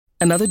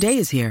Another day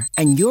is here,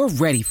 and you're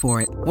ready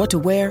for it. What to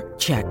wear?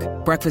 Check.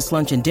 Breakfast,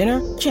 lunch, and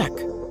dinner? Check.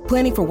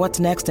 Planning for what's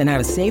next and how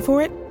to save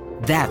for it?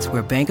 That's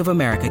where Bank of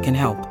America can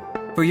help.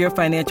 For your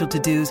financial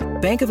to-dos,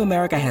 Bank of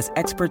America has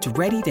experts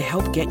ready to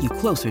help get you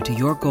closer to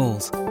your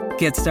goals.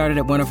 Get started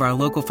at one of our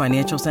local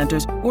financial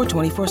centers or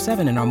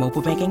 24/7 in our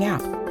mobile banking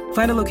app.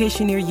 Find a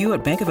location near you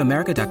at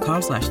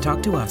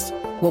bankofamerica.com/talktous.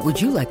 What would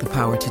you like the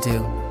power to do?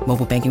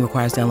 Mobile banking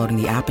requires downloading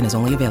the app and is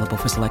only available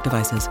for select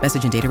devices.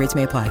 Message and data rates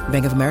may apply.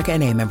 Bank of America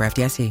N.A., member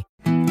FDIC.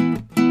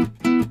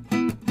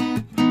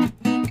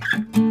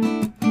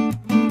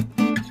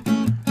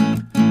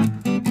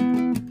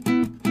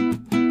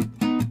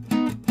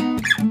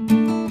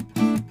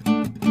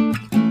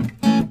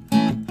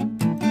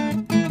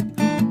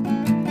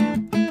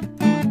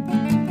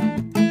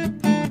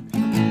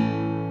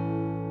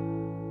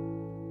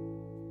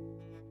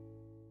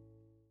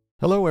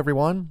 Hello,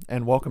 everyone,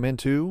 and welcome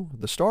into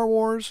the Star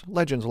Wars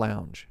Legends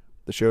Lounge,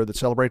 the show that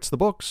celebrates the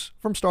books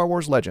from Star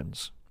Wars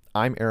Legends.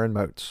 I'm Aaron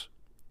Motes.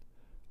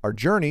 Our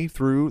journey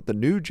through the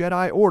new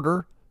Jedi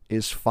Order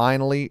is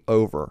finally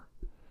over,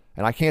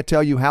 and I can't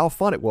tell you how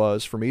fun it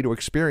was for me to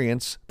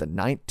experience the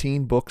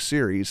 19-book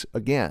series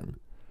again,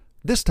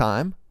 this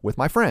time with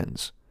my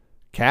friends.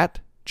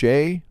 Kat,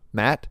 Jay,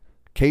 Matt,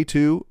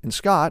 K2, and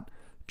Scott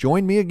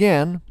joined me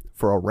again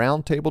for a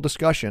roundtable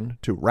discussion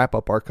to wrap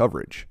up our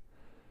coverage.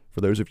 For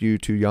those of you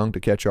too young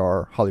to catch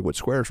our Hollywood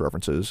Squares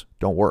references,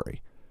 don't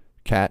worry.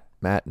 Kat,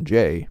 Matt, and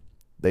Jay,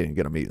 they didn't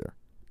get them either.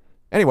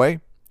 Anyway,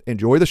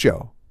 enjoy the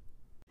show.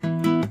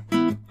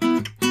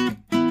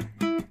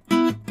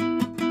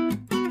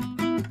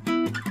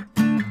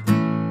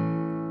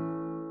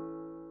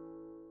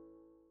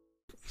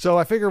 So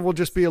I figure we'll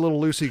just be a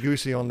little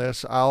loosey-goosey on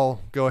this.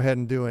 I'll go ahead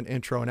and do an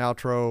intro and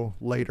outro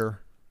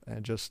later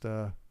and just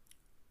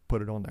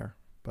put it on there.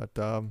 But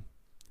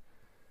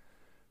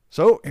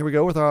so here we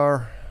go with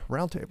our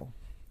roundtable.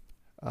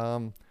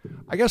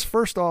 I guess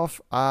first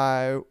off,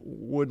 I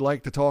would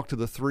like to talk to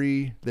the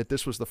three that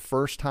this was the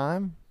first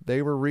time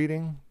they were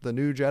reading the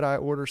new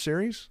Jedi Order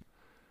series.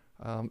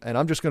 And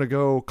I'm just going to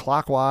go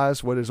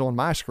clockwise what is on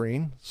my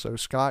screen. So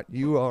Scott,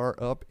 you are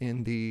up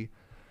in the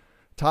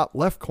top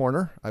left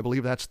corner. I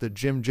believe that's the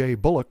Jim J.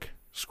 Bullock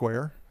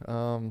square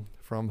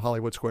from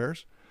Hollywood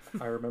Squares.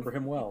 I remember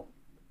him well.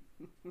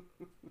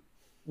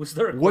 Was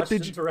there a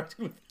question directed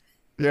with?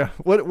 Yeah.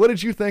 What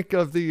did you think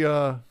of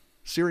the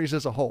series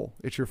as a whole?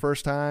 It's your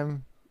first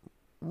time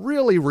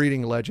really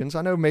reading Legends.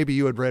 I know maybe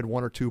you had read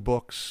one or two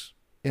books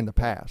in the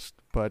past,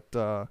 but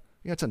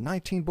it's a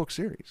 19-book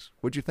series.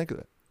 What'd you think of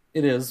it?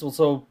 It is. Well,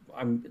 so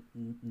I'm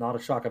not a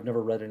shock. I've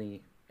never read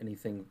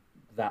anything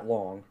that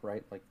long,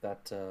 right? Like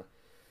that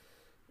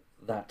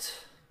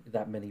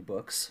many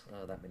books,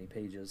 that many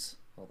pages.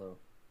 Although,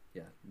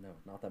 yeah, no,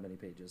 not that many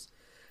pages.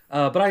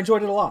 But I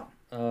enjoyed it a lot.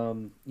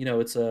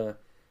 It's a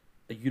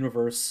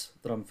universe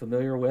that I'm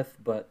familiar with,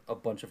 but a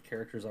bunch of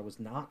characters I was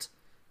not.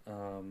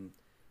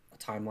 A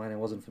timeline I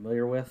wasn't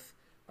familiar with.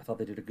 I thought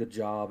they did a good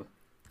job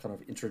kind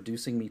of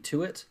introducing me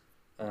to it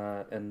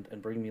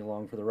and bringing me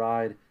along for the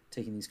ride,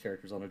 taking these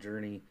characters on a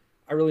journey.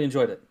 I really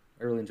enjoyed it.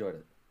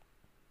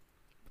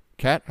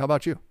 Kat, how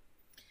about you?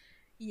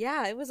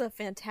 Yeah, it was a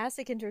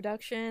fantastic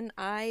introduction.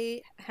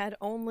 I had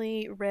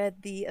only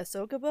read the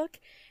Ahsoka book,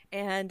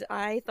 and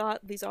I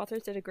thought these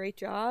authors did a great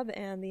job,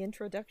 and the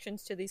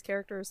introductions to these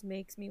characters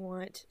makes me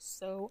want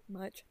so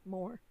much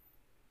more.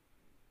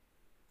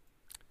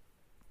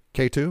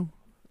 K2,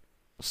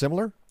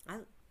 similar?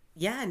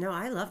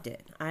 I loved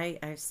it.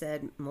 I've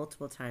said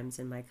multiple times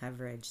in my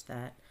coverage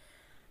that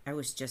I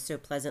was just so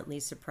pleasantly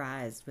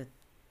surprised with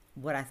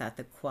what I thought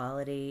the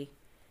quality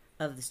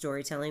of the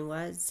storytelling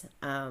was.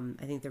 I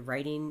think the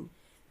writing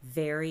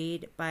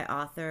varied by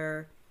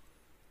author,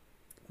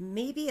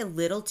 maybe a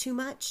little too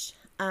much.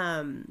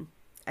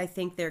 I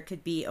think there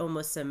could be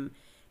almost some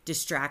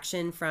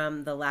distraction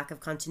from the lack of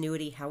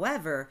continuity.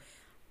 However,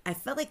 I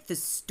felt like the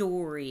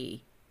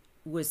story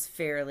was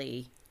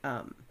fairly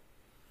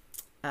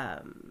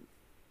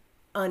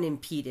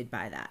unimpeded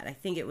by that. I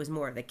think it was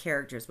more of the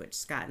characters, which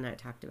Scott and I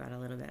talked about a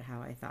little bit,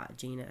 how I thought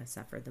Gina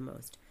suffered the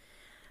most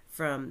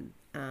from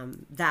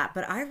that.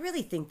 But I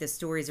really think the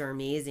stories are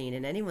amazing,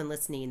 and anyone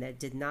listening that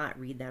did not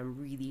read them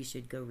really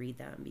should go read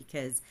them,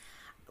 because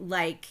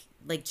like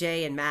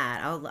Jay and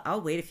Matt,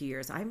 I'll wait a few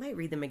years. I might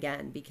read them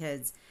again,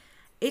 because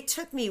it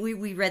took me,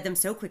 we read them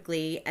so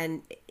quickly,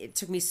 and it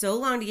took me so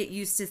long to get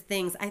used to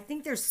things. I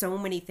think there's so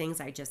many things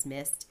I just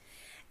missed.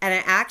 And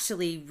I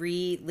actually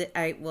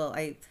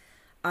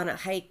on a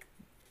hike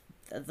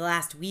the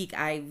last week,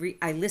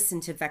 I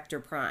listened to Vector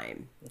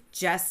Prime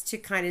just to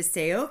kind of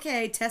say,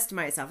 okay, test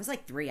myself. It's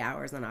like 3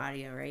 hours on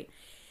audio, right?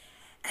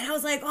 And I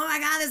was like, oh my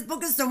God, this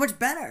book is so much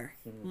better.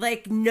 Mm-hmm.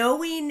 Like,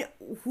 knowing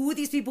who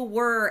these people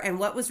were and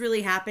what was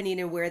really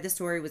happening and where the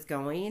story was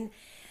going,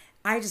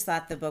 I just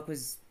thought the book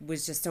was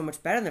just so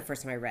much better than the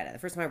first time I read it. The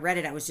first time I read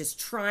it, I was just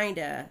trying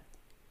to,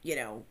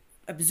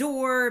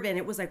 absorb, and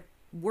it was like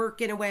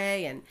work in a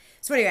way. And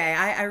so anyway,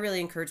 I really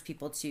encourage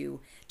people to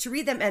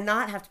read them and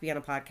not have to be on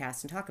a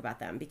podcast and talk about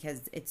them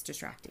because it's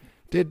distracting.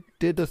 Did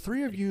the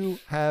three of you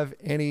have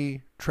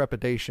any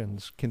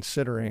trepidations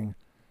considering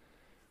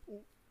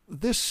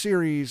this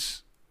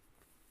series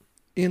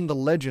in the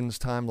Legends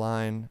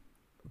timeline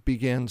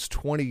begins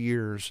 20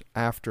 years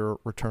after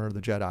Return of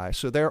the Jedi?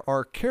 So there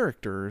are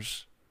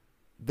characters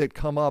that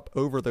come up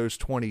over those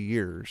 20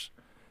 years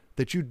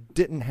that you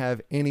didn't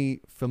have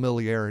any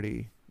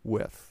familiarity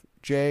with.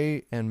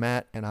 Jay and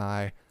Matt and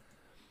I,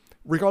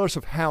 regardless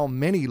of how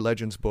many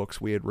Legends books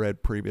we had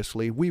read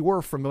previously, we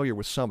were familiar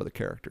with some of the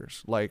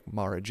characters, like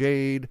Mara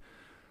Jade,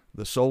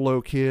 the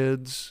Solo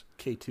kids.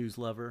 K2's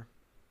lover.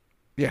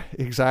 Yeah,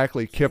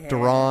 exactly. Kip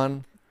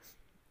Duran.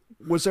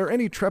 Was there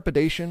any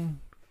trepidation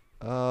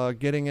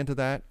getting into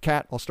that?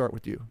 Kat, I'll start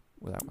with you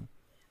with that one.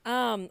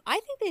 I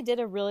think they did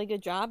a really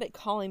good job at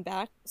calling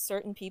back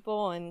certain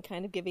people and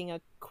kind of giving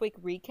a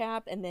quick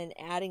recap and then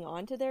adding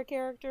on to their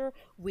character.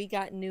 We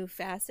got new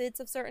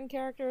facets of certain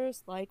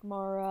characters like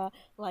Mara,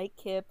 like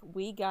Kip.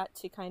 We got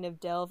to kind of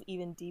delve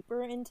even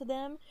deeper into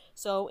them.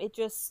 So it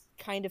just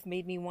kind of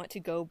made me want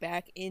to go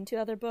back into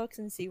other books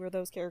and see where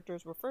those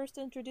characters were first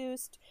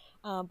introduced.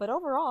 But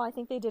overall, I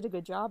think they did a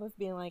good job of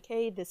being like,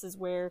 hey, this is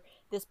where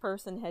this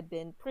person had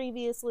been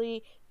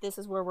previously, this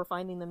is where we're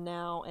finding them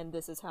now, and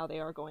this is how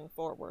they are going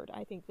forward.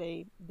 I think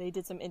they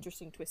did some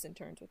interesting twists and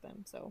turns with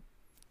them. So,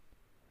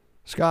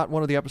 Scott,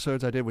 one of the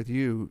episodes I did with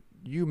you,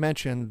 you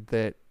mentioned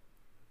that,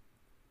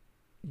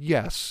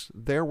 yes,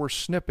 there were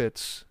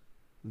snippets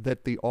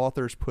that the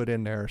authors put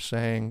in there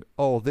saying,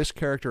 oh, this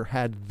character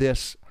had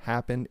this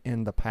happen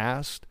in the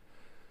past,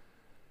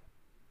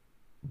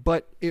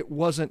 but it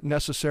wasn't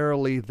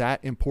necessarily that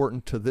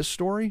important to this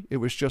story. It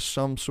was just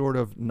some sort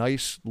of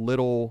nice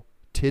little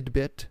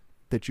tidbit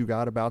that you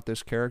got about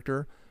this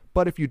character.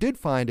 But if you did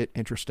find it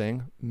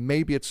interesting,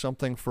 maybe it's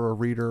something for a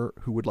reader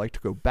who would like to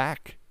go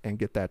back and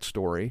get that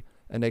story,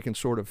 and they can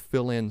sort of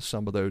fill in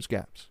some of those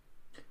gaps.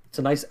 It's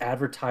a nice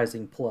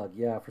advertising plug,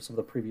 yeah, for some of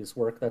the previous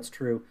work. That's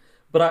true.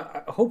 But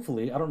I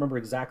hopefully, I don't remember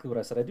exactly what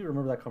I said. I do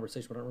remember that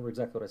conversation, but I don't remember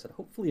exactly what I said.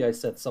 Hopefully I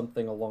said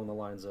something along the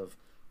lines of,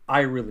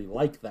 I really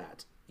like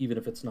that, even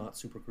if it's not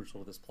super crucial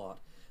to this plot.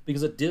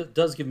 Because it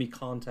does give me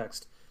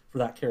context for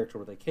that character,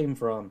 where they came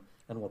from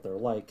and what they're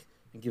like.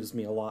 It gives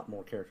me a lot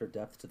more character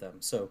depth to them.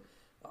 So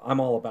I'm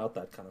all about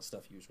that kind of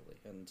stuff usually,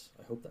 and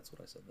I hope that's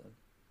what I said then.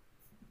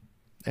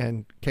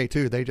 And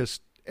K2,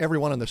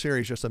 everyone in the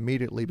series just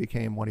immediately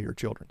became one of your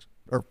children's,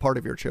 or part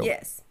of your children.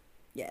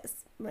 Yes,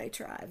 my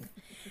tribe.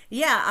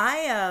 Yeah,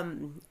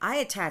 I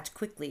attach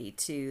quickly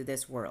to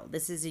this world.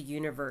 This is a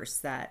universe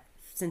that,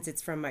 since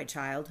it's from my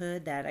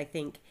childhood, that I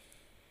think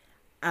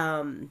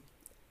I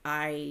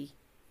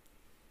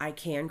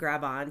can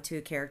grab on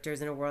to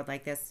characters in a world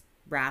like this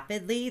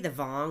rapidly. The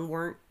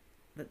Vong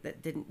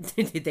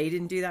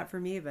didn't do that for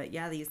me, but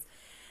yeah, these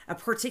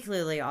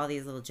particularly all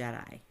these little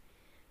Jedi,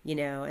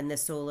 and the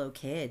Solo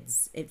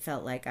kids, it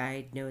felt like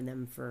I'd known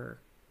them for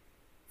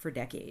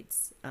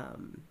decades,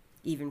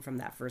 even from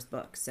that first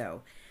book.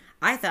 So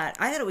I thought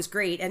it was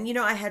great. And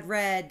I had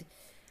read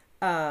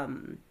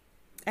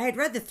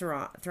the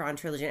Thrawn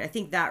trilogy, and I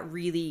think that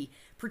really,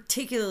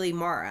 particularly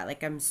Mara,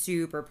 like I'm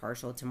super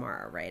partial to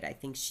Mara, right? I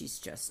think she's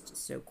just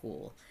so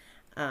cool.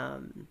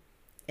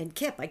 And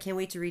Kip, I can't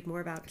wait to read more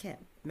about Kip.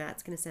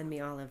 Matt's going to send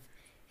me all of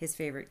his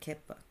favorite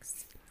Kip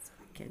books, so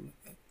I can.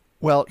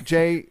 Well,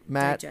 Jay,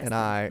 Matt, and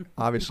I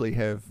obviously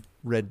have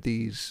read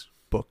these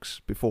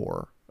books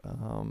before.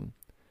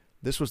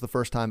 This was the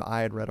first time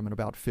I had read them in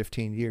about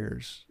 15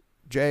 years.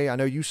 Jay, I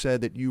know you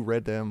said that you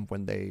read them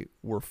when they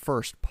were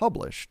first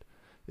published.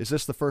 Is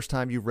this the first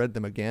time you've read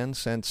them again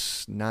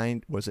since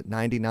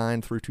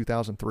 99 through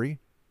 2003?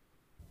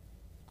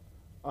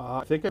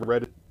 I think I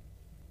read it,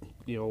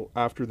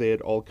 after they had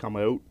all come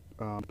out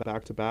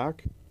back to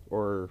back,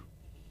 or,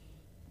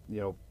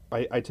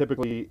 I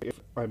typically,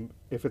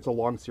 if it's a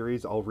long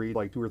series, I'll read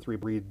like 2 or 3,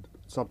 read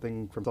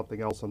something from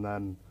something else, and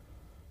then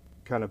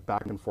kind of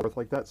back and forth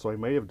like that. So I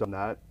may have done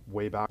that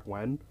way back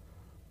when,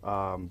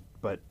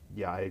 but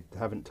yeah, I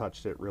haven't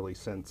touched it really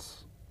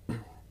since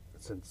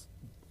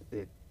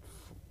it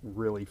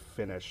really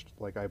finished.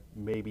 Like I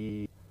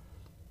maybe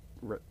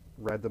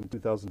read them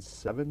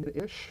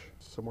 2007-ish,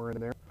 somewhere in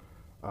there,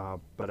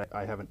 but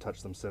I haven't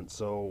touched them since.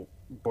 So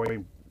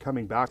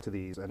coming back to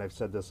these, and I've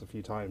said this a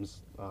few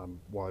times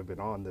while I've been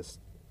on this,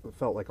 it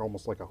felt like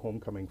almost like a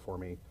homecoming for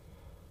me,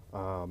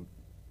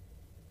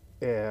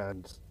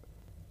 and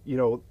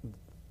there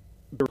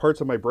were parts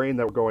of my brain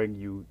that were going,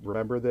 you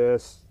remember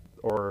this?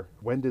 Or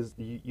when does,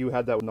 you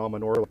had that with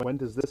Nominor, when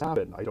does this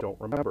happen? I don't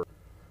remember.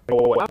 I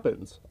know what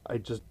happens, I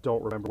just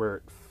don't remember where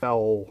it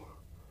fell.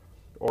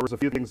 Or there's a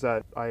few things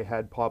that I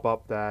had pop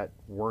up that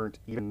weren't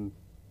even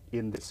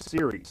in this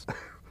series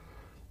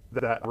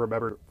that I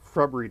remember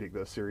from reading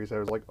this series. I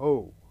was like,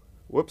 oh,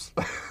 whoops.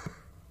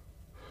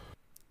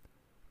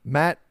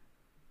 Matt,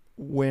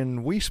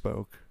 when we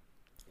spoke,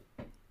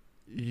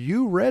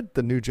 you read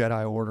the New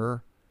Jedi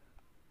Order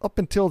up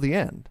until the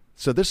end.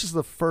 So this is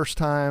the first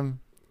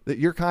time that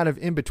you're kind of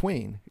in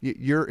between.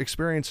 You're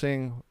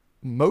experiencing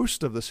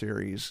most of the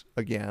series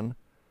again,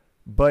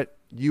 but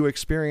you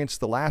experienced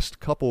the last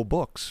couple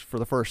books for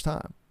the first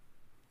time.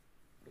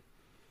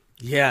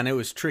 Yeah, and it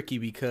was tricky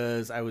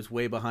because I was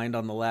way behind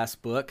on the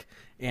last book,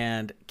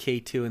 and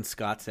K2 and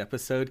Scott's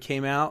episode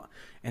came out,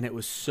 and it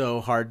was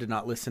so hard to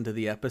not listen to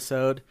the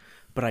episode,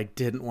 but I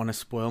didn't want to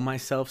spoil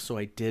myself, so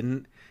I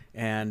didn't,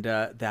 and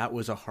that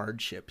was a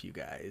hardship, you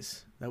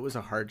guys. That was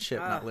a hardship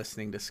not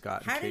listening to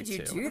Scott and K2. How did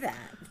you do that?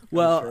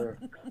 Well, Sure.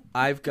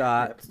 I've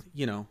got,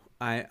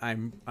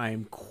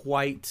 I'm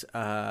quite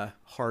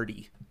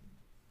hardy.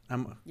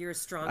 You're a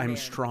strong I'm man.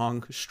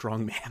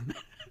 strong man.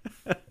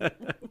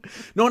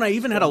 No, and I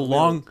even had a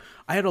long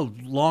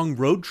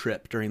road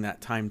trip during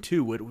that time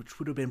too, which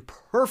would have been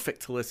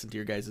perfect to listen to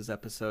your guys'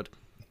 episode,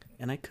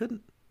 and I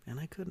couldn't.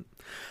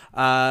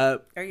 Are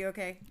you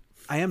okay?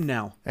 I am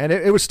now. And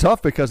it was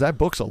tough because that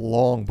book's a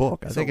long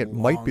book. I think it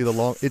might be the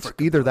long. It's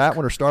either that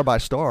one or Star by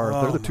Star.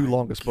 They're the two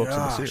longest books in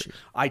the series.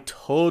 I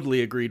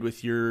totally agreed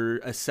with your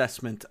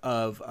assessment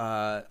of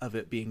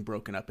it being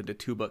broken up into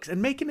two books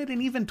and making it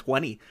an even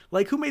 20.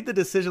 Like, who made the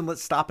decision?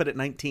 Let's stop it at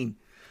 19.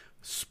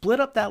 Split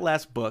up that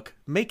last book,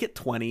 make it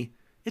 20.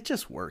 It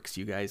just works,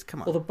 you guys.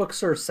 Come on. Well, the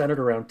books are centered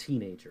around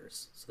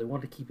teenagers, so they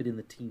want to keep it in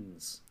the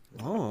teens.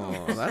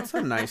 Oh, that's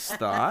a nice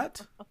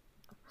thought.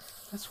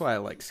 That's why I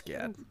like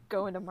SCAD.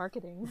 Go into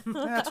marketing.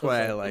 That's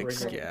why I like Bring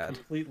in SCAD.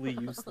 Completely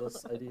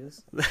useless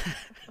ideas.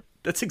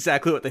 That's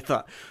exactly what they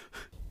thought.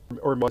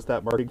 Or was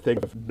that marketing thing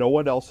of no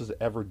one else has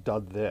ever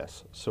done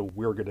this, so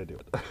we're going to do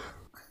it.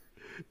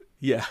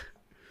 Yeah.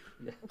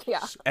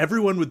 Yeah.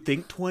 Everyone would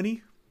think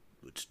 20.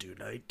 Let's do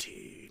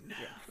 19.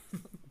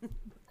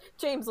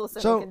 James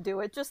Listen can do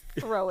it. Just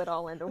throw it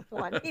all into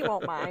one. He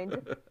won't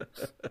mind.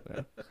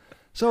 Yeah.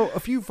 So a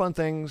few fun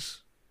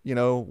things,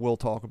 we'll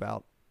talk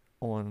about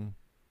on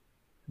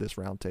this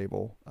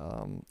roundtable.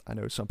 I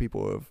know some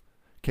people have,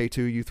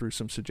 K2, you threw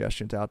some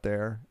suggestions out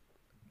there.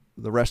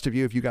 The rest of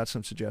you, if you got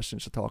some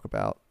suggestions to talk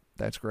about,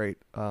 that's great.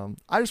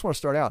 I just want to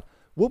start out.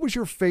 What was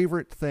your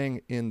favorite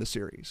thing in the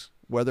series?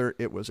 Whether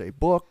it was a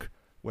book,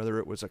 whether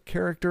it was a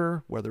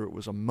character, whether it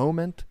was a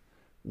moment,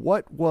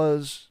 what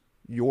was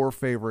your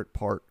favorite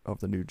part of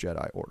the New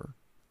Jedi Order?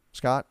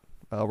 Scott,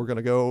 we're going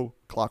to go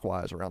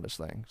clockwise around this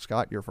thing.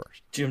 Scott, you're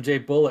first. Jim J.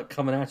 Bullock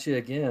coming at you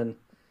again.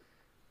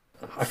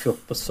 I feel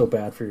so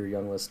bad for your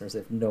young listeners. They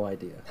have no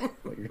idea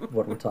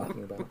what we're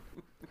talking about.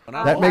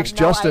 That makes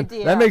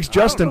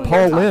Justin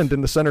Paul Lind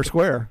in the center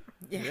square.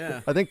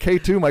 Yeah. I think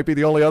K2 might be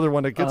the only other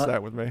one that gets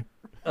that with me.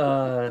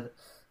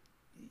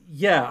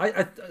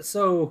 Yeah.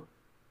 So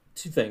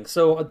two things.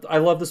 So I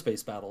love the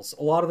space battles.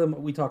 A lot of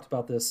them, we talked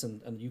about this,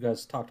 and you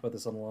guys talked about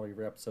this on a lot of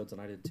your episodes,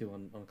 and I did too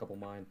on a couple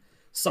of mine.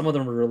 Some of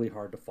them are really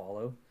hard to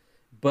follow,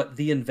 but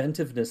the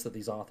inventiveness that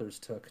these authors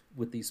took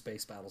with these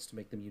space battles to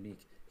make them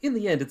unique. In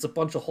the end, it's a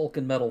bunch of Hulk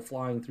and metal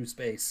flying through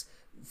space,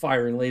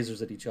 firing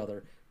lasers at each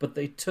other, but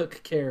they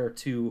took care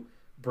to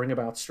bring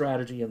about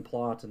strategy and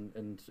plot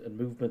and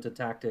movement and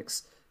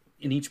tactics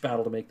in each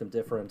battle to make them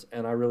different,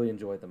 and I really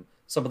enjoyed them.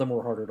 Some of them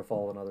were harder to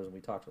follow than others, and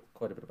we talked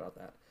quite a bit about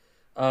that.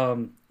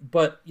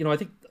 But I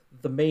think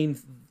the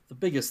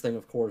biggest thing,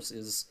 of course,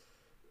 is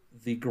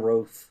the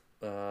growth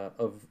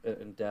of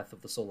and death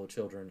of the Solo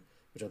children,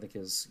 which I think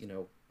is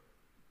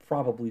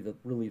probably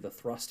the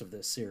thrust of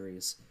this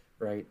series,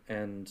 right?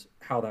 And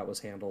how that was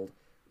handled,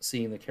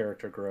 seeing the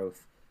character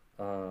growth.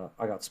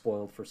 I got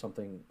spoiled for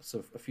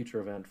a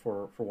future event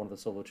for one of the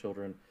Solo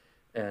children,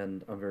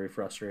 and I'm very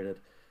frustrated.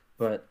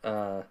 But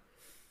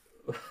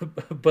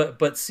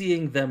but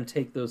seeing them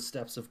take those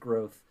steps of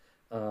growth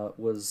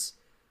was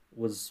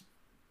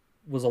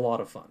a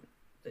lot of fun.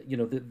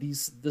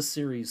 This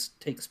series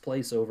takes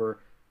place over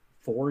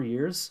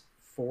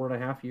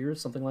 4.5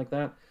 years, something like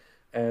that,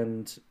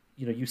 and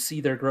you see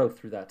their growth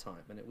through that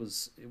time, and it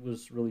was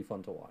really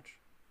fun to watch.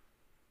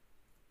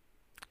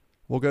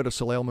 We'll go to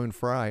Soleil Moon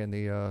Frye in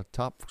the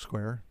top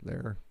square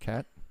there,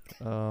 Kat.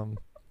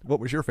 What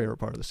was your favorite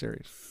part of the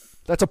series?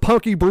 That's a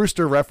Punky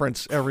Brewster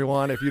reference,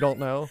 everyone, if you don't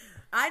know.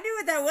 I knew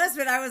what that was,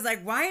 but I was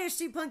like, why is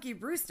she Punky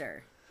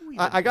Brewster?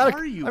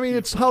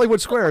 It's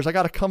Hollywood Squares. I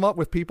got to come up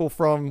with people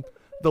from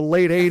the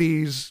late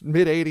 80s,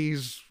 mid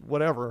 80s,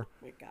 whatever.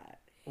 Oh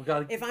my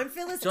God. If I'm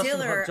Phyllis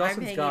Diller,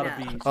 I'm hanging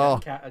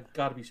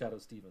Gotta be Shadow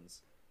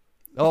Stevens.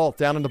 Oh,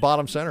 down in the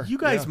bottom center. You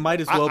guys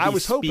might as well be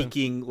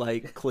speaking hoping.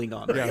 Like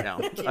Klingon right now.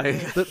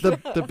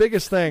 The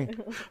biggest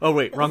thing. Oh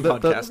wait, wrong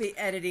podcast. We'll be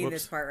editing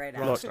this part right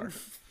now.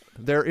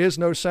 There is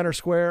no center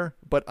square,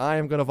 but I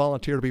am going to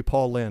volunteer to be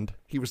Paul Lind.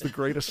 He was the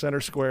greatest center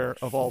square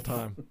of all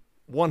time.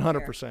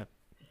 100%.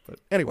 But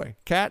anyway,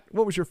 Kat,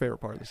 what was your favorite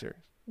part of the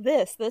series?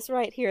 This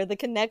right here, the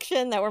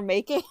connection that we're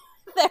making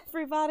with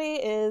everybody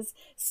is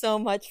so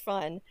much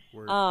fun.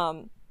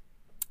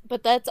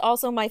 But that's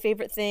also my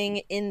favorite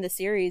thing in the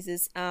series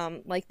is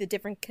like the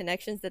different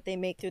connections that they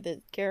make through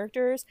the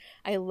characters.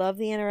 I love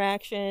the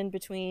interaction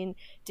between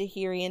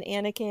Tahiri and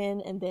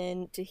Anakin, and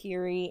then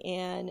Tahiri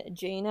and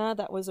Jaina.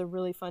 That was a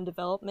really fun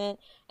development,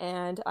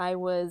 and I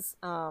was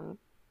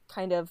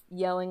kind of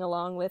yelling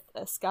along with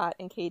Scott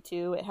and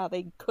K2 at how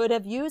they could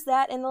have used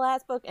that in the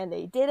last book, and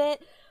they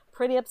didn't.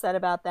 Pretty upset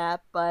about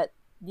that, but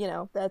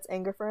that's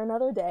anger for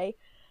another day.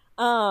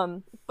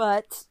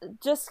 But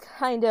just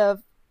kind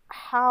of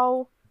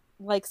how,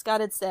 like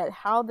Scott had said,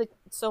 how the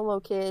Solo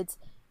kids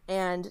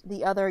and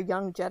the other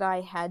young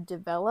Jedi had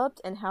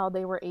developed and how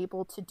they were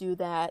able to do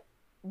that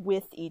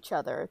with each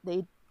other.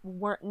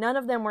 None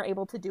of them were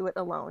able to do it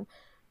alone.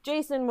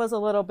 Jason was a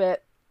little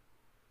bit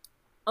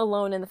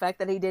alone in the fact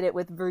that he did it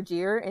with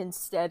Vergere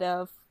instead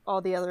of all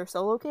the other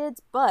Solo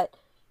kids, but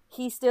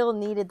he still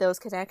needed those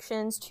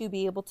connections to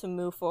be able to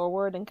move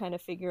forward and kind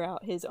of figure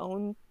out his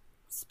own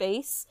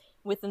space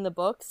within the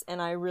books,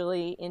 and I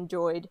really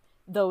enjoyed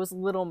those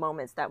little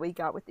moments that we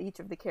got with each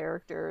of the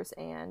characters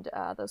and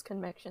those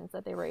connections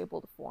that they were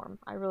able to form.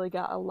 I really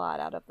got a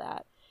lot out of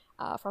that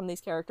from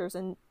these characters,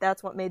 and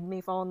that's what made me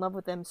fall in love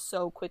with them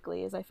so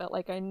quickly, is I felt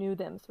like I knew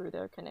them through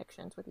their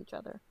connections with each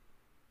other.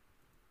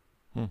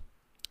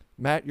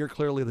 Matt, you're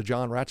clearly the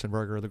John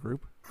Ratzenberger of the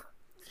group.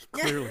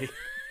 Clearly.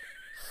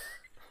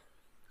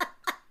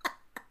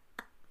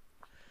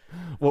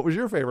 What was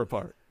your favorite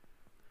part?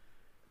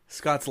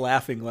 Scott's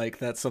laughing like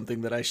that's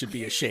something that I should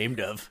be ashamed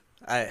of.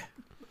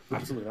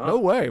 Absolutely not. No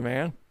way,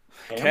 man.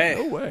 Okay.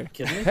 No way.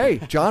 Kidding me? Hey,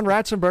 John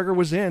Ratzenberger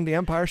was in The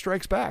Empire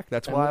Strikes Back.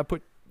 That's why I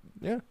put...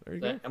 Yeah, there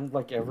you go. And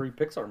like every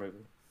Pixar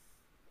movie.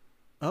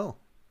 Oh.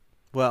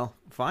 Well,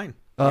 fine.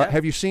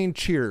 Have you seen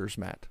Cheers,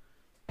 Matt?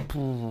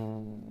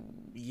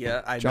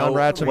 Yeah, I John know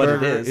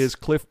Ratzenberger what it is.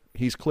 Cliff.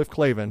 He's Cliff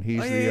Clavin.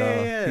 He's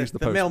he's the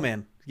postman.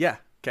 mailman. Yeah.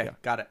 Okay. Yeah.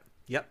 Got it.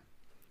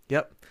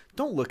 Yep.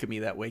 Don't look at me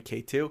that way,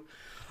 K2.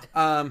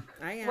 I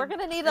am. We're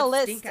gonna need That's a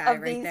list stink eye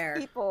of right these there.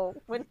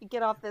 people when we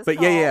get off this But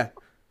call. yeah.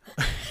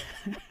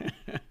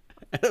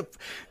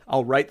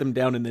 I'll write them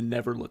down and then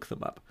never look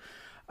them up.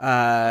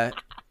 Guys,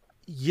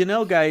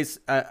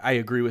 I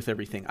agree with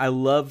everything. I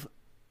loved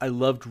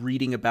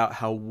reading about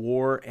how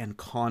war and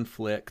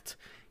conflict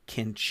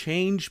can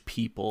change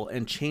people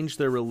and change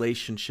their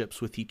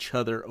relationships with each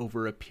other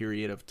over a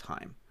period of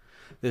time.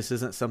 This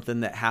isn't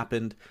something that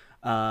happened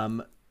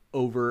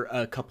over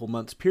a couple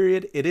months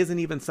period. It isn't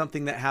even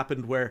something that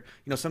happened where,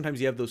 sometimes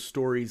you have those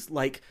stories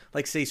like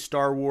say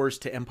Star Wars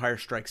to Empire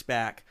Strikes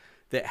Back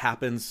that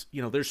happens,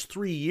 there's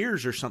 3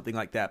 years or something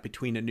like that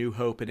between A New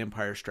Hope and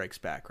Empire Strikes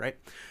Back, right?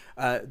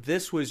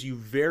 This was, you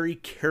very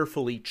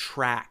carefully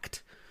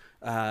tracked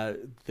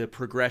the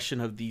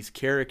progression of these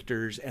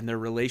characters and their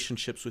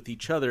relationships with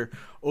each other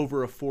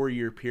over a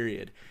 4-year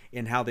period,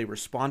 and how they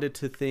responded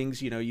to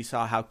things. You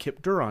saw how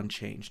Kip Duron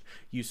changed.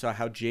 You saw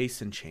how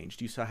Jason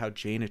changed. You saw how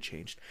Jaina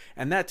changed.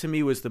 And that to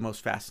me was the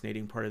most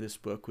fascinating part of this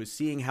book, was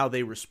seeing how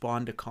they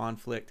respond to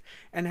conflict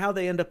and how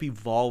they end up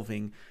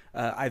evolving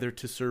either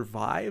to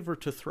survive or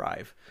to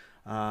thrive.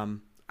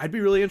 I'd be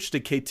really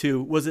interested,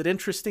 K2. Was it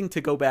interesting to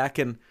go back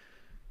and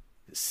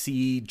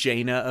see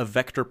Jaina of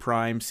Vector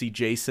Prime, see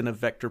Jason of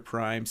Vector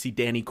Prime, see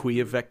Danny Kui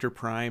of Vector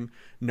Prime,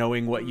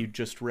 knowing what you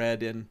just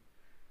read in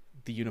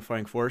The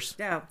Unifying Force?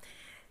 Yeah.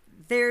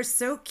 They're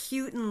so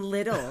cute and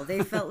little.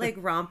 They felt like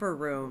Romper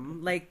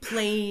Room, like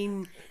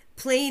playing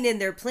in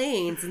their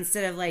planes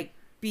instead of like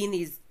being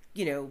these,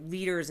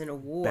 leaders in a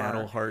war.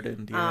 Battle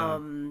hardened. Yeah.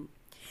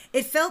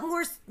 It felt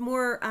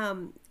more.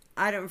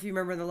 I don't know if you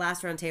remember in the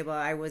last roundtable,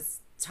 I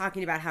was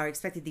talking about how I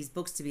expected these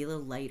books to be a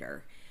little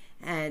lighter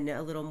and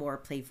a little more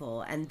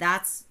playful, and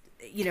that's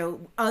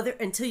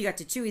until you got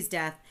to Chewie's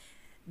death,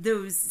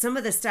 some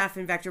of the stuff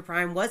in Vector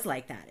Prime was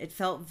like that. It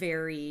felt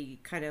very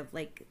kind of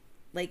like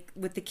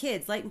with the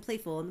kids, light and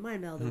playful, and the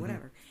mind meld and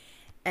whatever.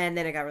 And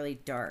then it got really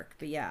dark.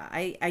 But yeah,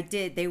 I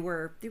did. They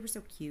were so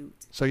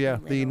cute. So yeah,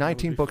 the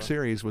 19-book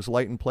series was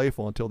light and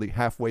playful until the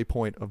halfway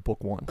point of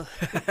book 1.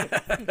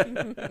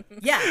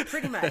 Yeah,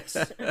 pretty much.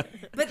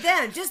 But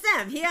then, just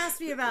them. He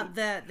asked me about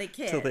the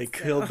kids. Until they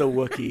killed the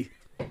Wookiee.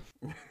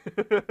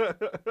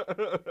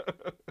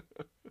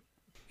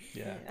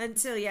 Yeah.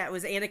 Until it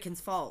was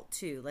Anakin's fault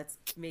too. Let's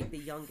make the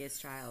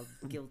youngest child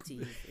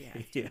guilty.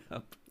 Yeah.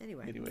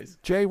 Anyways,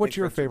 Jay, what's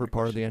your favorite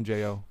part of the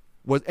NJO?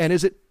 Was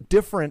it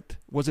different?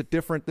 Was it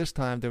different this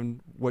time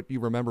than what you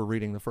remember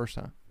reading the first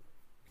time?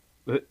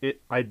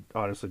 I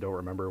honestly don't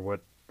remember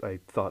what I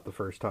thought the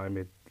first time.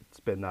 It's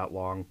been that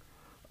long.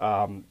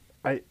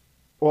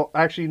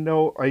 Actually,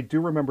 no. I do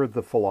remember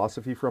the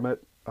philosophy from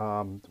it.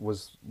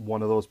 Was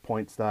one of those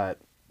points that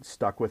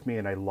stuck with me,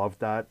 and I loved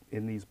that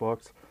in these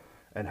books,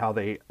 and how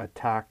they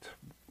attacked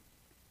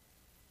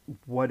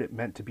what it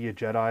meant to be a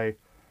Jedi,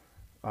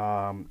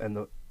 and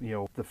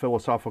the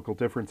philosophical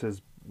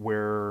differences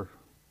where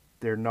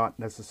they're not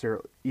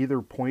necessarily,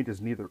 either point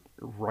is neither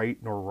right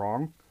nor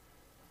wrong,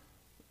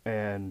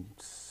 and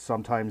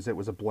sometimes it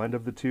was a blend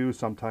of the two.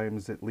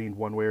 Sometimes it leaned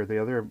one way or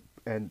the other,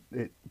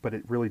 but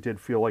it really did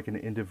feel like an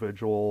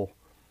individual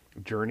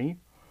journey.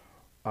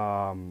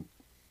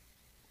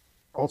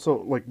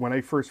 Also, like when I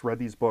first read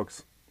these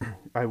books,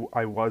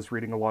 I was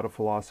reading a lot of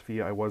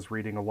philosophy. I was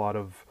reading a lot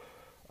of,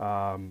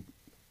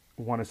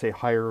 want to say,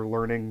 higher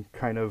learning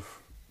kind of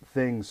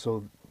things.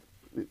 So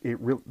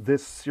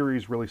this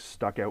series really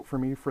stuck out for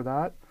me for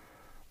that.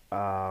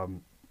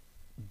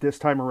 This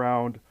time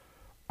around,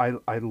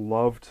 I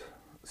loved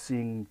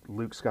seeing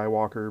Luke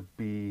Skywalker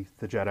be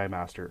the Jedi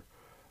Master.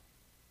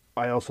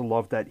 I also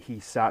love that he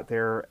sat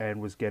there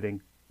and was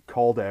getting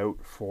called out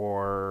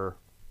for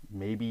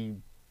maybe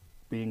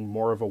being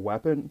more of a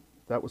weapon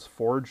that was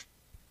forged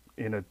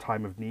in a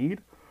time of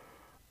need,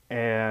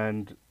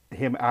 and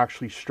him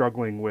actually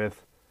struggling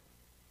with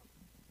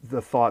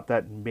the thought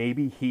that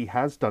maybe he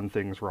has done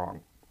things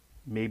wrong.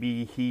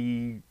 Maybe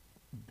he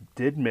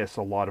did miss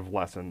a lot of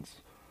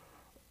lessons,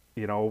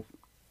 you know,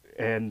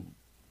 and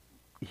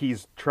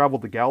he's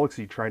traveled the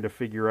galaxy trying to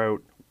figure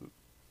out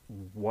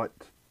what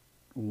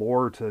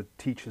lore to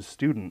teach his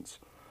students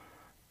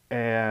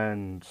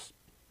and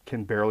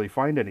can barely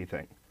find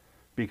anything,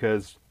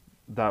 because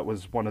that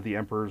was one of the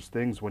Emperor's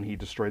things when he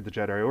destroyed the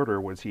Jedi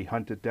Order, was he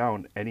hunted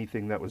down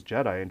anything that was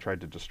Jedi and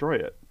tried to destroy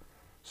it.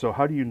 So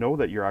how do you know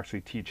that you're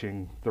actually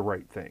teaching the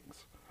right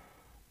things?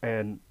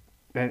 And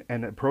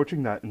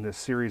approaching that in this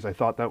series, I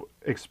thought that,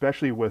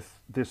 especially with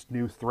this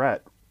new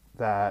threat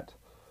that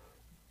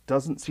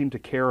doesn't seem to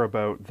care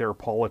about their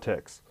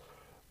politics,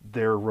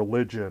 their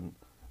religion,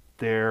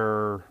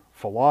 their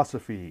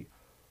philosophy.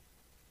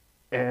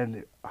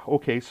 And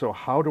okay, so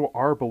how do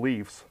our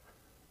beliefs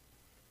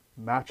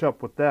match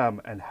up with them,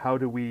 and how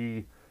do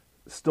we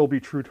still be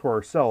true to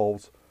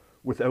ourselves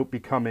without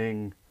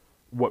becoming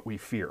what we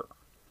fear?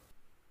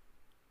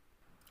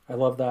 I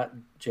love that,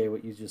 Jay,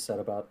 what you just said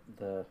about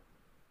the,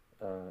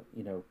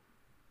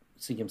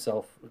 seeing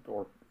himself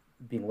or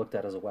being looked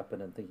at as a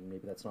weapon and thinking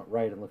maybe that's not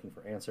right and looking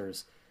for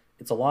answers.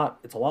 It's a lot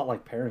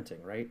like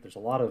parenting, right? There's a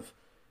lot of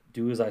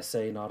do as I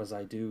say, not as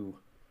I do,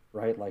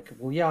 right? Like,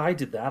 well, yeah, I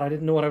did that. I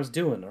didn't know what I was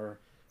doing, or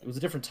it was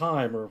a different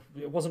time, or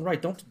it wasn't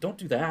right. Don't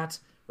do that,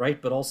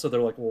 right? But also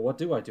they're like, well, what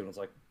do I do? And it's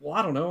like, well,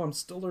 I don't know. I'm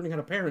still learning how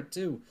to parent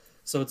too.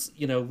 So it's,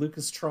 Luke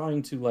is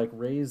trying to like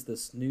raise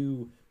this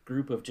new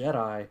group of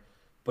Jedi,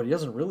 but he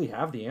doesn't really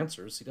have the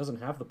answers. He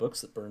doesn't have the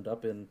books that burned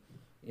up in,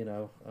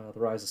 The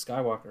Rise of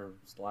Skywalker, or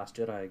The Last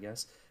Jedi, I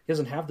guess. He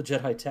doesn't have the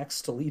Jedi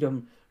texts to lead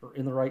him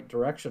in the right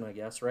direction, I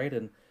guess, right?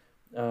 And,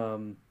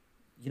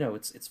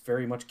 it's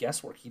very much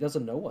guesswork. He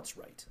doesn't know what's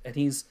right. And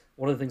he's,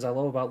 one of the things I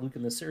love about Luke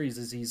in this series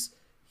is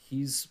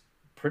he's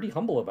pretty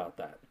humble about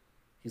that.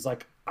 He's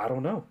like, I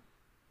don't know.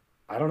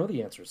 I don't know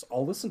the answers.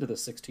 I'll listen to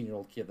this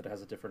 16-year-old kid that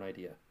has a different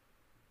idea,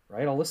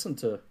 right? I'll listen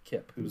to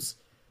Kip, who's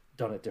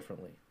done it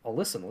differently. I'll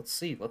listen. Let's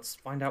see. Let's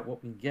find out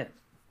what we can get.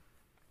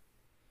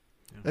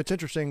 It's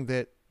interesting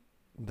that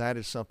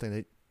is something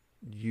that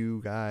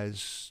you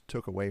guys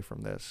took away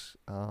from this.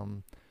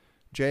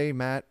 Jay,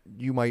 Matt,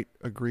 you might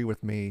agree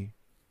with me.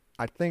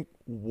 I think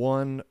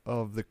one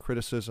of the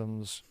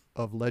criticisms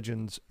of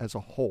Legends as a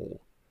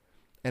whole,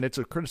 and it's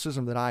a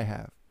criticism that I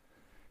have,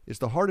 is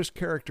the hardest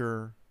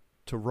character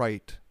to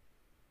write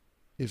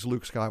is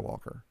Luke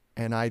Skywalker.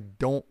 And I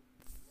don't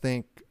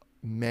think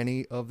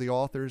many of the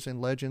authors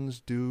in Legends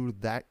do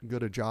that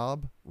good a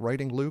job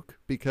writing Luke,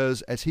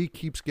 because as he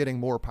keeps getting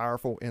more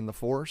powerful in the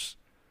Force,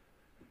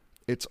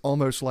 it's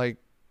almost like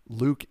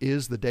Luke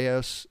is the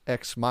Deus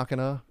Ex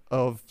Machina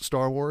of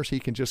Star Wars. He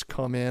can just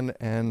come in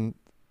and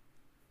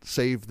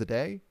save the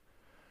day.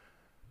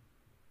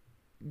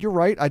 You're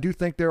right. I do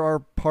think there are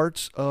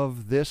parts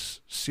of this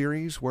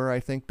series where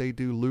I think they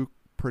do Luke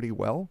pretty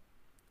well.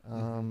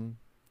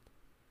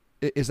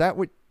 Is that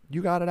what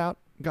you got out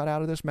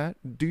of this, Matt?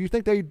 Do you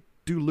think they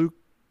do Luke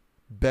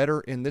better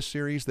in this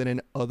series than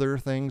in other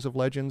things of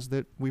Legends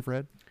that we've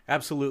read?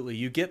 Absolutely.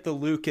 You get the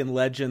Luke in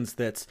Legends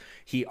that's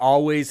he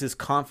always is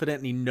confident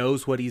and he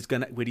knows what he's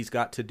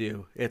got to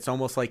do. It's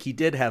almost like he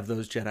did have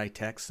those Jedi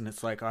texts, and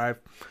it's like,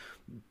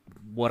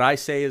 what I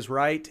say is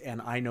right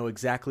and I know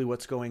exactly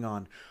what's going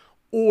on.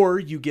 Or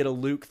you get a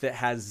Luke that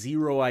has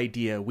zero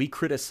idea. We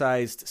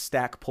criticized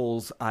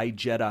Stackpole's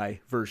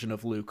iJedi version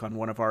of Luke on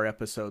one of our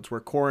episodes, where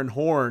Corran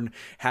Horn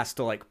has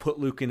to like put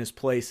Luke in his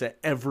place at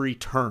every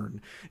turn.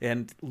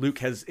 And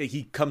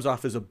he comes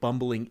off as a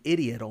bumbling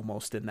idiot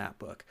almost in that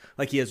book.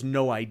 Like he has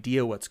no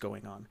idea what's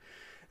going on.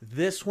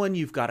 This one,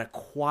 you've got a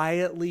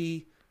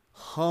quietly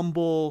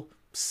humble,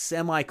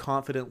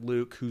 semi-confident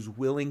Luke who's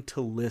willing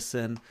to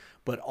listen,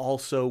 but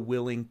also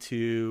willing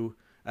to...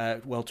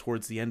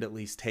 towards the end at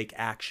least, take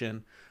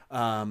action.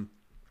 But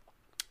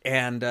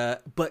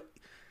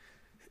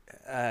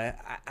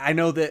I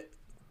know that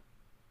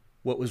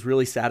what was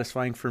really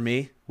satisfying for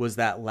me was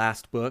that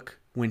last book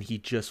when he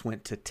just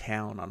went to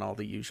town on all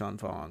the Yuuzhan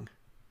Vong.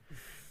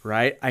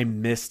 Right? I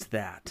missed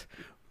that.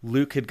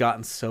 Luke had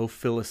gotten so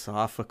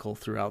philosophical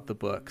throughout the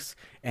books,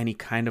 and he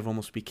kind of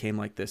almost became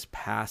like this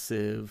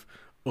passive,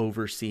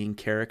 overseeing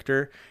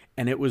character,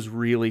 and it was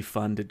really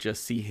fun to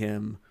just see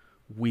him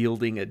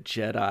wielding a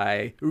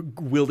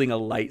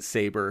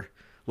lightsaber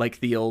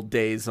like the old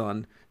days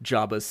on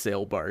Jabba's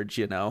sail barge,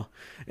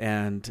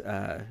 and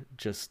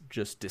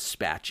just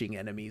dispatching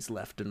enemies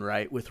left and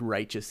right with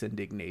righteous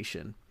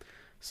indignation.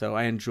 So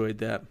I enjoyed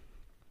that.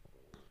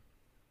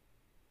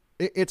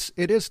 It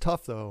is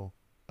tough though,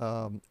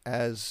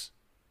 as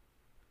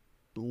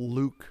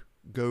Luke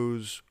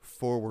goes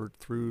forward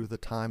through the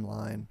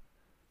timeline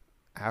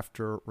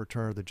after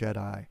Return of the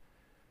Jedi,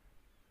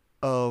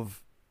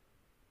 of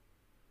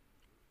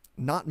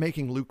not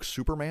making Luke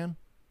Superman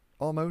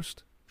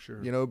almost.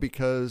 Sure.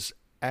 Because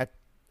at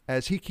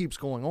as he keeps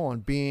going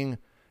on, being,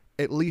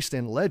 at least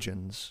in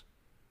Legends,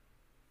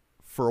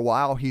 for a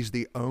while he's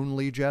the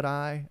only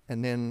Jedi,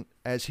 and then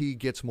as he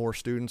gets more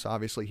students,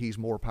 obviously he's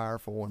more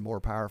powerful and more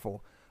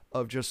powerful,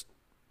 of just,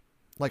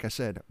 like I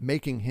said,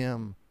 making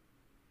him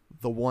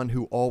the one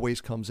who always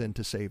comes in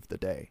to save the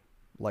day,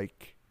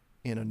 like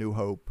in A New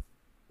Hope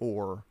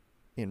or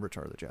in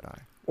Return of the Jedi.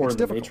 Or it's in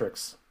The difficult.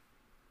 Matrix.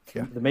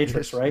 Yeah. The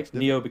Matrix, right? It's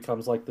Neo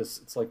becomes like this.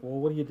 It's like, well,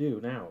 what do you do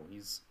now?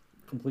 He's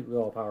completely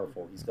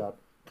all-powerful. He's got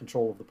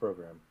control of the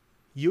program.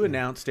 You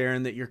announced,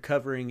 Aaron, that you're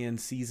covering in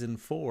season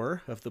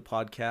 4 of the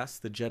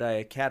podcast, the Jedi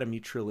Academy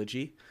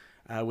trilogy,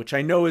 which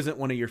I know isn't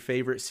one of your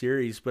favorite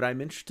series, but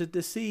I'm interested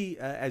to see,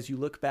 as you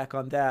look back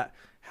on that,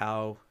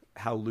 how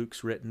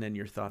Luke's written and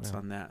your thoughts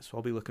on that. So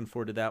I'll be looking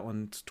forward to that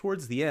one. It's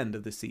towards the end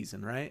of the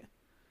season, right?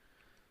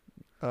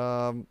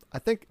 I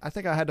think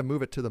I had to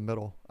move it to the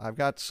middle. I've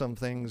got some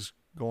things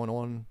going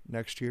on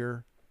next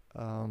year.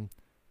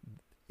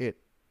 It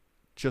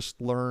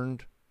just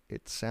learned.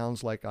 It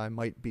sounds like I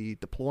might be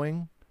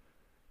deploying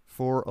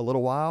for a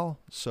little while,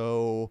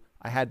 so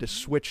I had to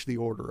switch the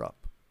order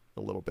up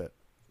a little bit.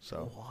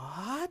 So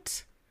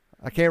What?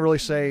 I can't really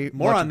say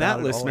More much on that, about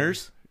it.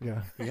 listeners.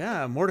 Yeah.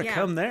 Yeah, more to Yeah.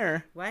 come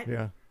there. What?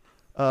 Yeah.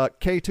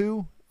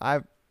 K2,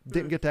 I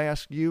didn't get to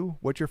ask you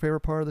what your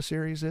favorite part of the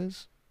series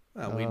is.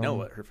 Well, we know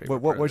what her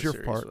favorite What part was of your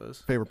the series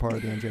was. favorite part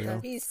of the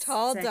NJO? He's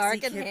tall, Sexy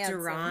dark, and Kip handsome.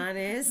 Duran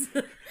is.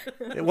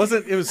 It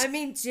wasn't. It was I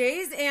mean,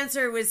 Jay's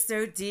answer was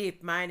so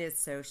deep. Mine is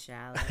so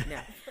shallow.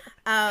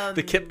 No.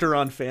 the Kip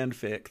Duran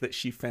fanfic that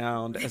she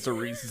found as a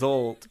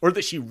result, or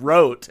that she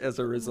wrote as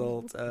a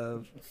result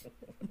of.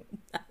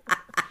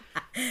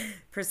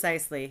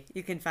 Precisely.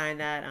 You can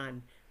find that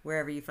on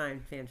wherever you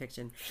find fan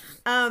fiction.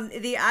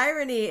 The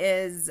irony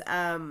is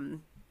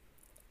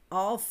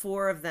all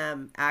 4 of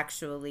them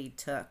actually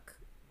took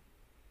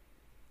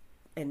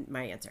in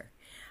my answer,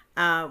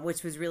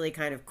 which was really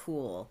kind of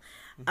cool.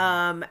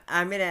 I'm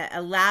going to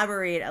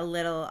elaborate a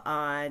little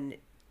on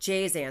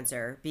Jay's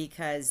answer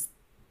because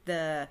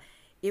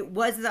it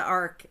was the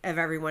arc of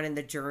everyone in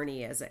the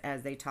journey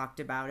as they talked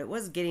about. It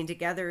was getting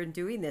together and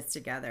doing this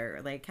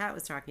together, like Kat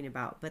was talking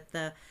about. But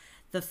the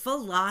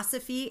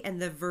philosophy and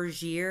the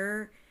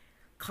Vergier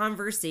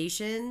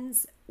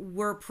conversations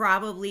were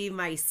probably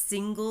my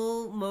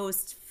single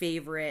most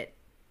favorite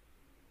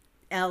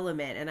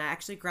element. And I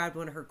actually grabbed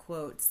one of her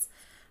quotes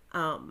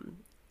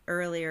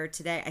earlier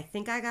today. I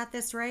think I got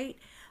this right,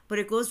 but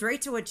it goes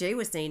right to what Jay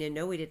was saying. And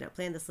no, we did not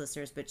plan this,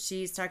 listeners, but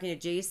she's talking to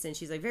Jason.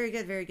 She's like, very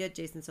good,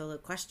 Jason Solo.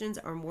 Questions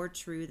are more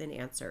true than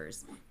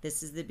answers.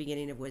 This is the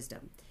beginning of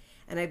wisdom.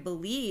 And I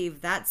believe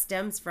that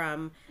stems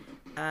from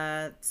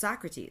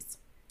Socrates,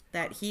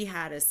 that he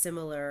had a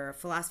similar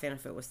philosophy. I don't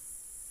know if it was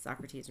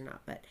Socrates or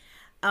not, but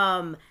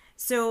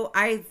so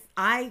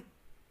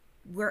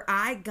where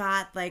I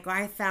got, like,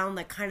 I found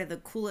like kind of the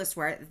coolest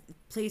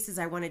places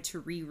I wanted to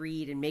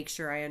reread and make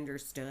sure I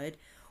understood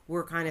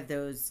were kind of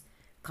those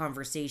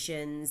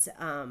conversations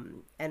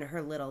and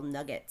her little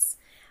nuggets.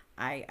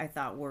 I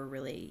thought were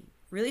really,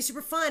 really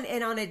super fun.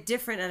 And on a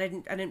different,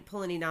 I didn't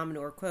pull any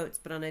Nominor quotes,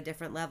 but on a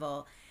different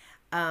level,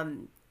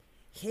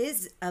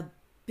 his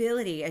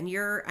ability, and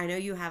I know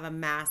you have a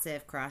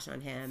massive crush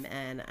on him,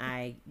 and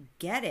I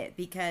get it,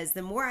 because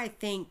the more I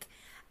think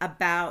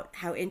about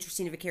how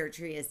interesting of a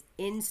character he is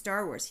in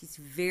Star Wars, he's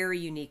very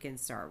unique in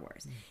Star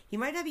Wars. He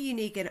might not be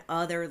unique in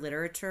other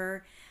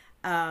literature.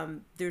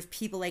 There's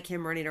people like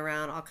him running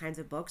around all kinds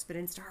of books, but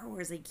in Star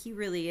Wars, like, he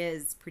really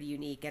is pretty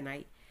unique, and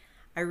I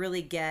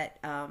really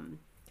get kind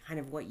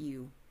of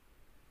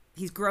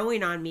he's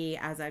growing on me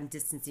as I'm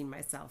distancing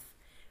myself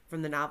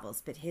from the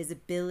novels, but his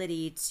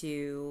ability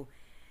to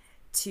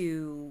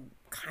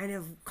kind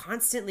of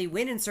constantly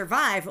win and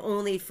survive,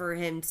 only for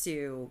him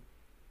to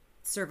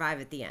survive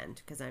at the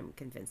end, because I'm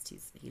convinced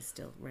he's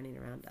still running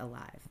around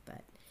alive.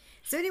 But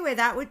so anyway,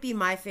 that would be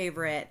my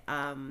favorite,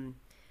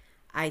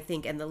 I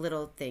think, and the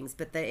little things.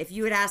 But if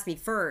you had asked me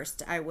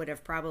first, I would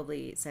have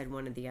probably said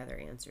one of the other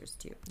answers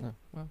too. Oh,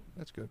 well,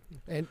 that's good.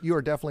 And you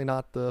are definitely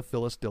not the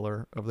Phyllis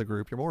Diller of the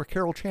group. You're more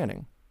Carol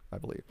Channing, I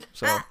believe.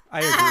 So I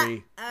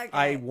agree. Okay.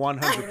 I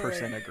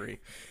 100% agree.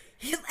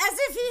 As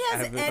if he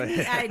has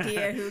any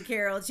idea who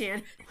Carol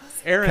Chan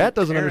is. Kat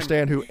doesn't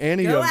understand who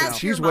any Go of them.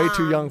 ask She's your way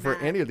too mom, young for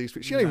Matt. any of these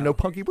people. She doesn't even know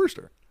Punky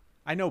Brewster.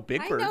 I know Big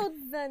I Bird. know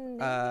the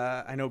name.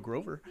 I know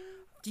Grover.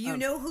 Do you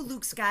know who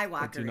Luke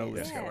Skywalker I do know Luke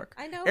is? Skywalker.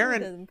 I know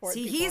Aaron, who the important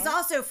See, people he's are.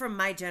 also from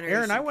my generation.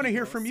 Aaron, I want to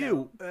hear people, from so-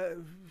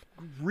 you.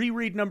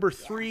 Reread number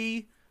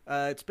 3.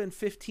 It's been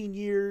 15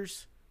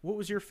 years. What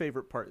was your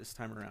favorite part this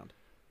time around?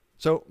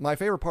 So my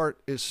favorite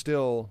part is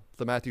still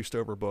the Matthew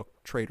Stover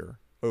book, Traitor,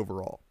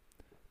 overall.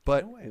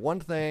 But No way.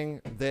 one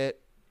thing that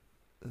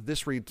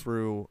this read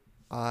through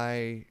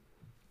I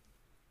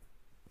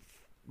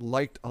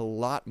liked a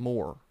lot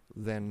more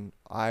than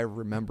I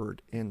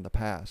remembered in the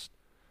past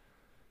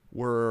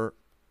was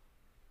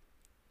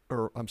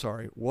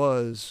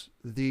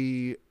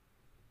the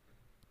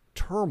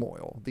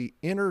turmoil, the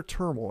inner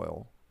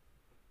turmoil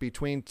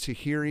between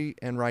Tahiri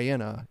and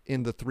Rayena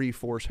in the 3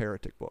 Force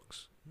Heretic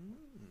books.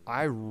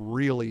 I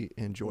really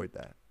enjoyed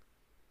that.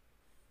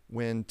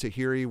 when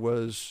Tahiri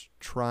was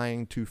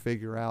trying to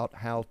figure out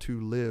how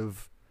to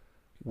live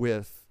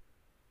with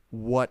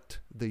what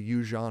the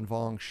Yuuzhan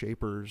Vong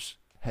Shapers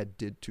had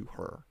did to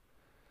her.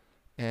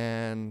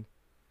 And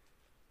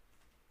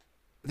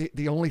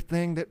the only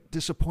thing that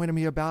disappointed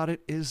me about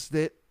it is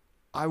that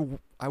I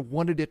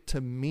wanted it to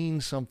mean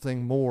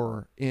something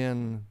more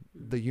in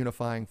the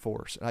unifying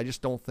force. And I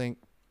just don't think.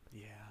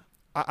 Yeah.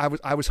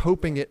 I was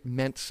hoping it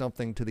meant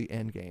something to the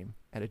end game,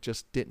 and it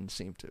just didn't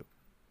seem to.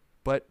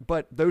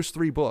 But those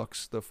 3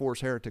 books, the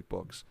Force Heretic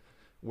books,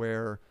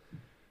 where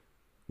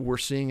we're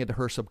seeing into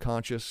her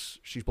subconscious,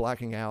 she's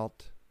blacking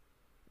out.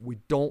 We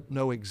don't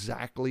know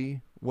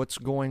exactly what's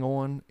going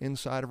on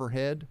inside of her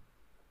head.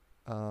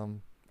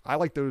 I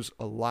like those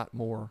a lot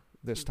more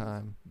this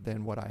time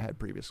than what I had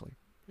previously.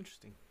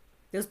 Interesting.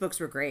 Those books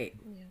were great.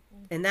 Yeah.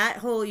 And that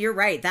whole, you're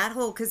right, that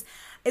whole, because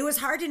it was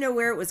hard to know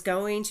where it was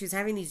going. She was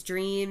having these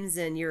dreams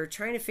and you're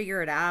trying to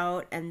figure it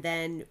out. And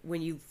then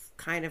when you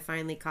kind of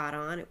finally caught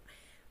on, it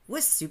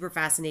was super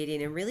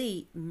fascinating and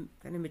really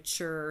kind of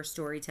mature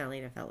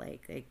storytelling. I felt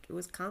like it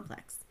was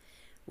complex,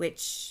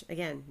 which,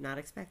 again, not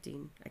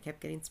expecting. I kept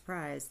getting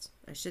surprised.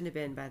 I shouldn't have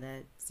been by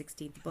the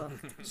 16th book.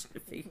 I should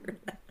have figured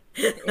it out.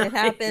 It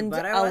happened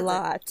But I a wasn't.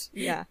 lot.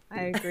 Yeah,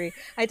 I agree.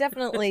 I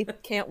definitely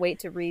can't wait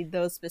to read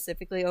those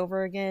specifically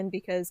over again,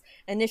 because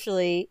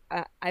initially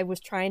I was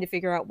trying to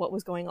figure out what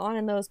was going on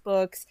in those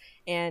books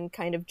and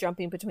kind of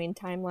jumping between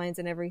timelines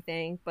and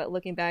everything. But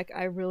looking back,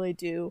 I really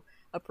do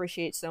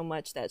appreciate so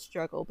much that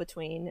struggle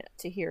between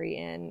Tahiri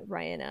and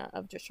Rayna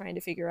of just trying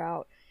to figure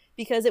out,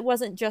 because it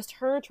wasn't just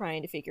her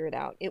trying to figure it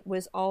out. It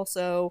was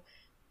also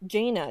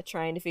Jaina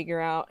trying to figure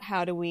out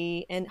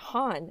and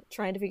Han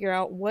trying to figure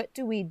out what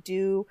do we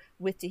do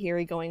with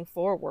Tahiri going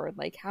forward?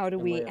 Like, how do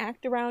we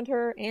act around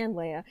her? And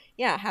Leia.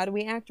 Yeah, how do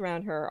we act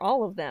around her?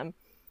 All of them.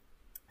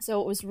 So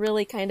it was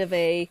really kind of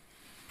a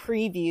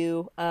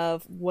preview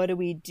of what do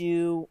we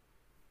do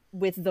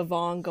with the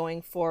Vong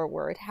going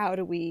forward? How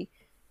do we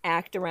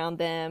act around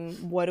them?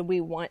 What do we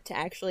want to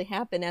actually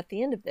happen at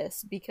the end of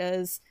this?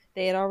 Because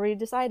they had already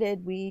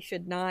decided we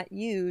should not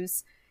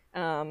use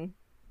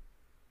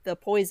the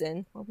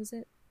poison. What was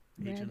it?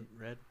 Agent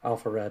Red.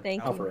 Alpha Red.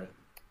 Thank Alpha you. Red.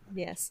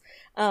 Yes.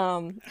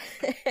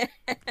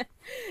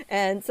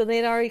 And so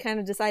they'd already kind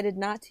of decided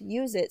not to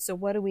use it. So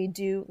what do we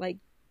do? Like,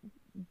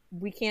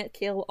 we can't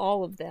kill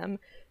all of them.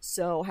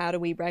 So how do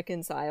we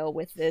reconcile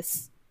with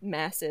this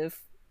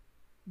massive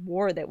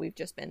war that we've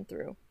just been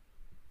through?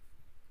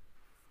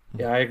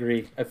 Yeah, I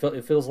agree.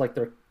 It feels like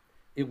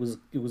it was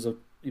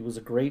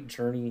a great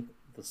journey.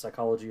 The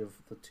psychology of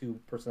the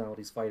 2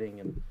 personalities fighting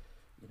and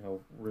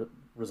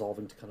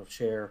resolving to kind of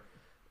share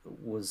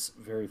was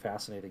very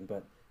fascinating.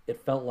 But it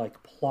felt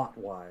like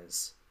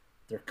plot-wise,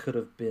 there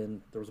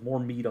was more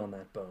meat on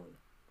that bone,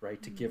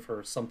 right? To give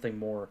her something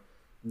more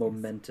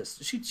momentous.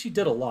 She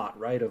did a lot,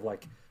 right? Of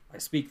like, I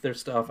speak their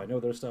stuff, I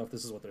know their stuff,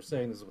 this is what they're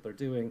saying, this is what they're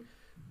doing.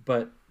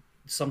 But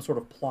some sort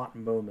of plot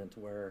moment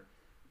where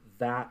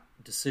that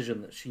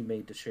decision that she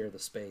made to share the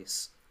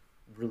space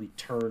really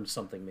turned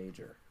something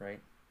major, right?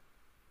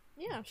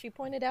 Yeah, she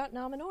pointed out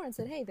Nominor and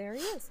said, hey, there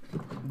he is.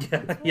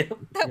 Yeah,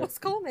 That was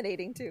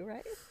culminating too,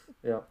 right?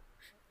 Yeah.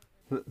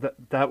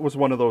 That was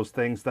one of those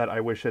things that I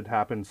wish had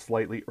happened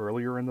slightly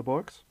earlier in the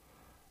books,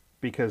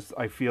 because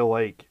I feel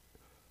like,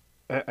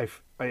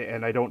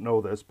 I don't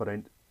know this, but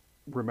I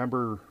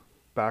remember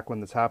back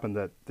when this happened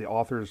that the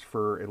authors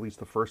for at least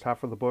the first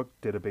half of the book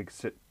did a big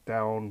sit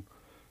down,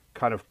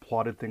 kind of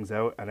plotted things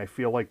out, and I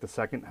feel like the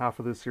second half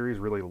of this series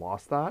really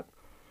lost that.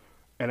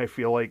 And I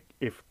feel like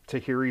if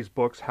Tahiri's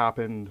books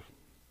happened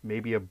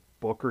maybe a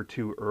book or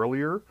 2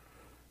 earlier,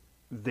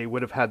 they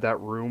would have had that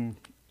room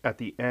at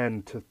the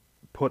end to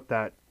put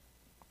that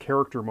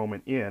character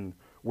moment in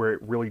where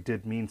it really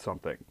did mean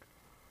something,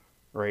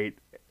 right?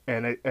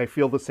 And I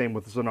feel the same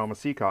with Zanama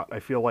Sikot. I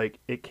feel like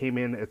it came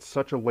in at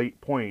such a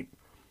late point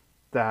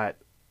that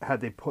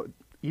had they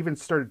even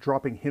started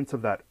dropping hints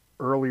of that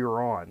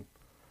earlier on,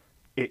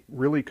 it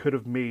really could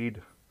have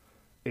made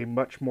a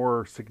much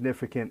more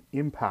significant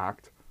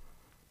impact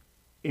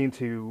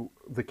into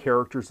the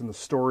characters in the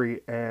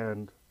story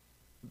and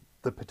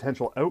the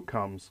potential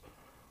outcomes.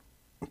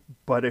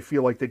 But I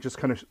feel like they just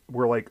kind of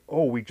were like,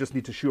 oh, we just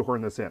need to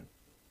shoehorn this in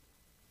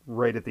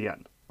right at the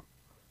end.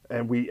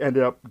 And we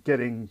ended up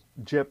getting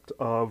gypped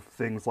of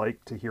things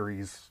like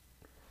Tahiri's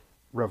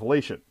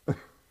revelation.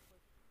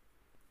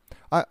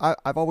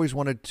 I've always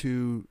wanted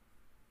to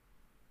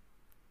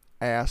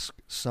ask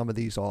some of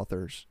these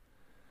authors,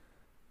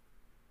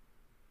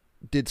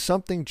 did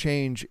something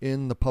change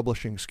in the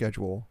publishing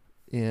schedule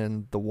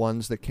in the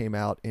ones that came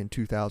out in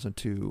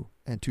 2002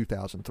 and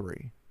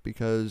 2003?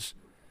 Because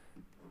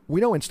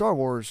we know in Star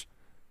Wars,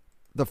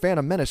 The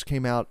Phantom Menace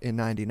came out in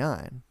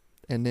 99,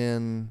 and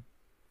then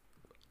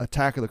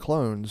Attack of the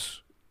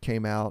Clones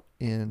came out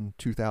in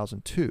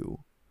 2002.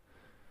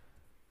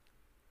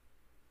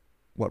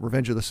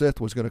 Revenge of the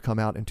Sith was going to come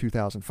out in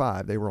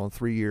 2005. They were on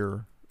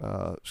 3-year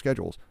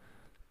schedules.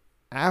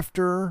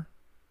 After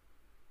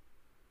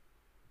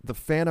The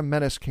Phantom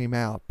Menace came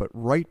out, but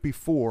right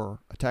before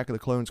Attack of the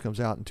Clones comes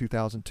out in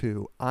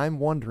 2002, I'm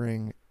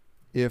wondering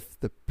if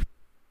the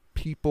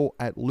people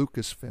at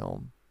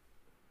Lucasfilm,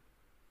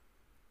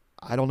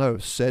 I don't know,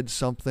 said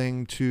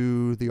something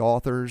to the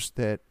authors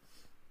that,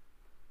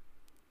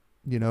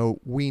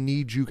 we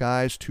need you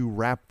guys to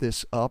wrap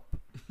this up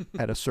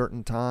at a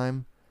certain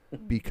time,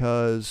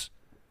 because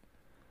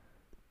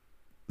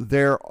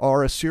there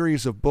are a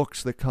series of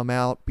books that come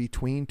out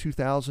between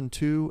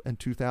 2002 and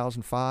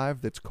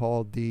 2005 that's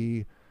called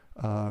the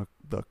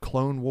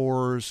Clone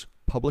Wars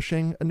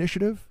Publishing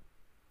Initiative.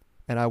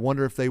 And I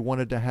wonder if they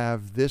wanted to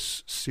have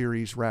this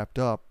series wrapped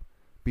up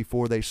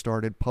before they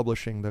started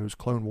publishing those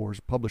Clone Wars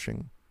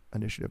Publishing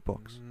Initiative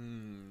books.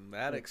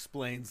 That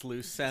explains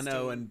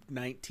Luceno and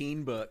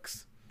 19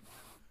 books.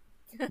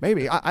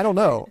 Maybe. I don't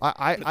know.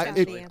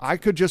 I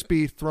could just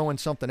be throwing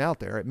something out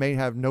there. It may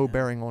have no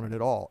bearing on it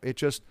at all. It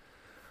just,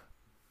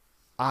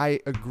 I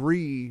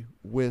agree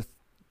with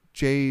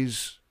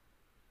Jay's,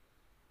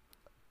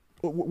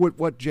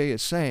 what Jay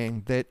is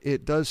saying, that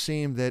it does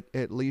seem that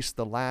at least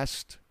the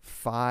last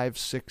 5,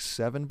 6,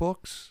 7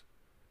 books,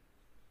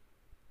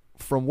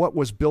 from what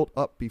was built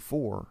up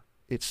before,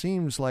 it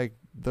seems like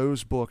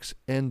those books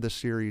end the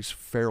series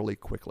fairly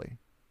quickly.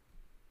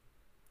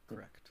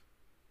 Correct.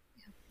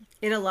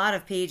 In a lot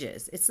of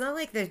pages. It's not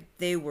like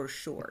they were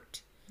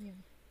short. Yeah.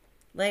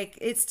 Like,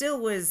 it still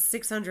was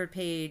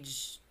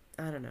 600-page,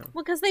 I don't know.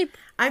 Well, because they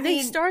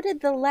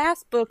started the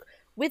last book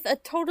with a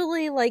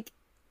totally,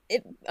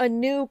 a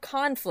new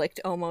conflict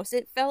almost.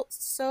 It felt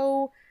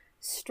so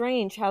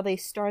strange how they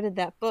started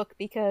that book,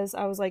 because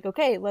I was like,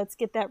 okay, let's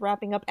get that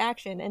wrapping up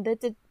action. And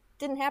that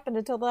didn't happen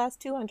until the last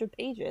 200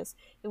 pages.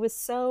 It was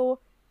so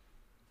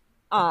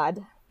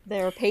odd,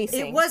 their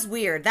pacing. It was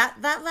weird.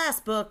 That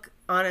last book,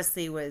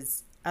 honestly,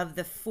 was... Of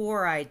the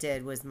 4 I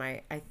did, was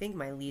I think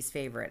my least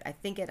favorite. I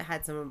think it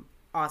had some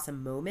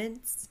awesome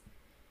moments,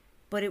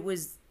 but it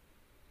was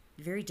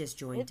very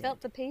disjointed. It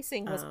felt the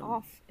pacing was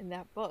off in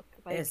that book.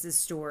 It's a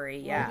story,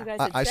 yeah.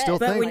 I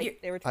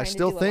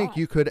still think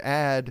you could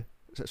add.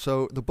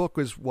 So the book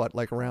was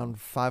around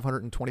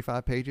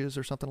 525 pages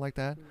or something like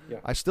that.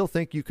 Yeah. I still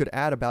think you could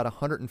add about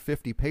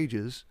 150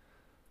 pages,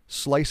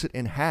 slice it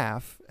in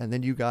half, and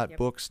then you got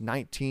books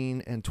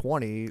 19 and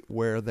 20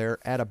 where they're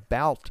at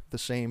about the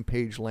same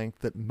page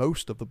length that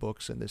most of the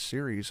books in this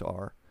series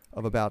are,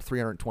 of about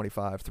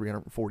 325,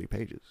 340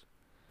 pages.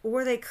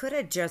 Or they could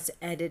have just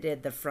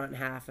edited the front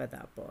half of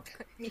that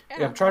book.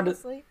 I'm trying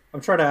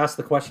to ask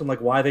the question,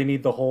 why they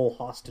need the whole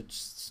hostage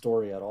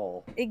story at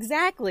all.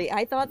 Exactly.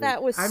 I thought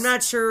that was... I'm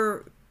not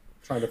sure...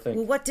 Trying to think.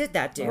 Well, what did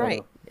that do?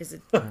 Right. Is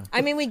it...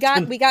 I mean, we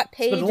got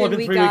Paige, it's only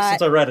been 3 weeks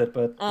since I read it,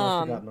 but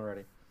I've forgotten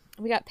already.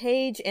 We got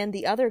Paige and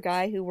the other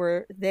guy who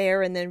were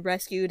there and then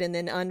rescued and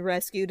then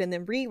unrescued and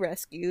then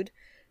re-rescued.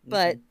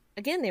 But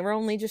again, they were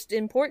only just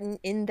important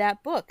in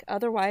that book.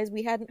 Otherwise,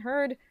 we hadn't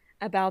heard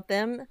about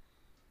them.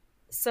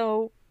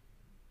 So,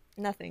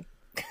 nothing.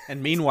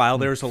 And meanwhile,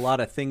 there's a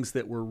lot of things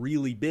that were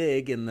really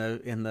big in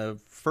the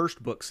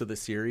first books of the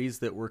series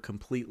that were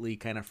completely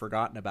kind of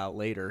forgotten about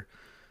later.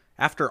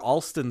 After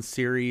Alston's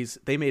series,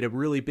 they made a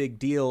really big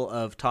deal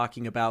of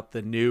talking about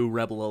the new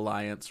Rebel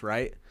Alliance,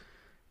 right?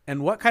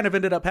 And what kind of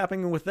ended up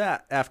happening with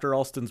that after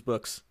Alston's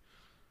books?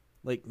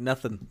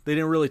 Nothing. They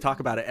didn't really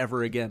talk about it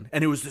ever again.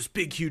 And it was this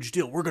big, huge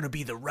deal. We're going to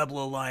be the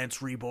Rebel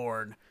Alliance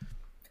reborn.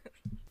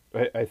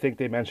 I think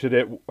they mentioned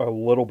it a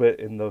little bit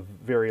in the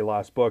very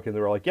last book, and they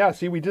were like, yeah,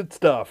 see, we did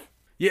stuff.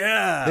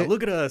 Yeah,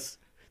 look at us.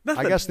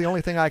 Nothing. I guess the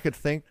only thing I could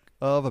think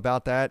of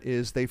about that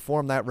is they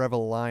formed that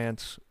Rebel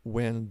Alliance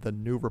when the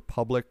New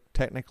Republic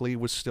technically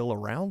was still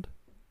around.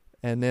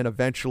 And then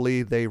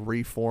eventually they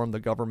reformed the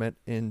government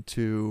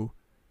into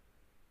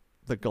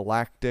the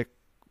Galactic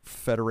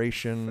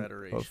Federation of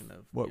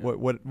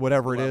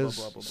whatever it is.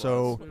 Blah, blah, blah,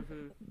 so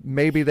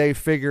maybe they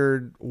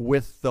figured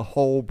with the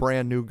whole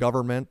brand new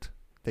government,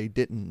 they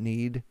didn't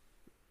need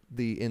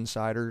the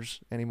insiders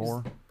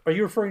anymore. Are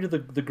you referring to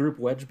the group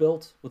Wedge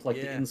built with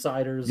the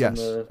insiders? Yes,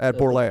 and at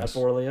Borlaeus. At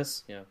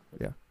Borlaeus,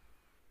 yeah.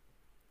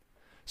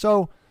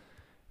 So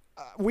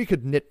we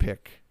could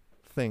nitpick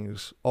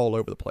things all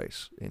over the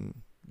place in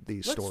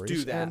these stories.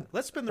 Let's do that.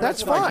 Let's spend the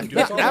That's rest of fine.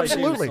 the time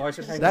Absolutely.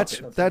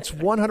 That's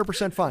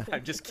 100% fine.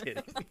 I'm just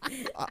kidding.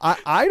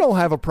 I don't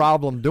have a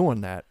problem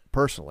doing that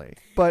personally,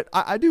 but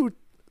I do.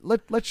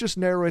 Let's just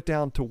narrow it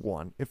down to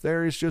one. If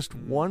there is just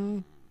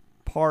one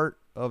part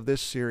of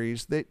this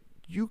series that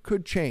you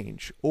could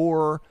change,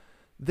 or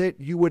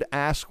that you would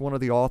ask one of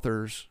the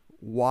authors,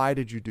 why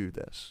did you do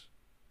this?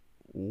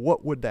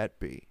 What would that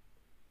be?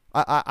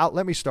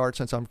 Let me start,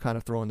 since I'm kind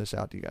of throwing this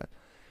out to you guys.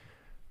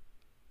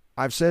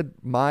 I've said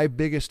my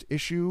biggest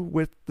issue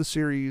with the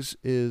series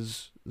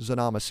is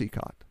Zanama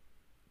Seacott.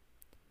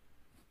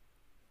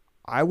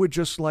 I would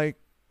just like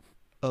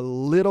a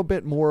little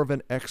bit more of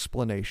an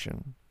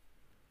explanation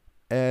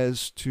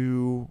as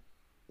to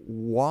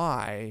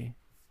why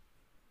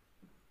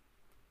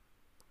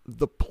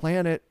the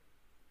planet,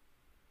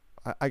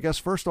 I guess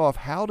first off,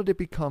 how did it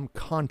become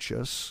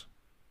conscious?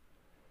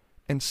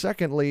 And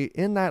secondly,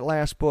 in that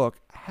last book,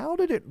 how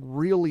did it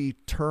really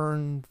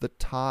turn the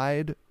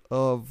tide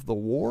of the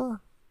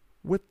war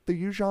with the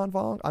Yuuzhan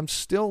Vong? I'm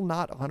still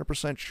not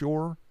 100%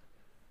 sure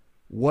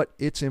what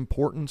its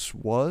importance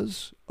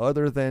was,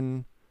 other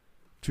than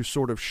to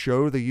sort of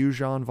show the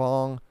Yuuzhan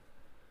Vong,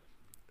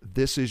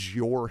 this is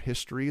your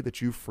history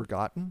that you've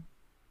forgotten.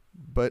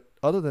 But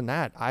other than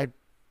that,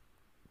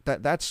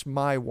 that's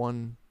my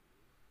one,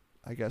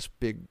 I guess,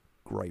 big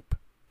gripe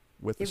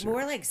with the It series.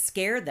 more like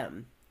scared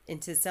them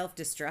into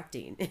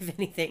self-destructing, if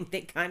anything.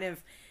 They kind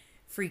of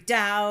freaked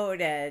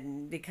out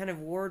and they kind of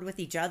warred with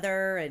each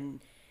other.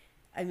 And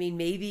I mean,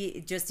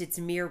 maybe just its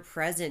mere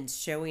presence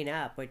showing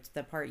up, which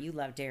the part you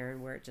loved, Darren,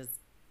 where it just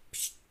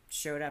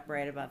showed up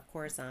right above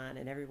Coruscant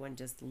and everyone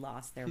just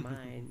lost their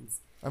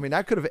minds. I mean,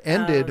 that could have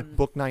ended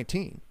book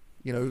 19.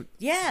 You know,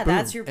 Yeah, boom,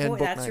 that's your end point.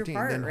 book That's 19.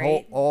 your part, Then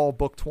right? all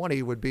book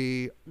 20 would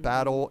be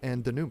battle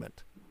and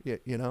denouement.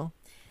 You know?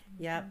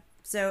 Yep.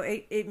 So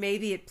it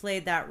maybe it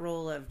played that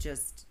role of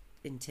just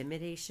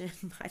intimidation.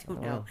 I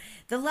don't know.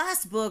 The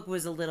last book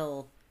was a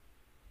little.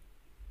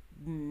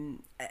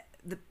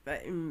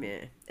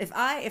 If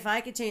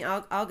I could change,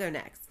 I'll go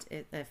next.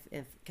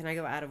 If can I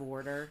go out of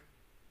order?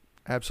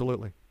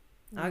 Absolutely.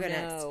 I'll go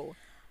next. No.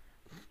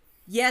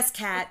 Yes,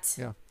 Kat.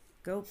 Yeah.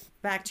 Go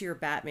back to your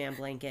Batman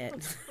blanket.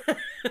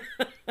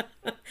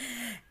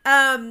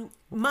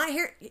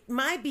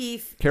 My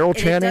beef. Carol and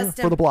it Channing does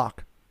for the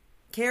block.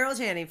 Carol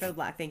Channing for the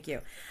block. Thank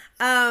you.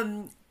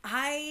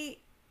 I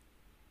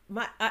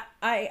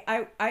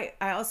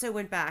also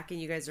went back,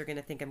 and you guys are going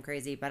to think I'm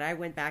crazy, but I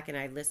went back and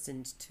I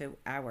listened to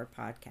our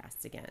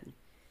podcasts again.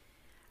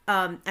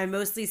 I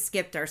mostly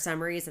skipped our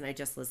summaries and I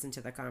just listened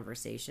to the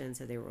conversation.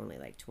 So they were only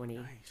like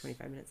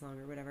 25 minutes long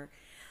or whatever.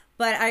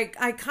 But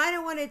I kind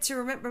of wanted to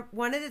remember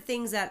one of the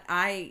things that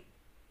I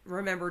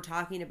remember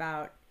talking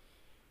about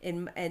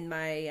in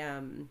my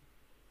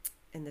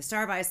in the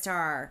Star by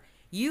Star.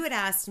 You had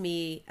asked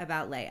me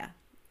about Leia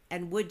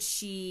and what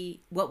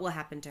will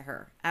happen to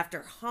her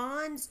after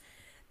Han's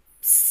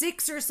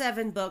 6 or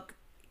 7 book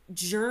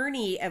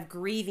journey of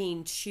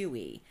grieving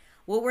Chewie.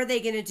 What were they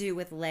going to do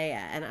with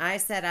Leia? And I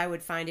said I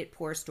would find it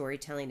poor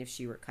storytelling if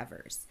she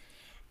recovers.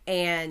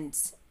 And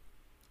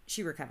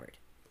she recovered.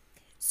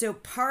 So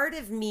part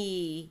of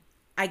me,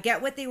 I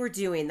get what they were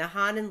doing. The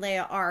Han and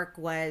Leia arc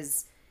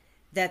was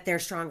that they're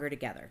stronger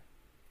together,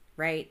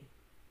 right?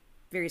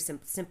 Very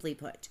simply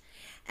put.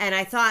 And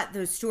I thought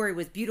the story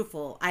was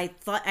beautiful. I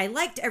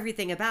liked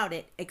everything about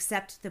it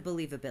except the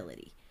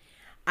believability.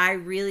 I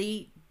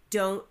really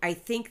don't. I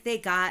think they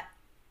thought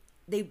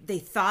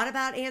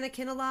about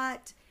Anakin a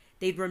lot.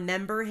 They'd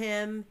remember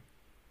him,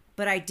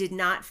 but I did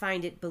not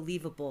find it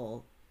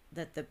believable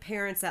that the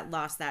parents that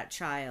lost that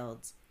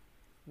child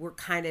were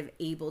kind of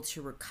able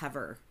to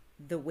recover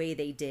the way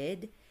they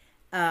did.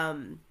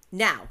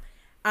 Now,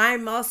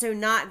 I'm also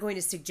not going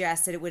to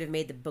suggest that it would have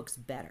made the books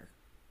better,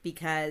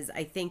 because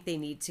I think they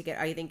need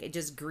to I think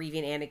just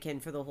grieving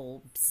Anakin for the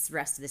whole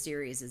rest of the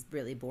series is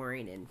really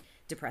boring and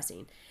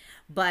depressing.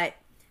 But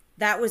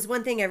that was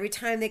one thing every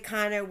time they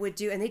kind of would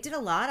do, and they did a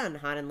lot on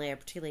Han and Leia,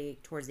 particularly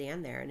towards the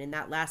end there. And in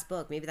that last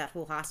book, maybe that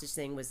whole hostage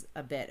thing was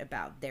a bit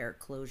about their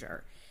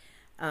closure.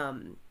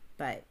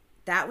 But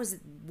that was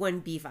one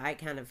beef I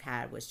kind of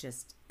had, was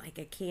just like,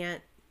 I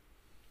can't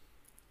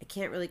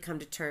really come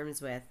to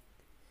terms with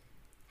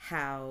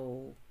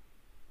how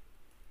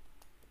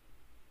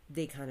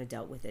they kind of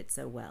dealt with it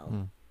so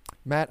well.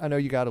 Matt, I know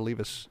you got to leave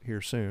us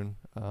here soon.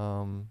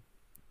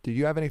 Do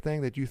you have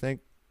anything that you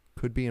think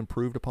could be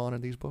improved upon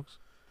in these books?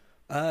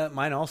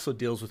 Mine also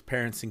deals with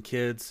parents and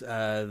kids.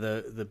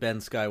 The Ben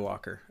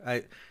Skywalker.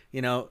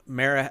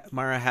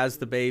 Mara has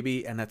the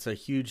baby, and that's a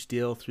huge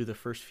deal through the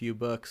first few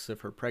books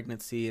of her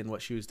pregnancy and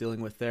what she was dealing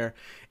with there.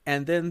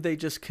 And then they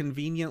just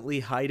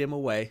conveniently hide him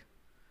away.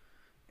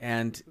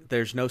 And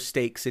there's no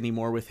stakes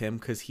anymore with him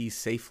because he's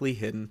safely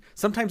hidden.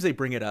 Sometimes they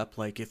bring it up,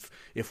 like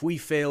if we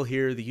fail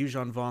here, the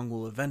Yuuzhan Vong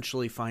will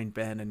eventually find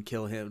Ben and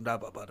kill him. Blah,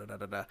 blah, blah, da, da,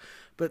 da, da.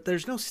 But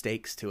there's no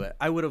stakes to it.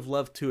 I would have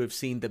loved to have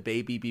seen the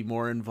baby be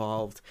more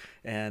involved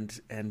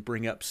and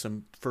bring up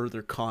some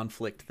further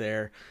conflict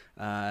there.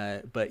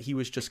 But he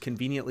was just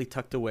conveniently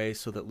tucked away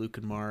so that Luke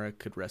and Mara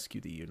could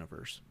rescue the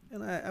universe.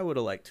 And I would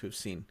have liked to have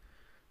seen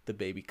the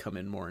baby come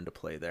in more into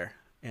play there,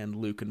 and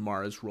Luke and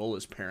Mara's role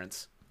as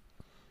parents.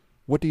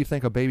 What do you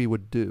think a baby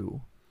would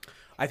do?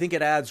 I think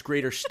it adds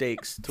greater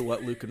stakes to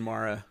what Luke and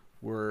Mara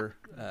were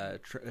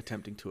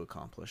attempting to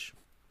accomplish.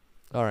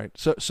 All right.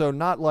 So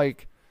not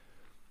like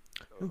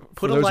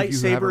put a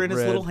lightsaber in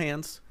his little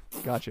hands.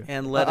 Gotcha.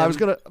 And let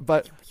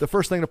but the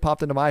first thing that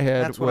popped into my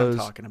head that's what was,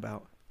 I'm talking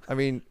about. I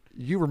mean,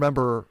 you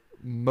remember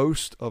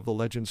most of the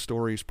Legends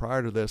stories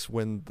prior to this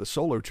when the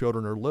Solo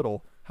children are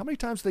little. How many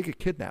times they get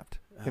kidnapped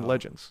in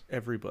Legends?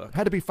 Every book. It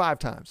had to be 5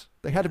 times.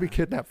 They had to be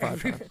kidnapped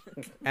 5 times.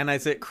 And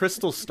is it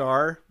Crystal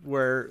Star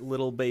where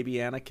little baby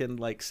Anakin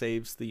like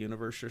saves the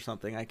universe or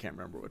something? I can't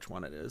remember which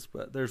one it is,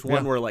 but there's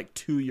one where like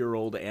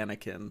 2-year-old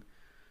Anakin.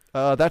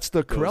 That's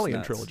the goes Corellian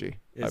nuts. trilogy.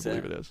 I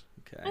believe it is.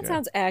 Okay. That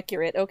sounds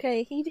accurate,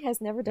 okay? He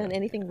has never done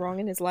anything wrong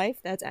in his life.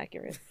 That's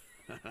accurate.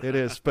 It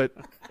is, but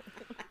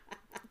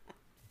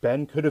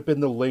Ben could have been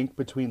the link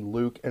between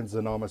Luke and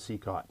Zanama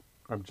Seacott.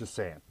 I'm just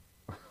saying.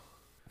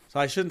 So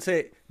I shouldn't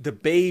say the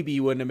baby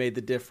wouldn't have made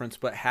the difference,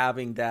 but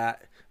having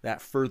that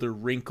that further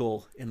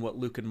wrinkle in what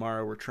Luke and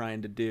Mara were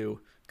trying to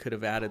do could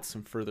have added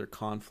some further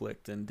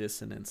conflict and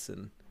dissonance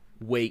and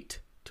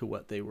weight to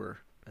what they were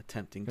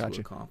attempting to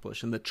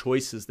accomplish and the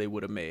choices they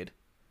would have made.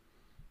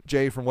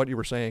 Jay, from what you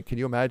were saying, can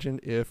you imagine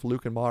if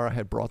Luke and Mara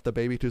had brought the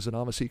baby to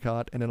Zanama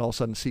Seacott, and then all of a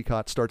sudden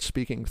Seacott starts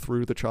speaking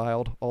through the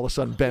child? All of a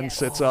sudden Ben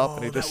sits up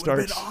and he just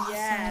starts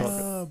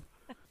talking.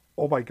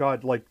 Oh my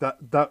God! Like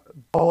that.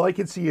 All I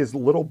can see is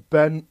little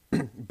Ben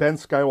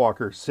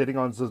Skywalker sitting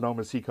on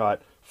Zanama Seacott,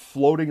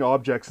 floating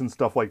objects and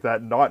stuff like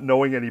that, not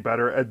knowing any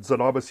better, and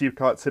Zanama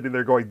Seacott sitting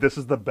there going, "This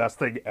is the best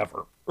thing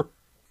ever."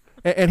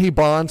 And he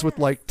bonds with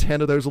like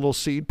 10 of those little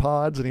seed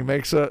pods, and he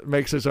makes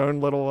his own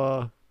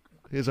little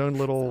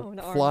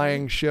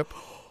flying ship.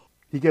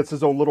 He gets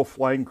his own little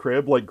flying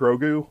crib like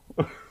Grogu.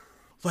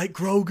 Like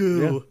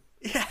Grogu.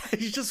 Yeah,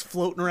 he's just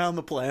floating around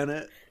the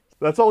planet.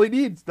 That's all he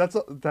needs. That's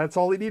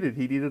all he needed.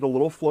 He needed a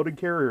little floating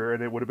carrier,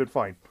 and it would have been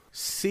fine.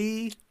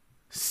 See,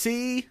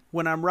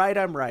 when I'm right,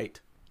 I'm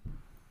right.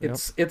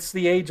 It's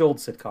the age-old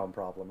sitcom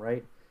problem,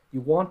 right?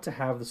 You want to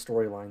have the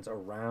storylines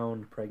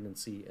around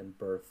pregnancy and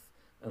birth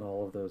and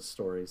all of those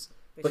stories,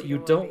 but you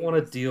don't want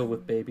to deal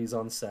with babies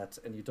on set,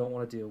 and you don't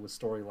want to deal with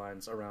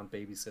storylines around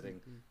babysitting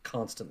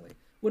constantly.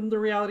 When the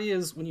reality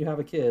is, when you have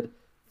a kid,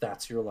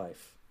 that's your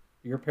life.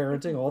 You're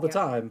parenting all the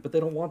time, but they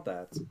don't want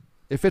that.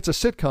 If it's a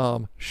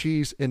sitcom,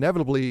 she's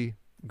inevitably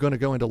going to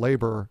go into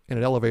labor in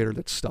an elevator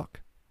that's stuck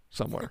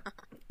somewhere.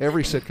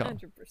 Every sitcom.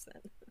 100%.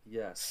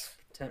 Yes,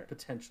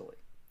 potentially.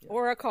 Yeah.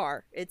 Or a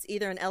car. It's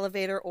either an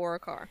elevator or a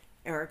car.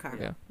 Or a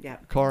car. Yeah.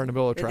 Car in the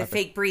middle of The traffic.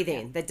 fake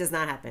breathing. That does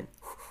not happen.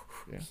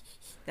 Yeah.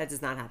 That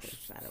does not happen,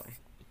 by the way.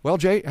 Well,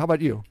 Jay, how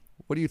about you?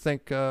 What do you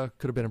think could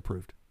have been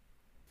improved?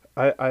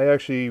 I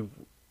actually,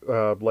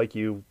 like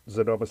you,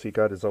 Zanoma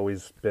Seacott has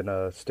always been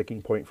a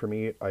sticking point for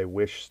me. I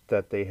wish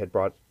that they had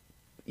brought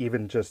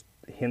even just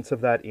hints of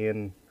that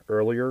in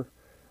earlier.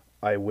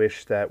 I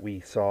wish that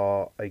we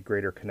saw a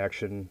greater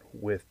connection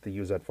with the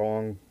Yuzet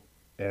Vong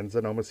and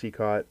Zanoma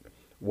Seacott,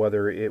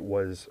 whether it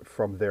was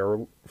from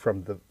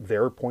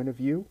their point of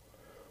view,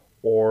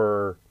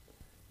 or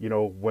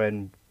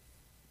when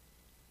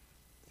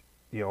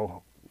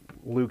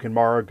Luke and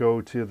Mara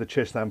go to the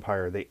Chiss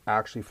Empire, they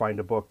actually find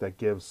a book that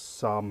gives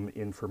some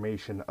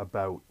information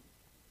about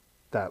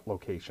that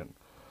location.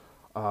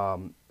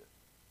 And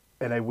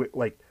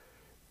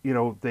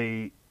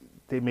they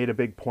made a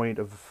big point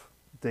of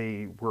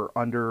they were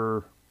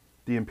under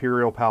the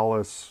Imperial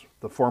Palace,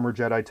 the former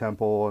Jedi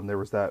Temple, and there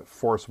was that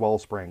Force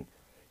Wellspring.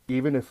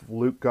 Even if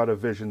Luke got a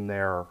vision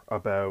there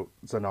about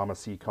Zanama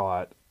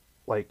Seacott,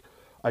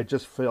 I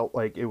just felt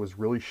like it was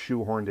really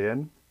shoehorned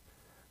in,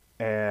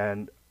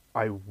 and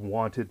I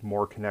wanted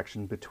more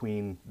connection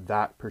between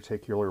that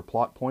particular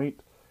plot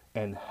point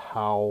and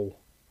how,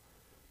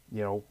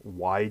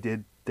 why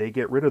did they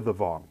get rid of the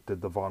Vong?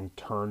 Did the Vong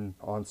turn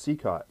on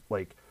Seacott?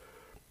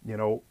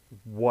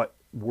 What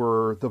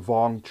were the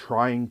Vong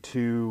trying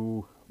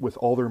to, with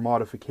all their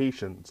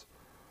modifications,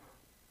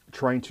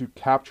 trying to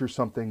capture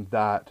something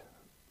that,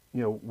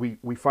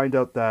 we find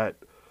out that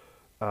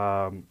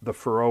the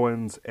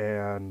Faroans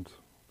and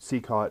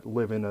Seacott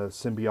live in a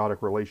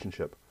symbiotic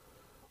relationship.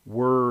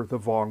 Were the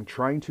Vong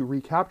trying to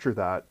recapture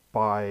that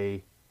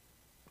by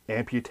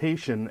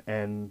amputation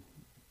and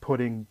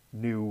putting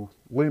new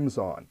limbs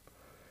on?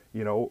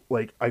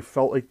 I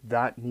felt like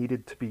that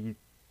needed to be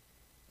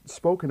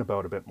spoken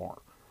about a bit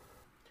more.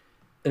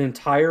 An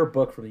entire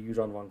book from the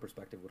Yuuzhan Vong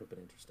perspective would have been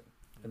interesting.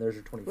 And there's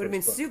your 21st Would have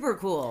been book. super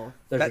cool.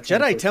 That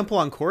Jedi Temple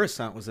on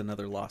Coruscant was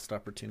another lost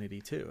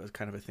opportunity too. It was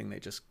kind of a thing they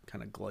just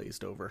kind of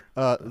glazed over.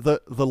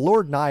 The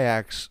Lord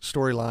Nyax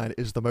storyline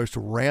is the most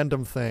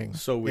random thing.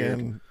 So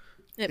weird.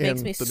 It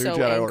makes me the so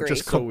New Jedi Order. angry.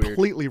 Just So weird.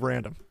 completely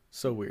random.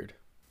 So weird.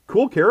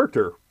 Cool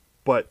character,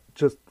 but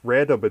just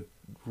random, but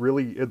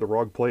really in the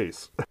wrong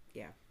place.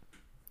 Yeah.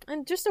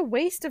 And just a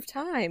waste of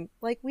time.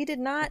 We did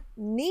not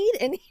need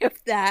any of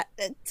that.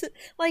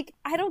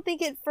 I don't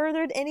think it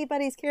furthered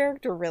anybody's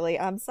character, really.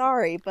 I'm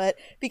sorry. But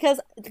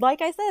because,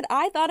 like I said,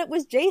 I thought it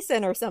was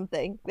Jason or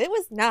something. It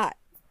was not.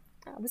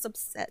 I was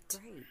upset.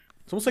 Right.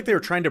 It's almost like they were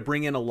trying to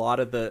bring in a lot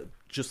of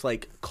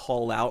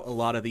call out a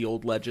lot of the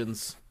old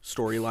Legends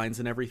storylines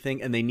and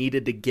everything, and they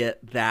needed to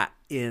get that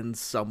in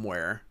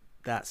somewhere,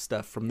 that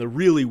stuff from the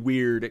really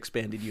weird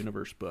expanded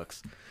universe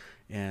books.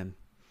 And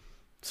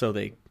so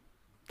they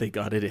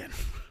got it in.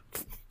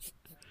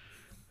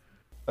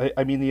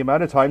 I mean, the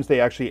amount of times they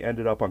actually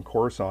ended up on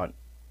Coruscant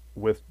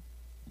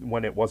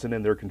when it wasn't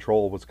in their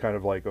control was kind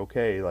of like,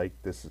 okay,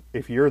 this,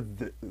 if you're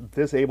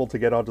this able to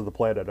get onto the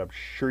planet, I'm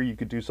sure you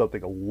could do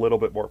something a little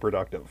bit more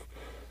productive.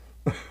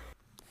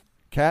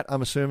 Kat,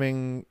 I'm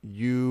assuming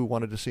you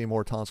wanted to see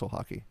more tonsil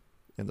hockey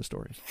in the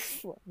stories.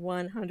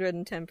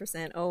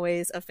 110%.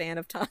 Always a fan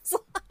of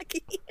tonsil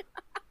hockey.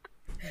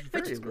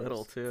 Very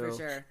little too. For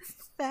sure.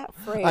 That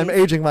phrase. I'm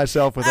aging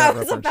myself with that I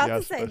was reference. about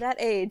yes, to say but-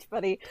 that age,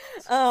 buddy.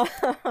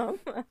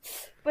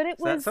 But it Is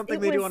was that something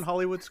they do on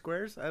Hollywood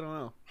Squares? I don't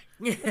know.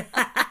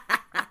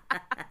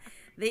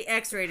 The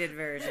X-rated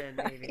version,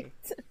 maybe.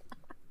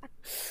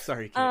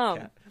 Sorry,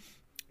 Kat.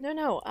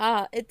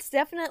 No. It's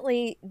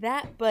definitely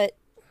that, but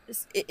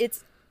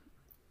it's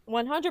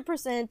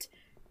 100%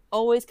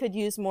 always could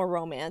use more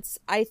romance.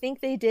 I think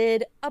they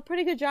did a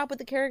pretty good job with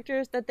the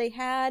characters that they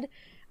had.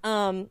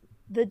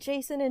 The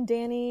Jason and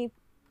Danny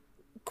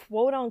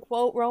quote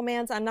unquote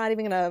romance, I'm not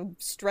even gonna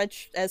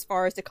stretch as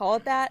far as to call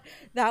it that.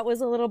 That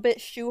was a little bit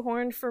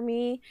shoehorned for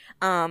me.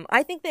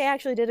 I think they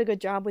actually did a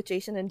good job with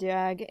Jason and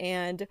Jag,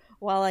 and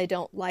while I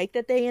don't like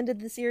that they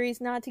ended the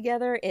series not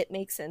together, it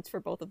makes sense for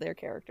both of their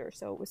characters,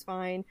 so it was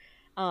fine.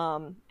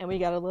 And we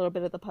got a little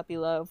bit of the puppy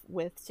love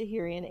with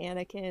Tahiri and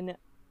Anakin,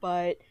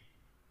 but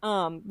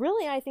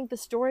really I think the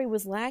story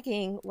was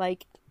lacking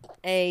like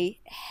a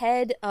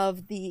head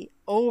of the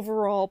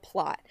overall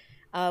plot.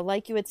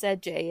 Like you had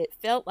said, Jay, it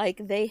felt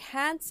like they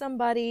had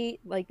somebody,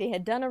 like they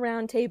had done a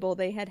round table,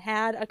 they had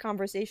had a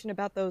conversation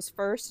about those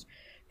first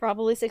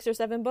probably 6 or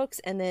 7 books,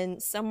 and then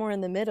somewhere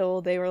in the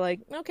middle they were like,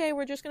 okay,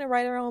 we're just going to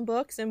write our own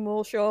books and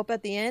we'll show up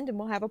at the end and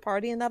we'll have a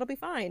party and that'll be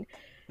fine.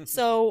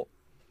 So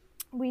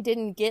we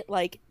didn't get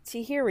like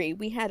Tahiri.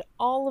 We had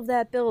all of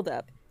that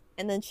buildup,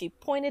 and then she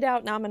pointed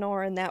out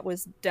Naminor and that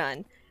was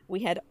done.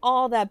 We had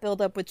all that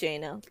buildup with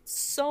Jaina,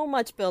 so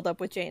much buildup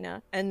with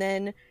Jaina, and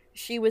then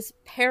she was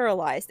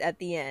paralyzed at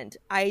the end.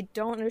 I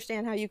don't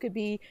understand how you could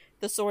be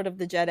the sword of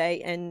the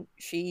Jedi and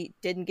she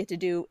didn't get to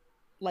do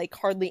like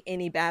hardly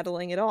any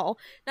battling at all.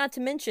 Not to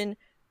mention,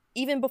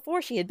 even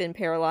before she had been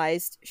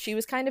paralyzed, she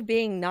was kind of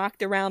being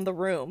knocked around the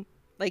room.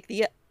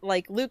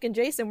 Like Luke and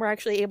Jason were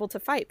actually able to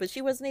fight, but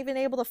she wasn't even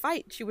able to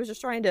fight. She was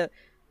just trying to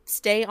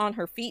stay on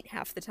her feet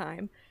half the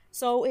time.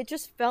 So it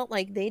just felt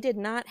like they did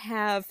not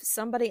have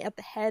somebody at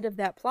the head of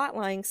that plot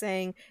line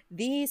saying,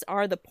 these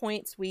are the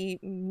points we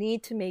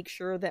need to make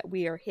sure that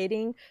we are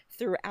hitting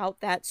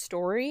throughout that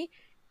story,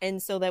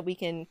 and so that we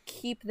can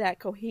keep that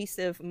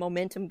cohesive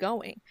momentum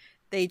going.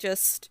 They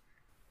just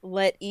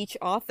let each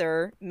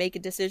author make a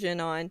decision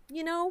on,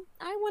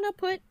 I want to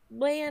put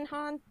Leia and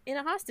Han in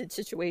a hostage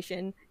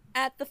situation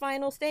at the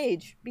final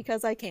stage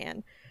because I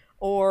can.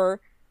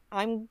 Or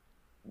I'm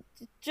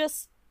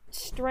just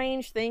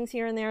strange things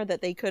here and there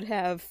that they could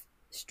have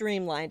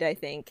streamlined, I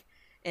think,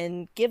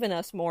 and given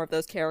us more of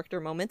those character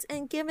moments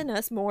and given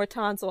us more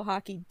tonsil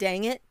hockey.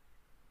 Dang it.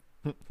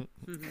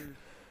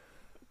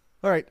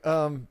 All right.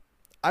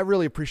 I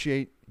really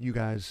appreciate you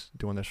guys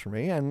doing this for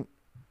me. And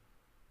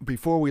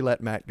before we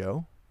let Matt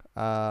go,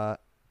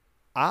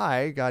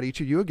 I got each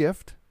of you a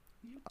gift.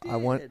 I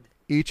want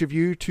each of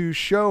you to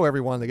show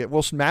everyone the gift.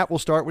 Well, Matt, we'll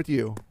start with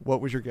you.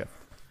 What was your gift?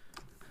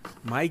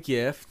 My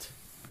gift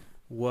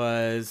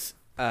was,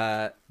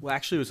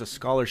 actually it was a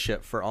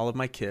scholarship for all of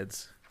my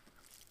kids.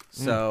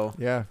 So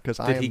yeah, because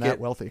I am that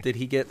wealthy. Did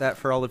he get that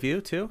for all of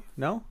you too?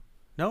 No,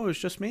 it was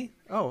just me.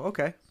 Oh,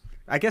 okay.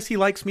 I guess he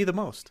likes me the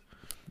most.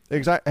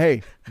 Exactly.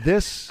 Hey,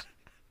 this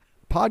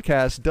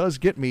podcast does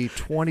get me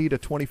 $20 to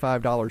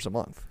 $25 a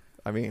month.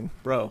 I mean,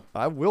 bro,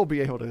 I will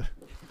be able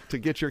to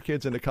get your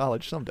kids into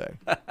college someday.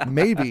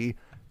 Maybe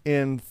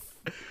in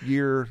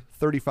year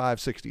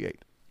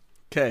 3568.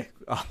 Okay,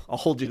 I'll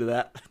hold you to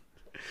that.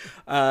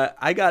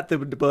 I got the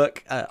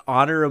book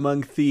Honor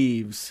Among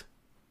Thieves,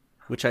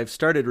 which I've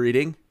started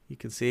reading. You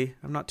can see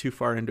I'm not too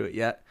far into it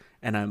yet,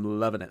 and I'm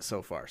loving it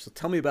so far. So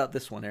tell me about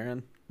this one,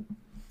 Aaron.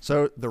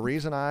 So the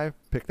reason I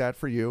picked that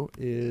for you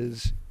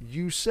is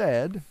you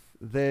said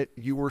that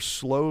you were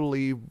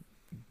slowly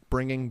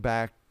bringing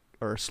back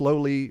or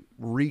slowly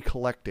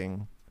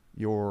recollecting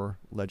your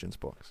Legends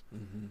books.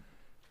 Mm-hmm.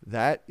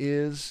 That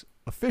is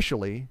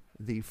officially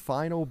the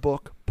final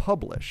book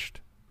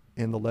published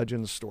in the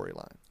Legends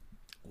storyline.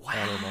 Wow,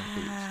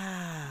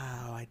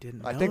 I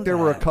didn't know I think there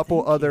were a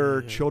couple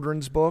other you.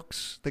 children's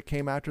books that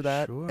came after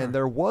that, Sure. and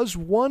there was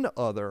one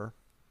other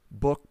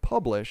book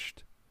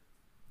published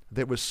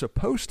that was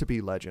supposed to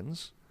be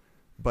Legends,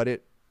 but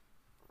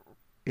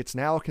it's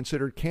now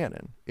considered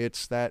canon.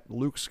 It's that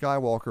Luke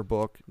Skywalker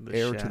book,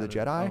 Heir to the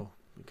Jedi. Oh,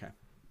 okay.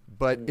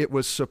 But it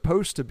was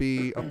supposed to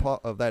be a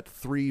part of that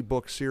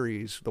 3-book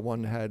series. The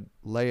one that had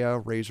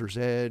Leia, Razor's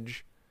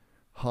Edge,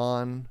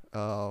 Han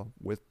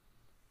with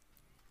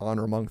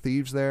Honor Among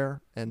Thieves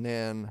there, and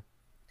then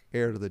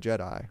Heir to the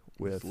Jedi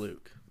with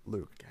Luke.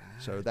 Gotcha.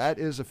 So that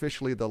is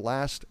officially the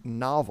last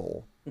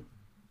novel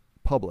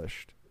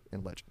published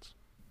in Legends.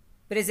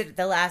 But is it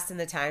the last in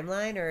the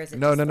timeline, or is it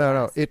No.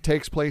 last? It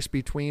takes place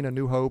between A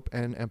New Hope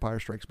and Empire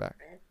Strikes Back.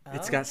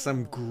 It's got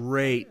some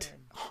great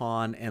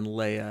Han and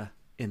Leia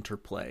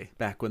interplay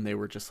back when they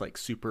were just like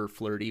super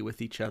flirty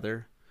with each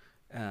other.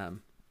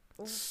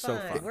 So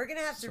fun. We're gonna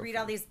have to read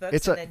all these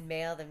books and then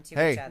mail them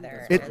to each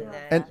other.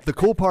 And the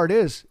cool part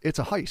is, it's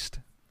a heist.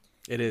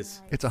 It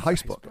is. It's a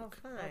heist book. Oh,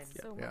 fun.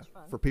 So much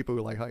fun. For people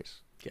who like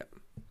heists. Yep.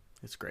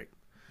 It's great.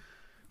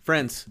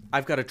 Friends,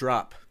 I've got to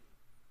drop.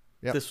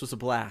 Yep. This was a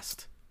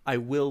blast. I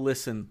will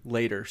listen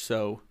later,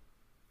 so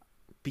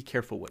be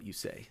careful what you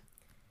say.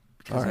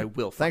 Because I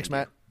will find Thanks, you.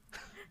 Matt.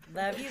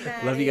 Love you,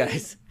 Matt. Love you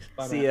guys.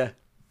 Bye, See Matt.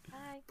 ya.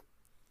 Bye.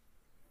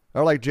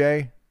 All right,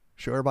 Jay,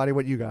 show everybody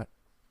what you got.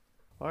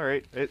 All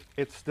right,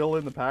 it's still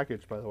in the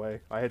package, by the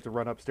way. I had to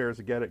run upstairs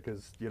to get it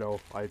because,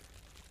 I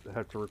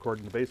have to record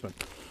in the basement.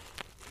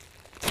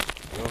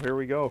 So here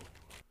we go.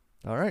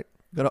 All right.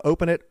 Going to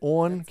open it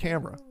on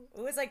camera.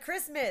 It was like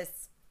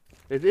Christmas.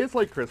 It is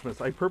like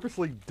Christmas. I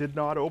purposely did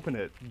not open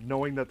it,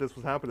 knowing that this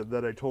was happening,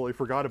 that I totally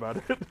forgot about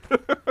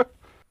it.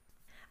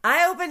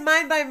 I opened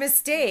mine by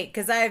mistake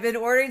because I've been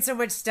ordering so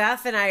much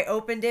stuff, and I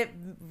opened it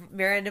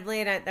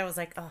randomly, and I was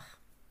like, oh.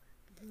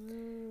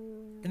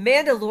 The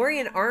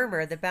Mandalorian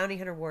armor, the Bounty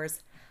Hunter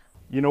Wars.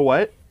 You know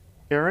what,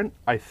 Aaron?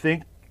 I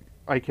think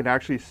I can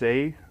actually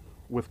say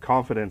with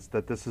confidence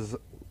that this is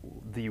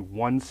the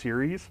one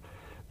series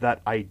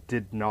that I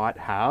did not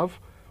have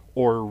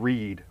or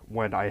read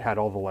when I had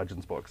all the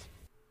Legends books.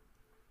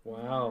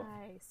 Wow.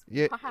 Nice.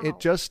 Yeah, Wow. it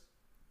just,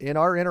 in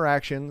our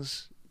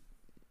interactions,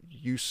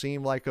 you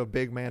seem like a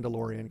big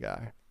Mandalorian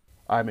guy.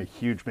 I'm a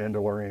huge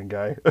Mandalorian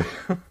guy.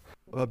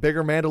 A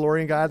bigger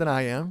Mandalorian guy than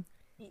I am.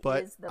 He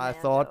But is the I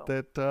Mando. thought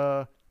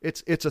that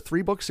it's a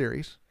 3-book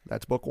series.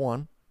 That's book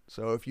 1.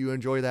 So if you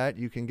enjoy that,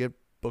 you can get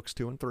books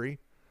 2 and 3.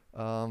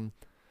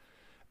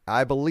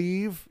 I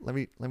believe. Let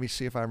me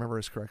see if I remember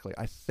this correctly.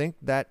 I think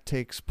that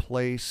takes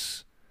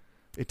place.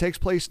 It takes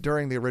place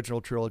during the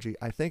original trilogy.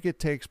 I think it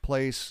takes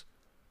place.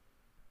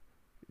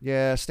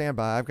 Yeah, stand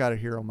by. I've got it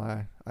here on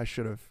my. I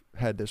should have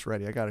had this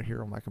ready. I got it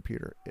here on my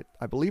computer.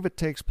 I believe it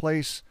takes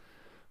place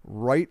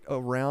right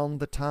around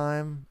the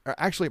time. Or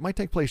actually, it might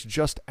take place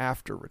just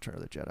after Return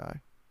of the Jedi.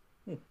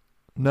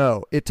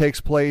 No, it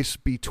takes place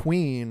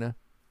between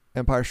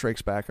Empire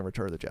Strikes Back and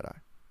Return of the Jedi.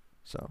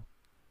 So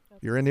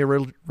you're in the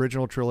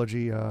original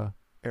trilogy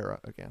era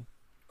again.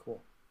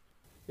 Cool.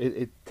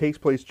 It takes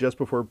place just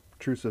before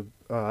Truce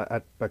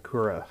at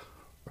Bakura,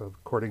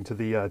 according to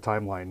the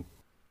timeline.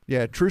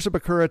 Yeah, Truce of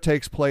Bakura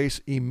takes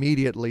place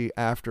immediately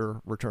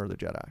after Return of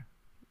the Jedi.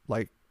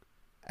 Like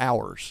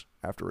hours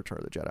after Return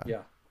of the Jedi.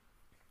 Yeah.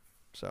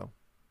 So,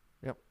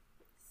 yep.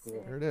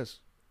 Cool. There it is.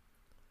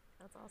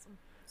 That's awesome.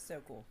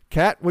 So cool.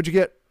 Kat, what'd you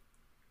get?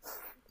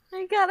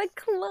 I got a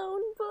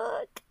clone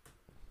book.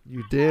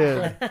 You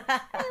did.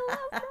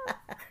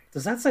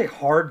 Does that say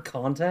hard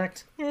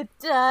contact? It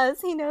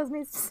does. He knows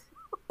me.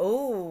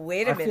 Oh,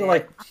 wait a I minute. feel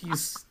like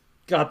he's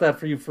got that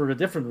for you for a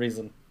different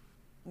reason.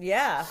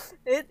 Yeah.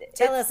 It,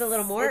 Tell us a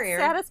little more, it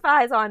Aaron.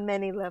 satisfies on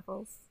many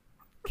levels.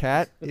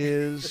 Kat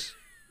is,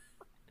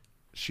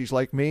 she's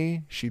like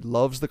me. She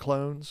loves the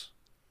clones.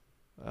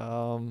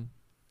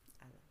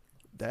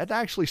 That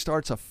actually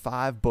starts a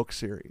 5-book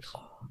series.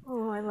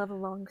 Oh, I love a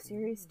long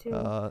series too.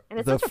 And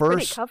it's the such a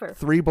pretty first cover.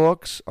 3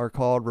 books are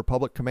called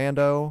Republic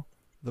Commando.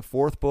 The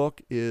 4th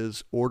book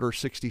is Order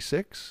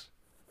 66.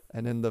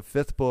 And then the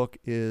 5th book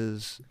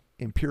is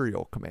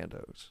Imperial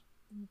Commandos.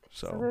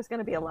 So there's going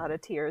to be a lot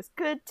of tears.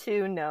 Good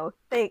to know.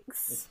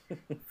 Thanks.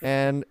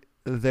 And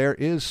there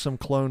is some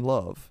clone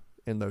love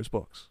in those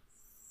books.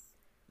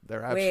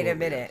 There absolutely Wait a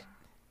minute. is.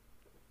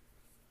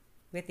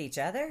 With each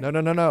other?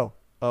 No.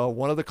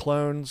 One of the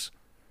clones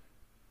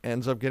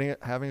ends up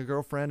having a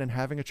girlfriend and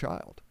having a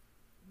child.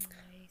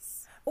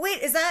 Nice. Wait,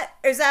 is that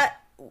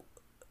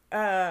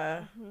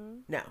no.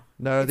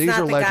 No, It's these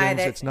not are the guy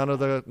legends. that- It's none of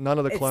the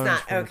It's clones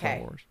not- from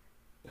okay.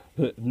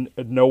 the Clone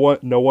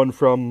Wars. No one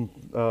from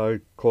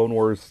Clone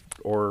Wars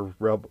or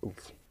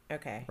Rebels.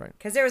 Okay. Right.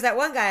 Because there was that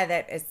one guy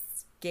that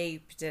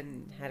escaped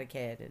and had a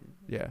kid, and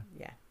Yeah.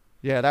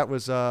 yeah. That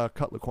was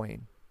Cut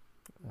LaQuaine.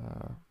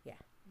 Yeah.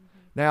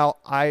 Now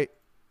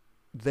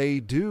they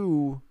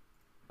do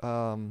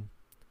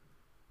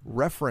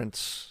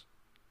reference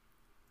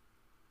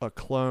a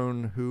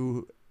clone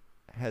who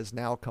has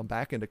now come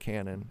back into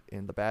canon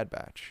in the Bad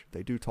Batch.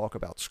 They do talk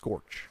about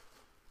Scorch,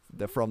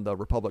 from the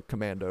Republic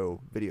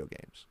Commando video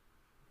games.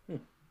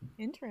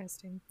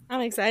 Interesting.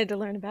 I'm excited to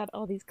learn about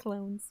all these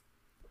clones.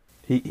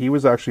 He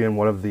was actually in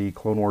one of the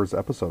Clone Wars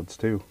episodes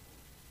too,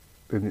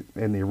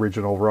 in the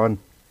original run.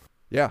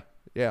 Yeah.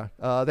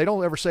 They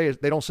don't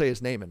say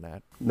his name in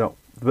that. No,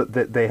 but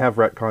they have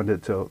retconned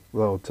it to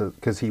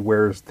because he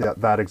wears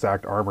that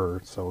exact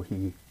armor, so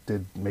he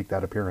did make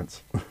that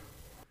appearance.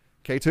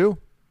 K2,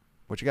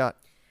 what you got?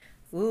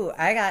 Ooh,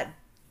 I got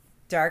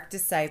Dark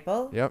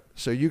Disciple. Yep.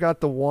 So you got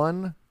the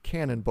one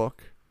canon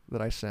book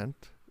that I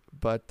sent,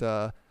 but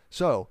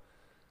so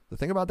the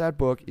thing about that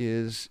book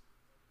is,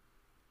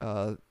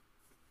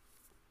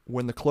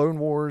 when the Clone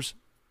Wars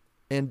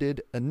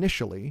ended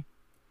initially,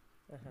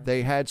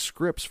 they had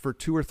scripts for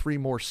 2 or 3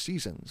 more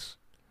seasons.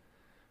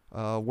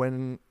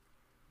 When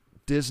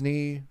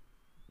Disney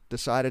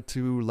decided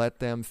to let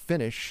them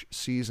finish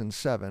season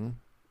 7,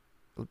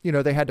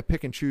 they had to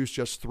pick and choose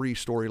just 3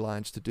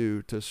 storylines to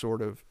do to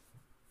sort of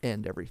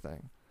end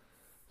everything.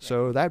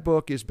 So that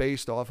book is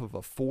based off of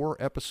a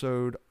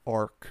 4-episode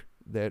arc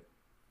that,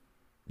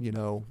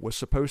 was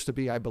supposed to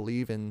be, I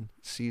believe, in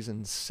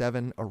season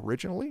 7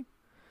 originally.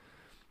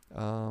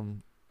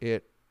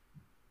 It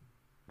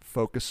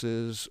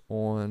focuses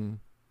on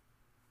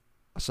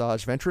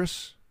Asajj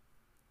Ventress.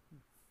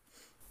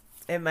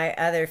 And my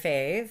other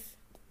fave,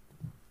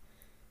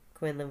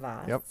 Quinlan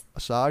Voss. Yep,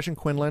 Asajj and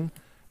Quinlan,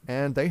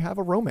 and they have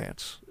a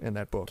romance in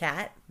that book.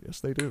 Cat. Yes,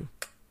 they do.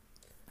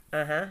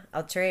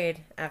 I'll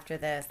trade after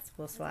this.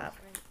 We'll swap.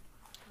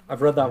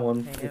 I've read that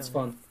one. I know. It's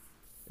fun.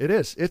 It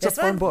is. It's This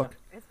a fun one? book.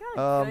 It's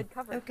got a good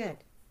cover. Oh, good.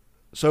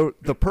 So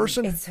the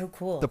person, It's so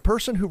cool. the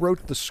person who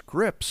wrote the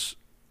scripts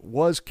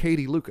was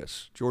Katie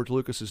Lucas, George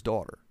Lucas's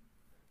daughter.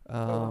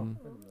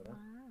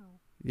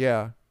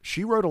 Yeah,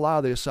 she wrote a lot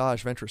of the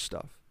Asajj Ventress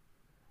stuff.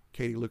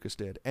 Katie Lucas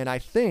did, and I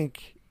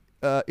think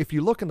if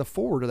you look in the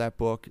forward of that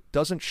book,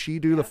 doesn't she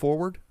do the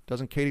forward?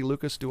 Doesn't Katie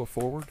Lucas do a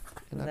forward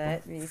in that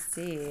Let book? me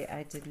see.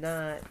 I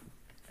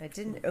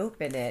didn't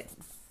open it.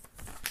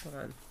 Hold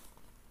on.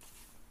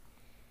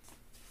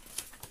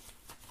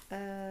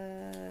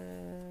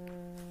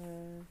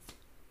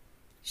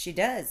 She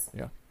does.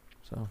 Yeah.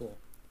 So Cool.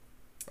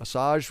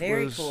 Asajj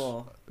Very was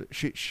cool.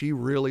 She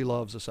really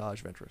loves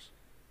Asajj Ventress.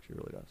 She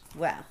really does.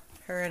 Well,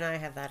 her and I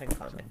have that in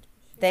common.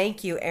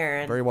 Thank you,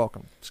 Aaron. Very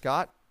welcome,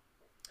 Scott.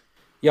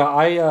 Yeah,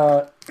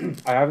 I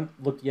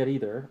haven't looked yet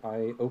either.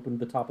 I opened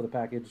the top of the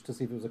package to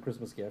see if it was a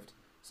Christmas gift.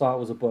 Saw it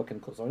was a book,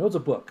 and so I know it's a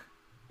book,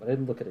 but I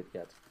didn't look at it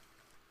yet.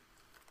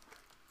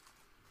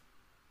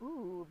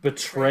 Ooh,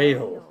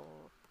 Betrayal.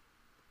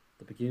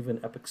 The beginning of an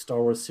epic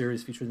Star Wars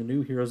series featuring the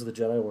new heroes of the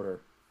Jedi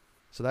Order.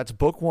 So that's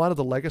book one of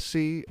the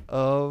Legacy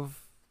of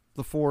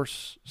the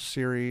Force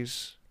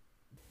series,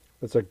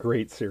 It's a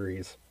great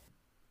series.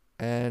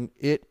 and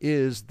it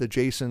is the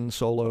Jason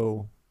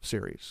Solo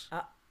series.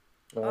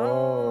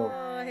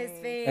 Oh, his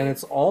face. And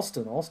it's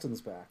Alston.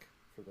 Alston's back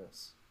for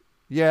this.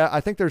 Yeah,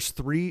 I think there's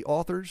 3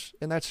 authors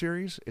in that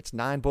series. It's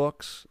 9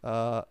 books.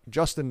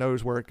 Justin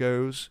knows where it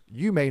goes.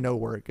 You may know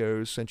where it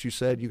goes since you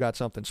said you got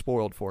something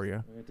spoiled for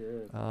you. I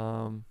did.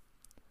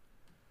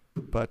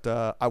 But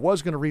I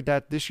was going to read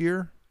that this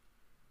year,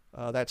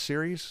 that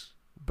series.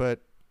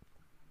 But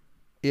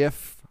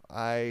if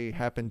I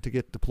happened to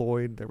get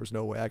deployed, there was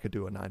no way I could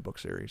do a 9-book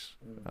series.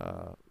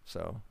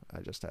 So I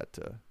just had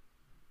to.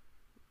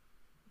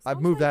 I've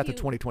moved that to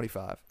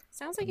 2025.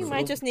 Sounds like you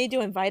might just need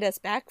to invite us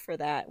back for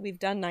that. We've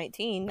done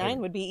 19. 9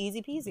 would be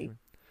easy peasy.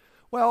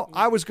 Well,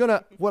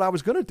 what I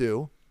was gonna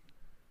do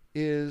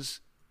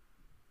is,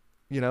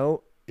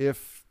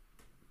 if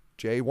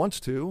Jay wants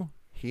to,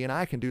 he and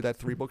I can do that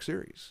 3-book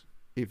series.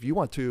 If you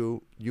want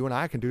to, you and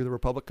I can do the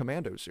Republic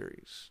Commando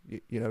series.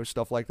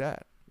 Stuff like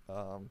that.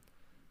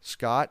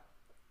 Scott,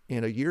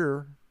 in a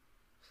year,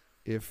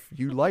 if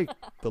you like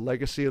the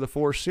Legacy of the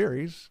Force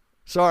series.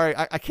 Sorry,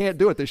 I can't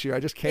do it this year. I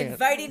just can't.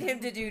 Invited him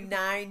to do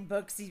 9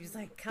 books. He was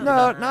like, come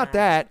on. No, not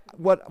that.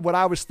 What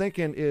I was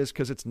thinking is,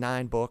 because it's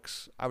 9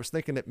 books, I was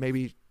thinking that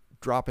maybe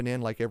dropping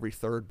in like every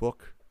 3rd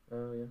book.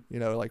 Oh,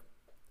 yeah. Like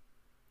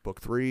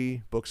book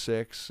 3, book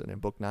 6, and then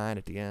book 9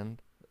 at the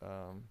end.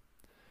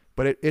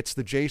 But it's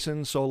the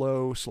Jason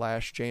Solo /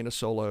 Jaina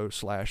Solo /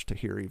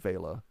 Tahiri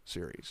Vela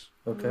series.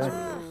 Okay.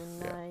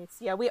 Nice.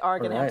 Yeah, we are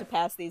going to have to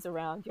pass these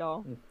around,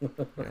 y'all.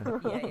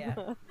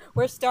 Yeah.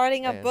 We're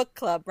starting a And- book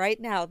club right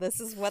now. This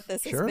is what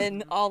this has Sure.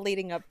 been all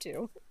leading up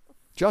to.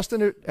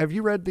 Justin, have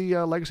you read the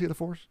Legacy of the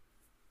Force?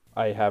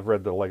 I have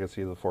read the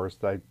Legacy of the Force.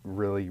 I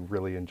really,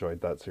 really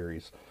enjoyed that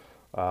series.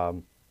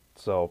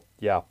 So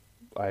yeah,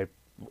 I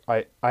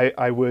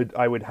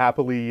would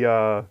happily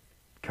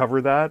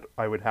cover that.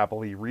 I would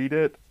happily read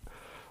it.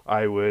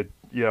 I would,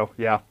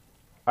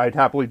 I'd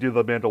happily do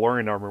the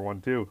Mandalorian armor one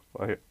too.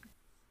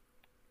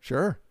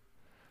 Sure.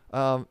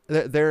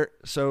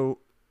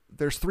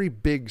 There's 3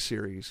 big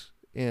series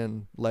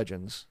in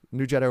Legends.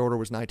 New Jedi Order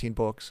was 19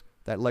 books.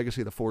 That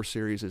Legacy of the Force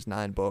series is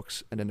 9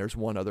 books, and then there's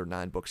one other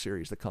 9-book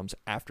series that comes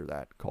after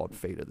that called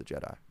Fate of the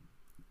Jedi.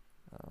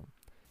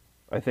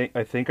 I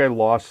think I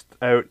lost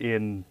out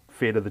in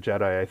Fate of the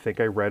Jedi. I think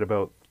I read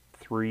about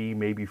 3,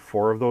 maybe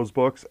 4 of those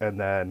books, and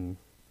then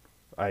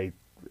I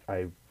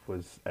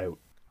was out.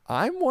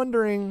 I'm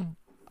wondering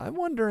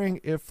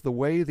if the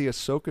way the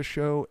Ahsoka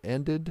show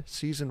ended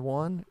season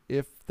 1,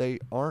 if they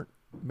aren't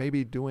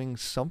maybe doing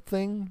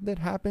something that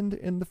happened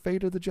in the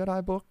Fate of the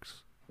Jedi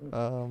books.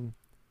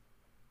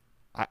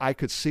 I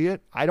could see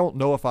it. I don't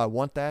know if I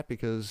want that,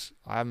 because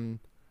I'm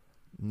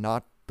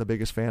not the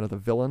biggest fan of the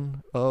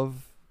villain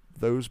of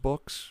those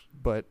books,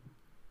 but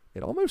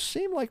it almost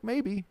seemed like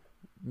maybe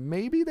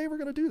they were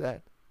going to do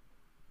that.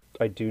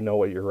 I do know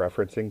what you're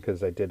referencing,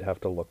 because I did have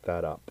to look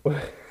that up.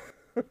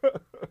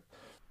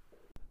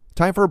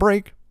 Time for a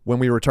break. When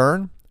we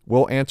return,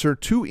 we'll answer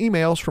 2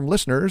 emails from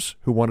listeners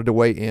who wanted to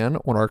weigh in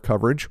on our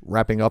coverage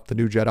wrapping up the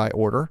New Jedi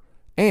Order,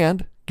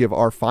 and give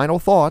our final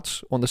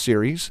thoughts on the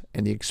series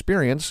and the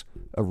experience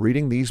of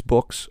reading these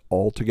books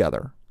all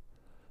together.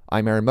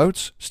 I'm Aaron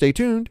Motes. Stay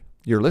tuned.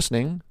 You're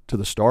listening to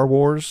the Star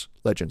Wars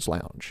Legends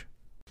Lounge.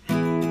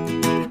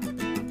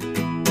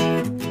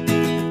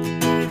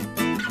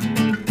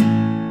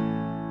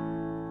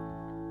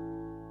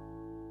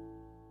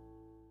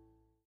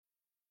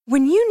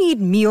 When you need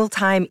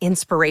mealtime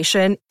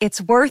inspiration, it's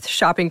worth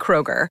shopping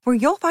Kroger, where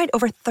you'll find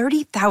over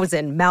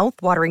 30,000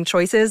 mouth-watering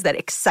choices that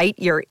excite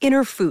your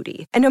inner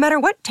foodie. And no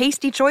matter what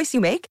tasty choice you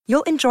make,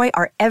 you'll enjoy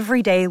our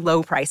everyday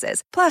low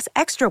prices, plus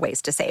extra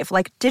ways to save,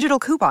 like digital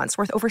coupons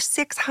worth over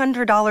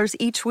 $600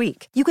 each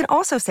week. You can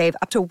also save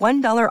up to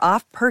 $1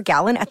 off per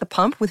gallon at the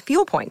pump with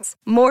fuel points.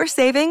 More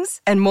savings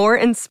and more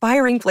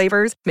inspiring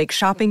flavors make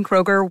shopping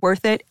Kroger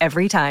worth it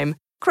every time.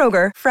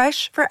 Kroger,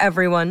 fresh for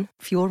everyone.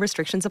 Fuel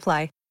restrictions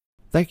apply.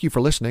 Thank you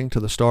for listening to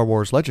the Star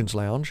Wars Legends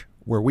Lounge.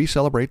 where we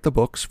celebrate the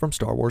books from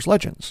Star Wars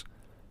Legends.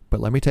 But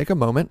let me take a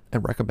moment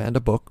and recommend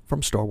a book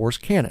from Star Wars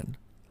canon.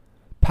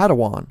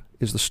 Padawan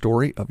is the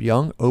story of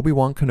young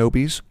Obi-Wan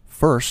Kenobi's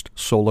first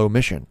solo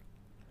mission.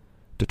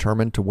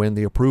 Determined to win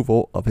the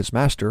approval of his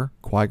master,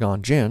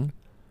 Qui-Gon Jinn,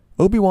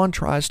 Obi-Wan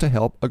tries to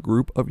help a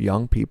group of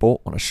young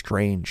people on a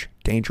strange,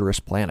 dangerous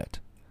planet.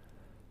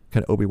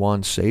 Can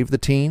Obi-Wan save the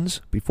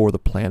teens before the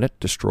planet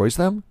destroys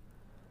them?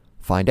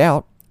 Find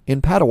out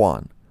in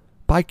Padawan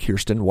by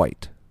Kirsten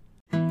White.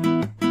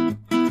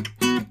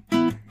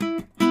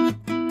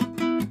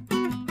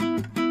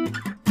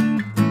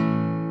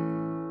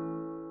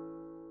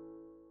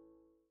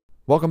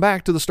 Welcome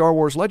back to the Star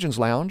Wars Legends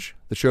Lounge,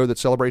 the show that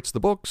celebrates the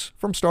books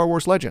from Star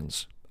Wars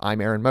Legends. I'm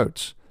Aaron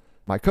Motes.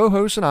 My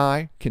co-hosts and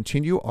I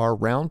continue our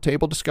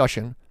roundtable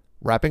discussion,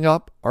 wrapping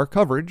up our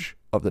coverage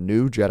of the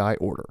new Jedi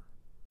Order.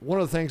 One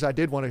of the things I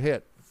did want to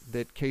hit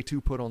that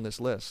K2 put on this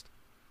list,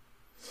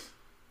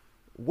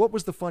 what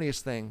was the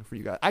funniest thing for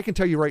you guys? I can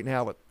tell you right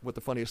now what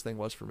the funniest thing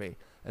was for me,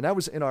 and that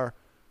was in our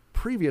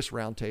previous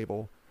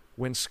roundtable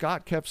when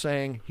Scott kept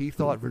saying he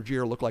thought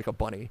Vergier looked like a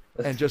bunny,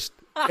 and just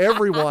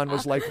everyone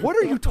was like, what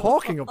are you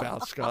talking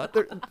about, Scott?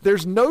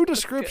 There's no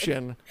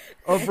description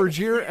of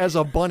Vergier as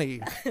a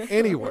bunny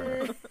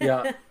anywhere.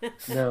 Yeah,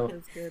 no.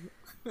 That's good.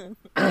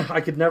 I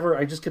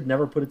just could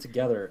never put it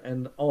together,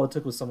 and all it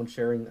took was someone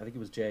sharing, I think it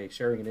was Jay,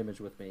 sharing an image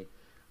with me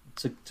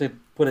to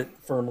put it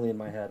firmly in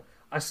my head.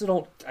 I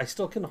still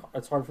can,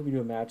 it's hard for me to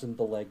imagine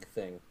the leg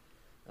thing,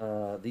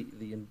 the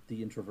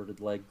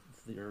introverted leg,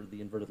 or the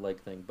inverted leg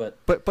thing,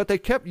 but they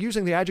kept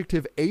using the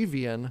adjective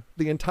avian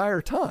the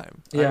entire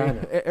time. Yeah, I mean, I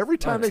know. every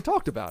time they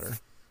talked about her.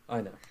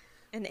 I know.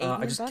 An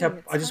I just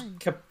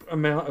kept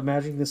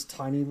imagining this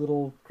tiny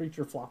little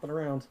creature flopping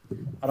around.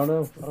 I don't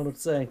know what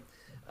to say.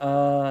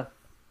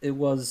 It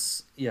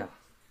was, yeah.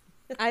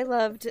 I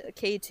loved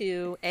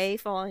K2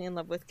 falling in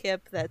love with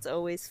Kip. That's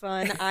always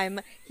fun. I'm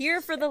here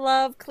for the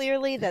love.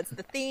 Clearly, that's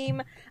the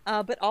theme.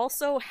 But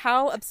also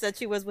how upset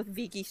she was with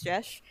Vicky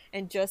Shesh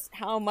and just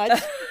how much.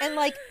 And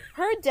like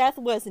her death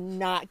was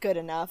not good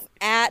enough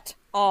at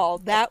all.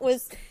 That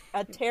was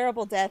a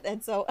terrible death.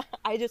 And so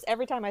I just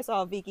every time I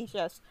saw Vicky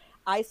Shesh,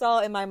 I saw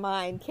in my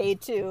mind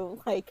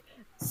K2 like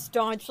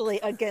staunchly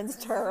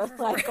against her.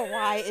 Like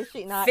why is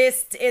she not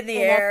fist in the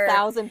air,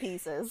 1,000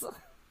 pieces?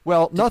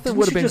 Well, nothing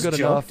would have been good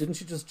enough. Didn't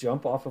she just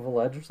jump off of a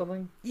ledge or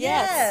something?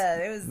 Yeah,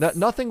 it was.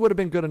 Nothing would have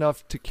been good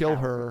enough to kill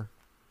her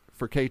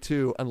for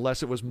K2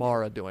 unless it was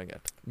Mara doing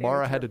it.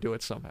 Mara had to do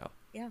it somehow.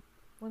 Yeah,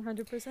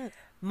 100%.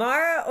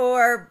 Mara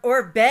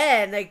or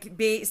Ben, like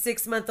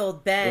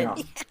 6-month-old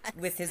Ben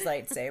with his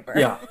lightsaber.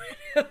 Yeah.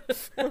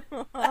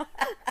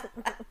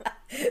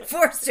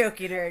 Force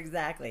choking her,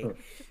 exactly.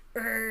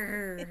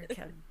 How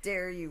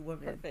dare you,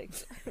 woman.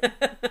 Perfect.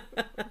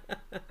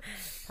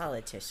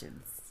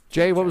 Politicians.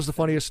 Jay, what was the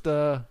funniest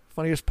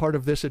part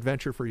of this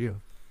adventure for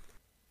you?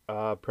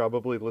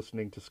 Probably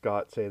listening to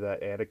Scott say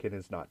that Anakin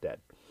is not dead.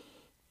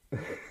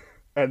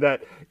 And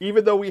that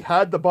even though we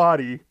had the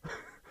body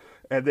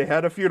and they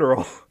had a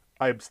funeral,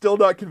 I'm still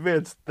not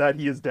convinced that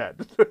he is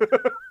dead.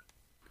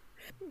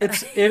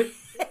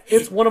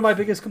 It's one of my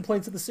biggest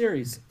complaints of the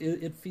series.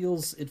 It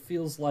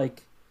feels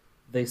like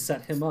they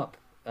set him up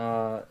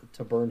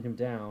to burn him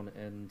down,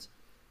 and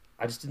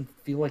I just didn't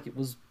feel like it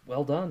was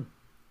well done.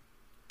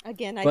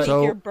 Again, I think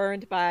you're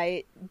burned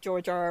by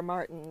George R.R.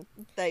 Martin.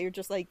 That you're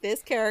just like,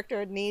 this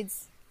character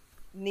needs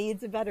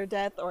a better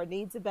death or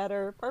needs a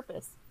better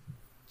purpose.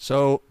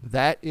 So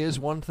that is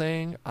one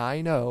thing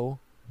I know.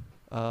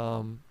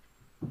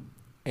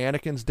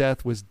 Anakin's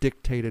death was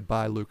dictated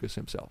by Lucas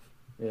himself.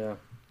 Yeah.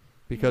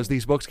 Because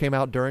these books came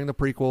out during the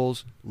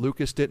prequels.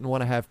 Lucas didn't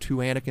want to have two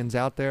Anakins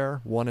out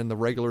there, one in the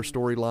regular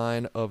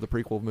storyline of the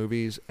prequel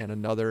movies and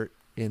another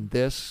in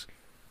this.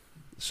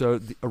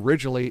 So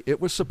originally, it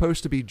was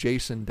supposed to be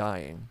Jason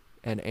dying,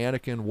 and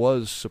Anakin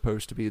was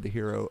supposed to be the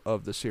hero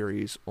of the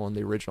series on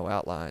the original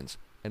outlines.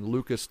 And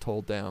Lucas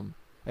told them,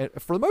 and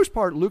for the most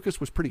part, Lucas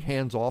was pretty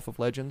hands-off of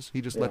Legends.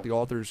 He just let the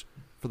authors,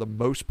 for the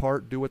most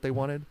part, do what they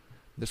wanted.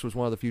 This was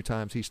one of the few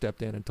times he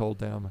stepped in and told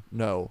them,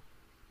 no,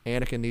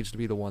 Anakin needs to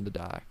be the one to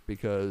die,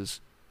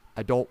 because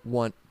I don't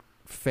want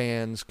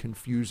fans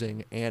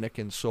confusing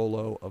Anakin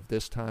Solo of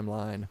this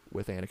timeline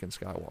with Anakin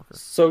Skywalker.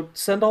 So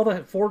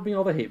forward me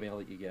all the hate mail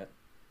that you get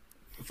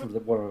for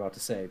what I'm about to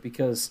say,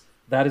 because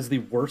that is the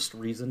worst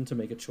reason to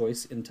make a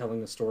choice in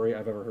telling a story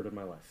I've ever heard in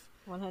my life.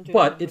 100%.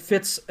 But it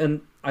fits,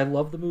 and I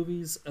love the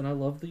movies, and I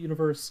love the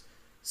universe,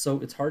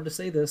 so it's hard to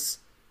say this,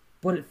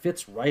 but it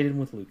fits right in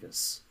with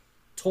Lucas.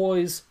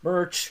 Toys,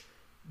 merch,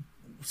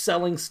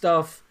 selling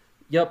stuff.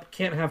 Yep,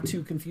 can't have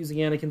two confusing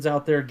Anakins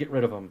out there, get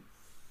rid of them.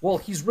 Well,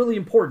 he's really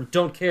important,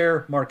 don't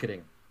care,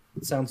 marketing.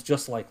 It sounds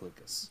just like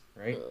Lucas,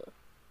 right?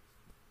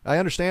 I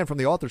understand from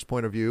the author's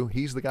point of view,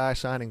 he's the guy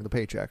signing the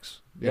paychecks,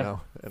 you know.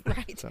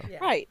 Right, so.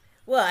 right.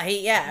 Well, what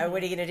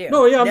are you going to do?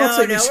 No, yeah, I'm not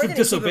saying you we're should gonna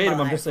disobey keep him.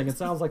 I'm alive. just saying it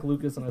sounds like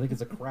Lucas, and I think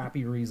it's a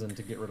crappy reason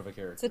to get rid of a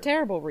character. It's a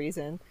terrible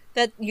reason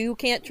that you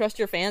can't trust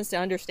your fans to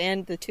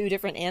understand the two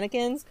different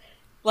Anakins.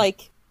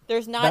 Like,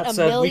 there's not That a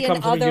said, we million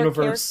come from a other universe.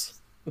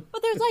 characters.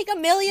 But there's like a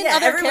million Yeah,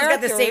 other everyone's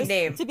got the characters same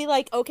name. to be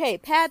like, okay,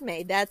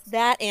 Padme, that's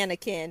that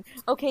Anakin.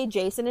 Okay,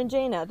 Jason and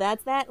Jaina,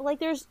 that's that. Like,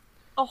 there's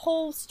a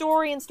whole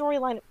story and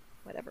storyline.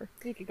 Whatever.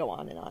 You could go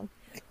on and on.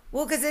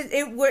 Well, because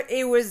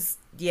it was,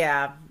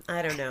 yeah,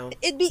 I don't know.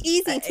 It'd be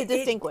easy to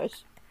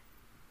distinguish.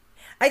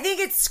 I think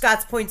it's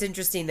Scott's point's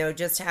interesting though,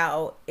 just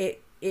how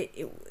it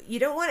you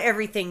don't want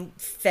everything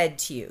fed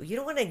to you. You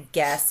don't want to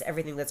guess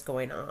everything that's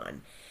going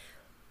on.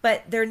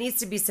 But there needs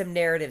to be some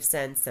narrative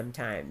sense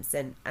sometimes.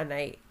 And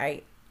I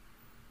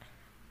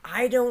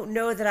don't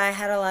know that I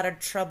had a lot of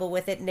trouble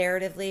with it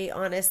narratively,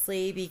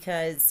 honestly,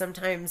 because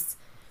sometimes,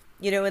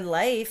 in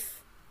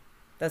life,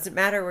 doesn't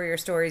matter where your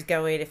story's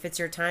going. If it's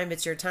your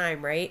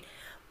time, right?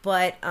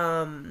 But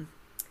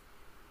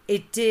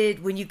it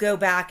did, when you go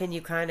back and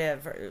you kind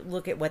of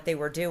look at what they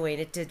were doing,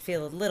 it did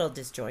feel a little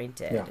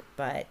disjointed. Yeah.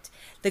 But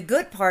the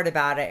good part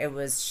about it, it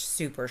was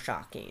super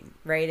shocking,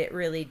 right? It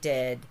really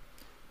did.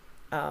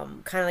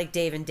 Kind of like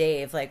Dave and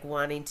Dave, like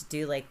wanting to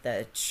do like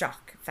the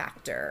shock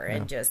factor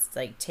and just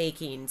like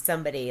taking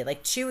somebody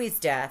like Chewie's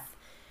death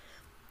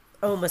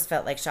almost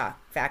felt like shock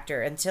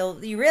factor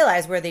until you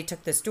realize where they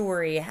took the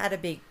story.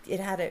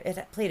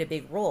 It played a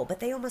big role, but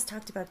they almost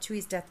talked about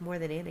Chewie's death more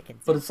than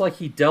Anakin's. But it's like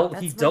he dealt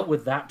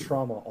with that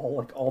trauma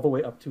all the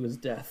way up to his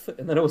death,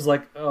 and then it was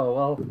like, oh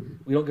well,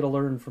 we don't get to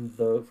learn from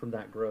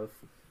that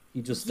growth.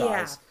 He just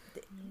dies.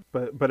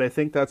 But I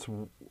think that's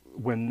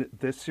when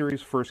this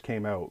series first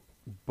came out.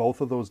 Both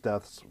of those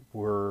deaths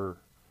were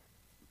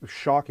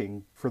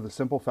shocking for the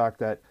simple fact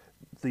that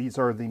these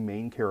are the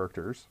main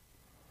characters,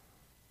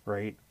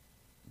 right?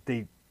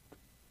 They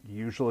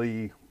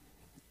usually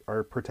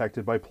are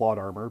protected by plot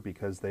armor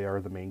because they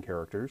are the main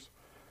characters.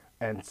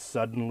 And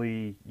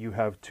suddenly you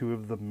have two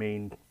of the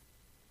main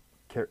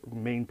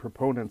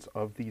proponents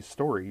of these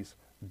stories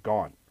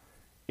gone.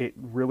 It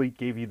really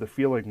gave you the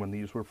feeling when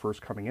these were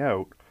first coming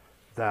out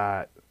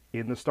that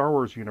in the Star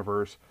Wars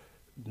universe,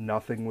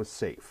 nothing was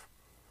safe.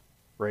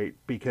 Right,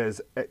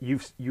 because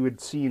you had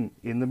seen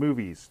in the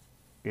movies,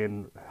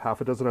 in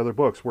half a dozen other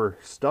books, where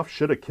stuff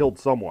should have killed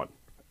someone,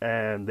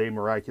 and they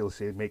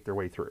miraculously make their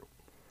way through.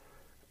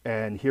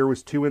 And here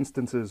was two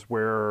instances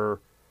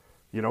where,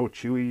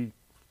 Chewie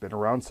been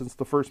around since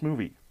the first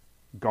movie,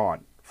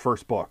 gone,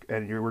 first book,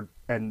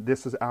 and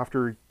this is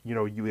after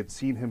you had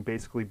seen him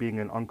basically being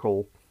an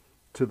uncle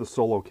to the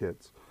Solo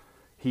kids.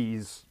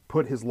 He's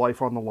put his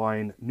life on the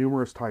line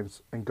numerous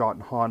times and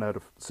gotten Han out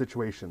of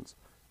situations.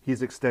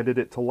 He's extended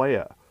it to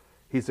Leia.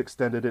 He's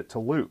extended it to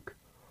Luke.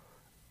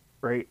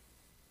 Right?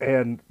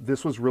 And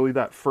this was really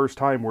that first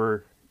time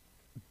where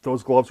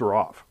those gloves were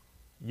off.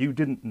 You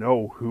didn't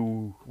know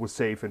who was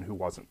safe and who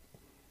wasn't.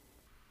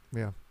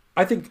 Yeah.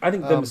 I think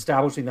them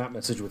establishing that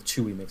message with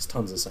Chewie makes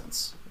tons of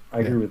sense. I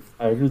agree with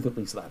at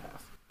least that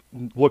half.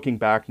 Looking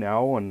back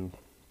now and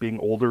being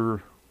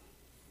older,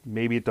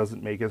 maybe it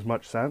doesn't make as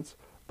much sense,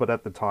 but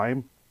at the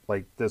time,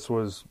 like this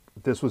was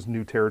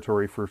new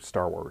territory for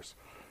Star Wars.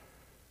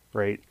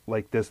 Right,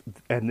 like this,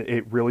 and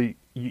it really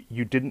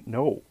you didn't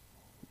know,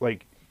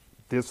 like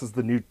this is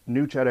the new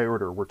Jedi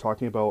Order. We're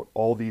talking about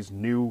all these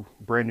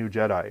brand new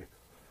Jedi,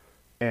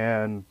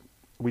 and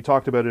we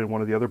talked about it in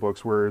one of the other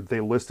books where they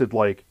listed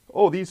like,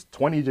 oh, these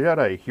 20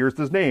 Jedi. Here's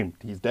his name.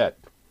 He's dead.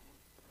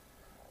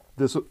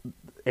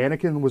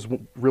 Anakin was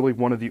really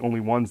one of the only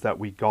ones that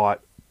we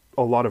got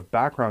a lot of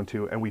background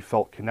to, and we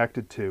felt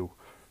connected to.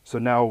 So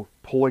now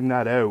pulling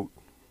that out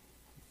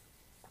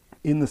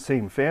in the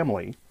same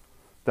family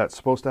that's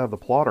supposed to have the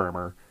plot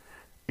armor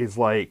is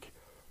like,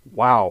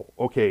 wow,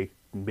 okay,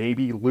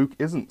 maybe Luke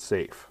isn't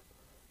safe.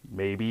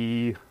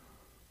 Maybe,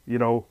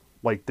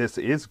 like this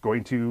is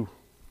going to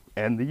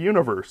end the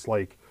universe.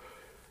 Like,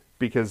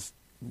 because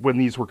when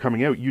these were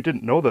coming out, you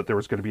didn't know that there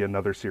was going to be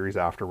another series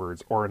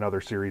afterwards or another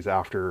series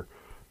after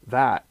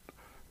that.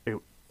 It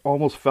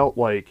almost felt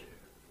like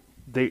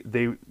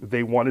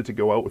they wanted to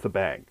go out with a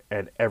bang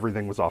and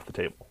everything was off the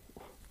table.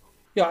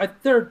 Yeah,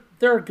 there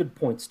are good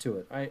points to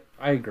it. I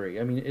agree.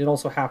 I mean, it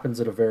also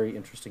happens at a very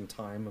interesting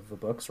time of the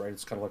books, right?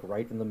 It's kind of like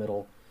right in the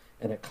middle,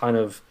 and it kind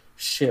of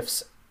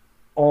shifts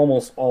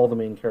almost all the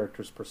main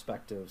characters'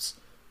 perspectives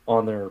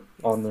on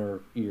their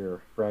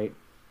ear, right?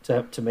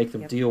 To make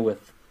them deal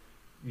with,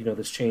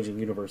 this changing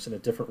universe in a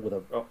different, with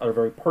a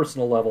very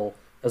personal level,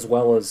 as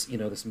well as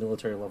this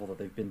military level that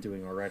they've been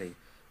doing already.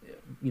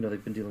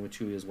 They've been dealing with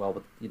Chewie as well,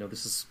 but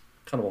this is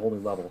kind of a whole new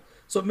level.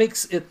 So it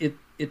makes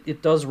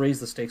it does raise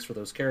the stakes for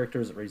those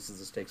characters. It raises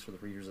the stakes for the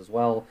readers as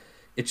well.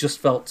 It just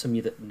felt to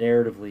me that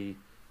narratively,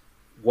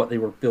 what they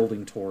were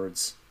building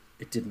towards,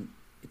 it didn't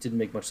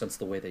make much sense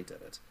the way they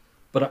did it.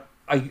 But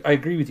I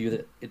agree with you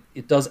that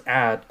it does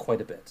add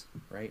quite a bit,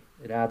 right?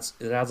 It adds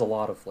a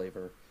lot of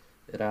flavor.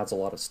 It adds a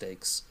lot of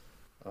stakes.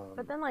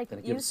 But then, like, and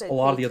it you gives said, a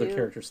lot of the other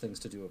characters things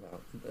to do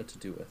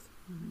with.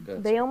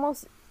 Mm-hmm.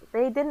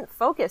 They didn't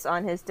focus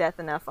on his death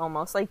enough.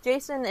 Almost like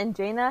Jason and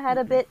Jaina had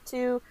a bit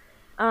to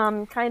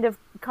kind of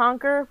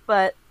conquer,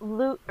 but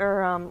Luke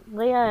or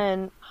Leia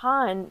and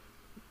Han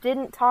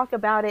didn't talk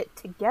about it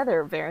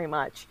together very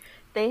much.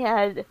 They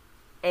had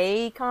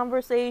a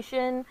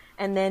conversation,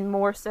 and then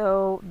more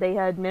so they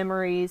had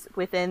memories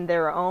within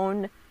their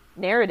own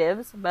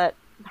narratives, but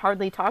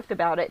hardly talked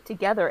about it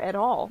together at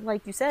all.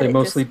 Like you said, They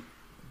mostly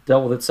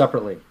dealt with it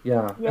separately.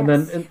 Yeah. Yes. And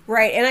then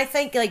Right, and I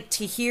think like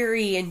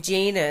Tahiri and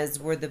Jaina's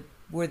were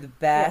the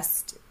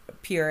best,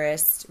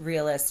 purest,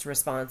 realist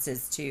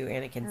responses to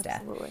Anakin's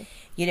death. Absolutely.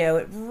 You know,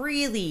 it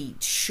really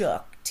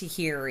shook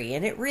Tahiri,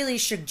 and it really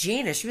shook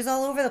Jaina. She was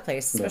all over the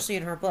place, especially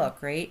in her book,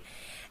 right?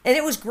 And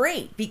it was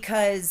great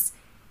because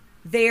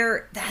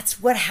that's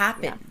what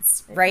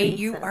happens, right?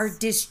 You are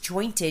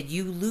disjointed,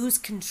 you lose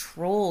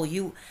control,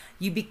 you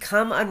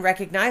become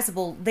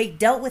unrecognizable. They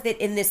dealt with it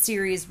in this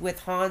series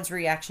with Han's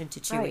reaction to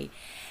Chewie. Right.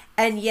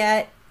 And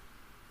yet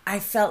I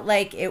felt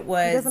like it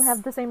was, he doesn't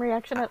have the same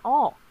reaction at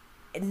all.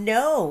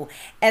 no.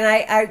 And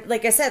I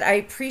like I said, I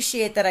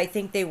appreciate that. I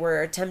think they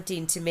were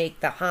attempting to make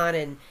the Han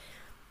and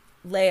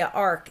Leia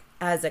arc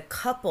as a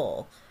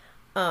couple.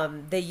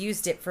 They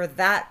used it for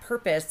that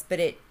purpose, but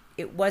it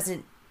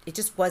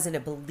just wasn't a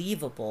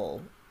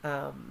believable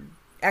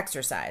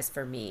exercise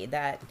for me.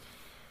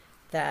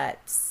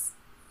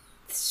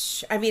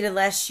 I mean,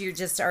 unless you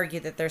just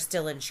argue that they're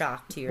still in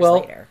shock 2 years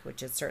later,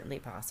 which is certainly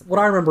possible. what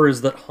I remember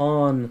is that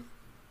Han,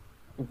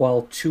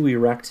 while Chewie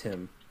wrecked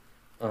him,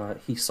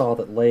 he saw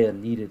that Leia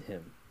needed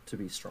him to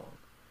be strong,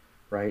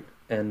 right?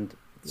 And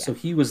so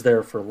he was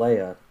there for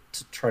Leia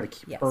to try to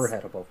keep her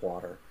head above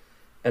water.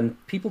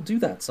 And people do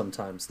that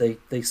sometimes.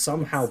 They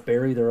somehow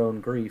bury their own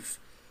grief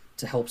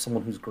to help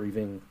someone who's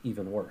grieving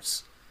even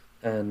worse.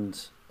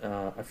 And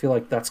I feel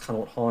like that's kind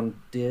of what Han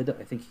did.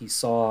 I think he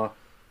saw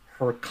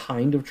her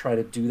kind of try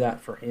to do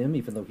that for him,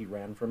 even though he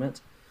ran from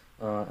it.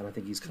 And I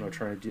think he's kind of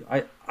trying to do...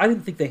 I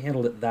didn't think they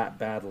handled it that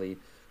badly.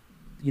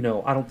 You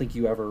know, I don't think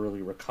you ever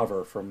really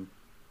recover from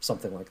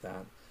something like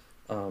that.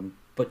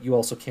 But you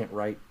also can't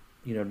write,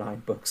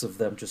 9 books of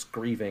them just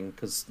grieving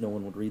because no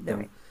one would read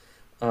them.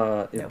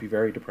 It'd be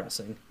very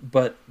depressing.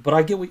 But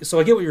I get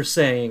what you're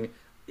saying.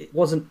 It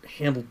wasn't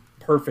handled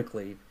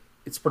perfectly.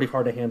 It's pretty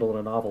hard to handle in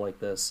a novel like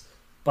this.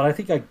 But I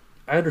think I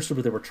understood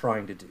what they were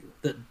trying to do.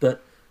 That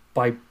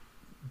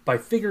by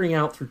figuring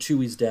out through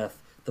Chewie's death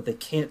that they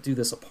can't do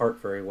this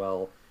apart very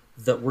well,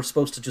 that we're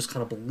supposed to just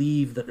kind of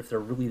believe that if they're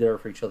really there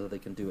for each other, they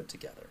can do it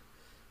together.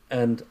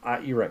 And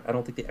you're right. I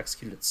don't think they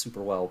executed it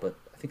super well, but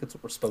I think that's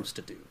what we're supposed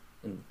to do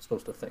and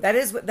supposed to think. That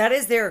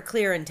is their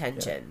clear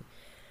intention.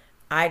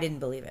 Yeah. I didn't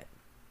believe it.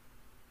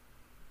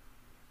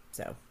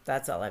 So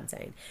that's all I'm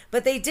saying.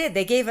 But they did.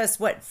 They gave us,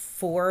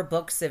 4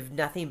 books of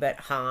nothing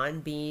but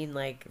Han being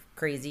like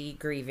crazy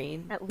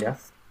grieving. At least. Yeah.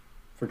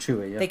 For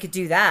Chewie, yeah. They could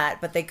do that,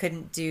 but they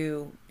couldn't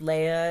do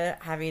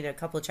Leia having a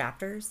couple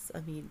chapters. I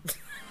mean...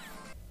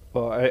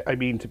 Well, I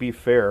mean, to be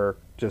fair,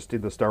 just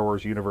in the Star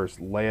Wars universe,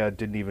 Leia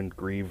didn't even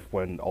grieve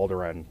when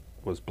Alderaan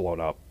was blown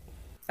up.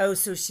 Oh,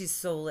 so she's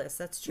soulless.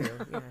 That's true.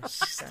 Yeah,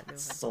 she's got no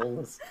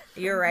soulless.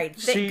 You're right.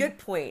 Good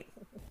point.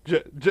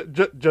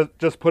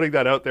 Just putting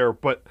that out there,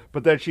 but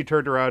then she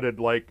turned around and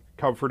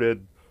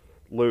comforted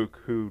Luke,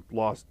 who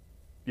lost,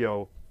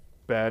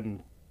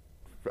 Ben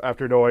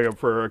after knowing him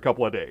for a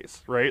couple of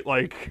days, right?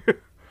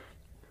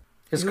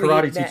 His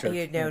karate teacher. He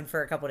had known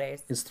for a couple of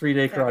days. His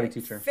 3-day karate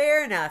teacher.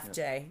 Fair enough,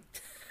 Jay.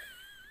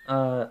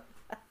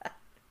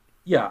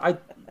 Yeah,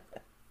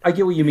 I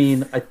get what you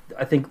mean.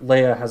 I think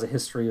Leia has a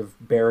history of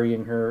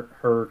burying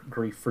her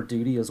grief for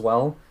duty as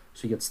well.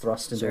 She gets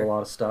thrust into a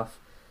lot of stuff.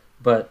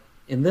 But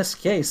in this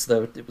case,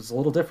 though, it was a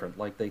little different.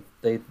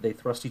 They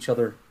thrust each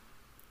other,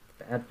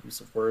 bad use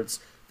of words,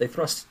 they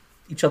thrust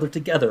each other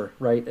together,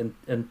 right?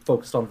 And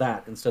focused on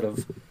that instead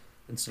of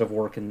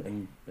work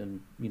and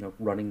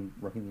running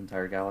the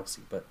entire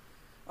galaxy. But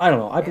I don't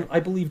know. I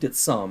believed it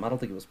some. I don't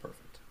think it was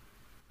perfect.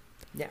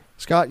 Yeah.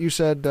 Scott, you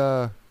said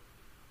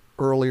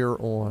earlier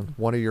on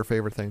one of your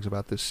favorite things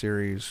about this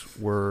series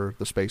were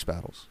the space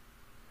battles.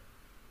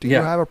 Do you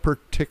have a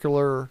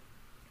particular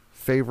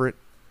favorite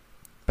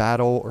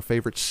battle or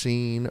favorite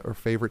scene or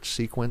favorite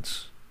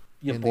sequence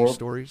in these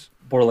stories?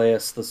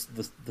 Borlaeus,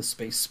 the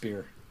space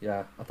spear.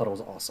 Yeah, I thought it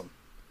was awesome.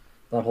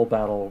 That whole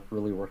battle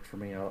really worked for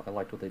me. I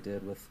liked what they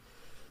did with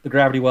the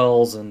gravity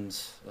wells and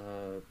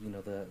the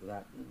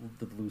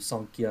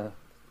Lusankia.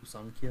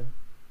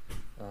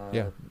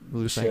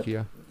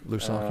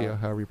 Lusankia,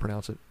 however you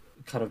pronounce it.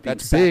 Kind of being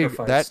that's big.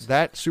 sacrificed.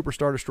 That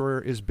Superstar Destroyer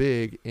is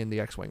big in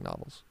the X-Wing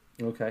novels.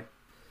 Okay,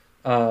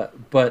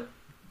 but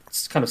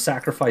it's kind of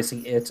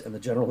sacrificing it and the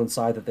general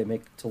inside that they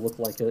make to look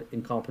like an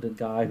incompetent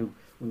guy who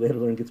we later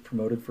learn gets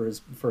promoted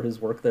for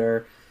his work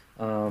there.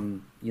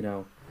 Do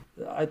you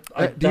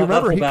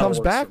remember he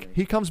comes back?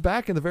 He comes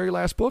back in the very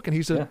last book, and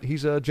he's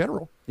a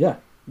general. Yeah.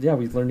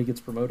 We learn he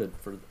gets promoted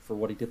for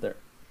what he did there,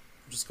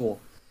 which is cool.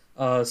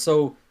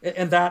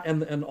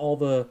 And all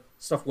the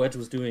stuff Wedge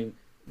was doing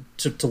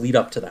to lead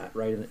up to that,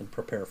 right, and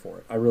prepare for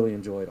it. I really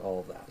enjoyed all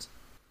of that.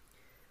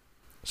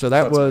 So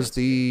that was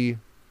the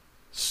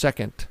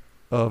second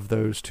of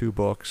those 2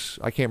 books.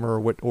 I can't remember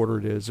what order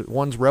it is.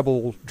 One's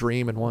Rebel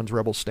Dream and one's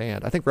Rebel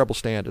Stand. I think Rebel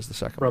Stand is the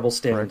second. Rebel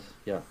Stand, right?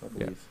 Yeah, I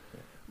believe. Yeah.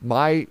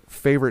 My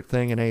favorite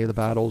thing in any of the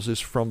battles is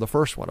from the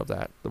first one of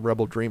that, the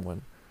Rebel Dream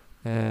one,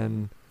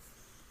 and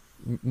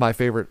my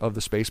favorite of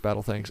the space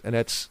battle things, and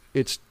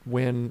it's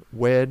when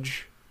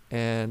Wedge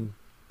and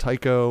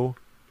Tycho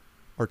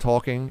are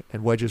talking,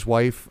 and Wedge's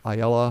wife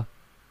Ayala,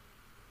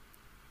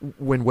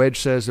 when Wedge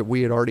says that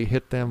we had already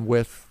hit them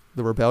with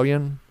the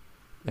rebellion,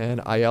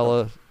 and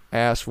Ayala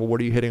asks, well, what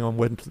are you hitting them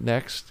with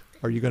next?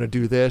 Are you going to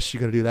do this? You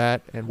going to do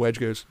that? And Wedge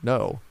goes,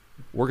 no,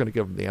 we're going to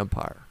give them the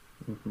Empire.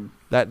 Mm-hmm.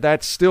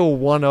 That's still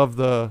one of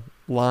the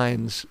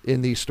lines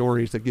in these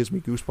stories that gives me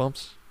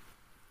goosebumps.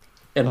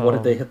 And what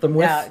did they hit them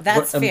with? Yeah,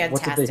 that's fantastic.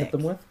 What did they hit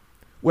them with?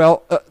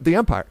 Well, the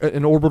Empire,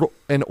 an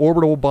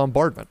orbital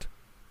bombardment.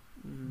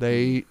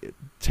 They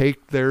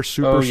take their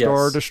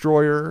superstar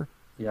destroyer,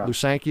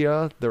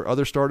 Lusankia, their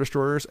other star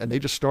destroyers, and they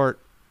just start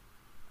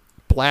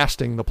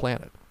blasting the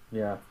planet.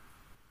 Yeah.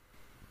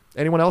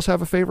 Anyone else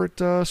have a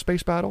favorite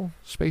space battle,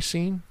 space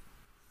scene?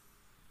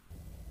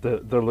 The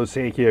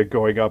Lusankia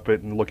going up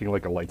it and looking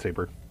like a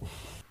lightsaber.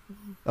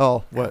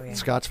 Oh, what?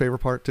 Scott's favorite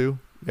part too?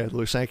 Yeah,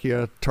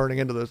 Lusankia turning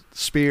into the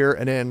spear,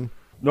 and then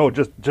no,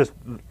 just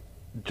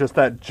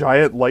that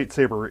giant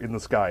lightsaber in the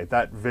sky.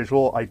 That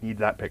visual, I need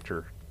that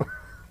picture.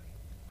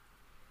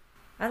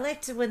 I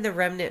liked when the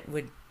Remnant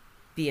would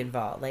be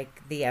involved,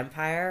 like the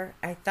Empire.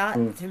 I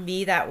thought to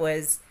me that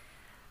was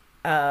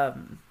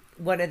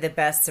one of the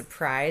best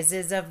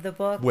surprises of the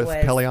book. With was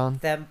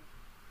Pelion.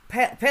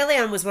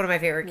 Pelion was one of my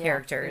favorite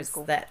characters.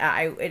 Cool.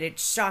 It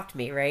shocked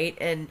me, right?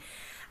 And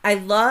I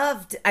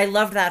loved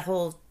that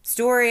whole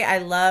story. I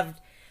loved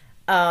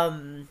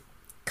kind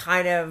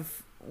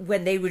of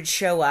when they would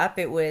show up.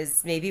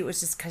 Maybe it was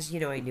just because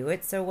I knew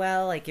it so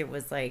well. Like it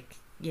was like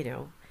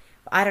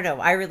I don't know.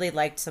 I really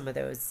liked some of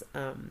those.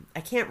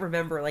 I can't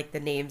remember like the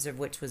names of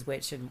which was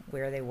which and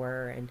where they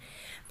were,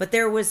 but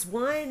there was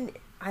one.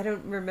 I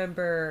don't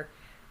remember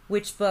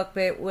which book,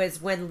 but it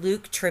was when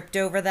Luke tripped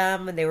over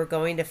them and they were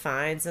going to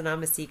find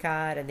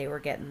Sonama and they were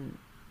getting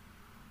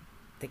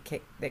the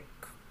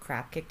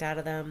crap kicked out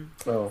of them.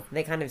 Oh, and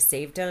they kind of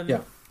saved him.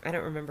 Yeah. I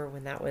don't remember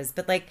when that was,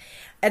 but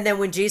and then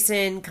when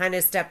Jason kind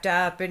of stepped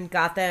up and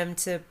got them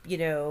to,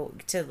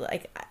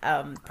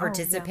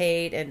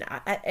 participate, and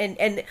Han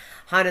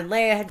and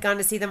Leia had gone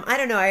to see them. I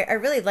don't know. I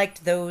really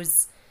liked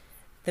those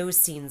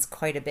scenes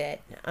quite a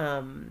bit.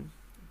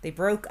 They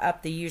broke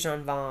up the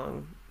Yuuzhan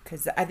Vong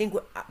because I think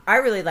I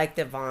really liked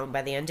the Vong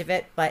by the end of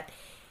it, but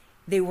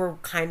they were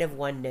kind of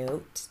one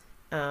note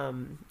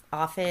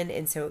often,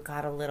 and so it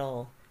got a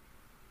little.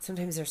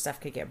 Sometimes their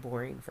stuff could get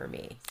boring for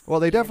me. Well,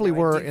 they definitely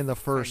were in the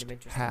first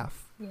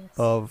half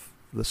of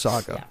the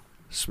saga.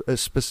 Yeah.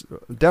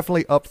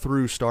 Definitely up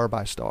through Star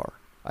by Star.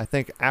 I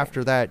think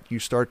after that, you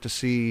start to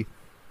see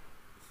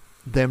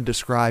them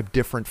describe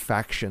different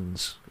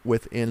factions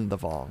within the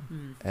Vong.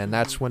 Mm-hmm. And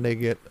that's when they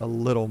get a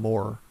little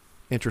more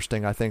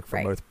interesting, I think,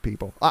 for most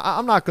people.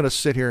 I'm not going to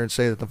sit here and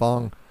say that the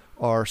Vong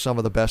are some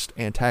of the best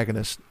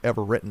antagonists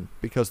ever written,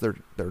 because they're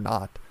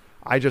not.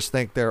 I just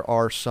think there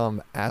are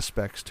some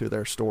aspects to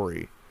their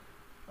story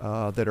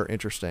that are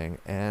interesting,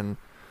 and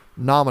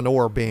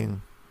Nominor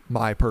being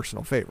my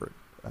personal favorite.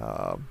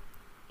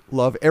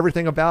 Love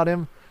everything about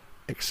him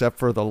except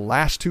for the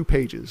last 2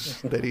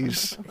 pages that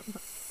he's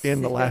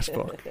in the last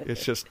book.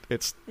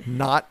 It's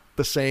not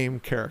the same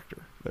character,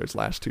 those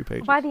last 2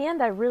 pages. By the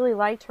end, I really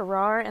liked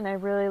Harar and I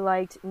really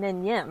liked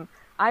Nin Yim.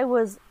 I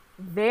was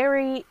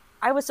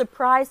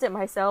surprised at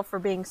myself for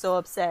being so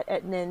upset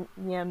at Nin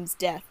Yim's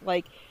death.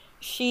 Like,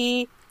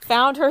 she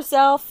found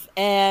herself,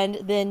 and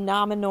then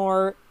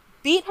Nominor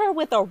beat her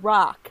with a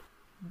rock.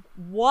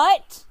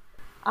 What?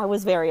 I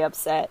was very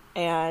upset.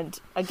 And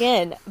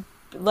again,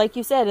 like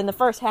you said, in the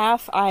first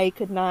half, I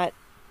could not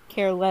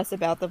care less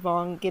about the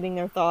Vong. Getting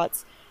their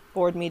thoughts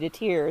bored me to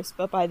tears.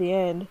 But by the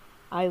end,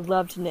 I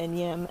loved Nin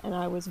Yim, and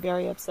I was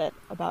very upset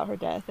about her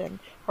death. And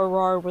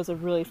Harar was a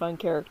really fun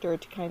character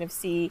to kind of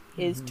see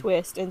his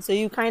twist. And so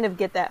you kind of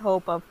get that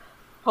hope of,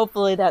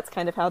 hopefully that's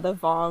kind of how the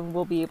Vong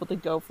will be able to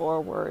go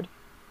forward.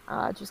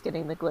 Just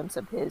getting the glimpse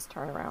of his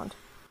turnaround.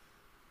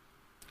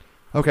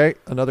 Okay,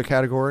 another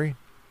category.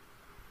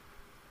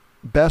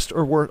 Best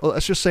or worst,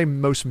 let's just say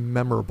most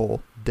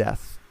memorable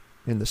death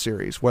in the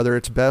series, whether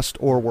it's best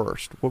or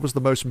worst. What was the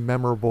most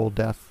memorable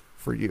death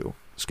for you?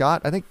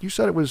 Scott, I think you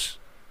said it was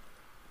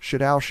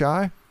Shadao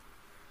Shai.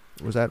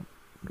 Was that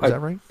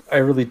right? I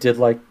really did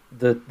like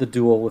the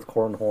duel with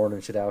Corran Horn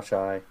and Shadao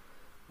Shai.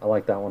 I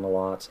like that one a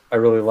lot. I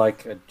really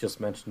like, I just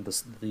mentioned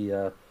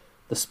the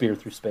spear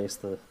through space,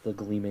 the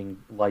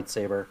gleaming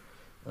lightsaber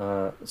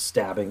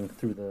stabbing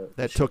through the...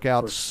 That took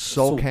out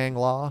Sulkang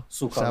La,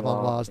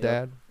 Savon La's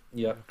dad.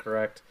 Yep,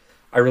 correct.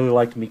 I really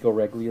liked Miko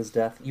Reglia's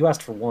death. You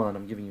asked for one.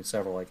 I'm giving you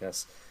several, I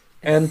guess.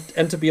 And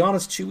to be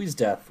honest, Chewie's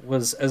death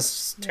was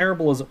as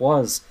terrible as it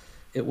was.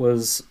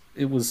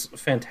 It was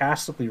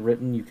fantastically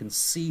written. You can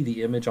see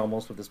the image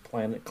almost with this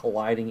planet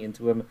colliding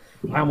into him.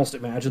 I almost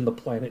imagine the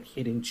planet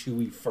hitting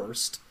Chewie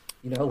first.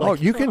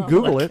 You can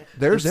Google it.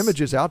 There's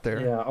images out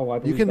there. Yeah, I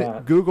believe you can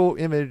that. Google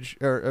image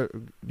or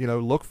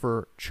look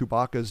for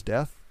Chewbacca's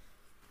death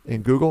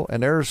in Google,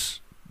 and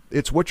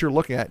it's what you're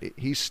looking at.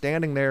 He's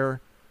standing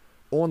there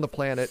on the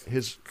planet,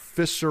 his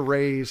fists are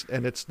raised,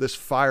 and it's this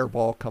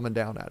fireball coming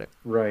down at it.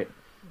 Right.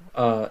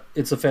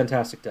 It's a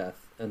fantastic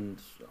death and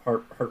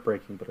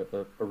heartbreaking, but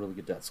a really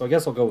good death. So I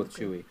guess I'll go with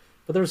Chewie.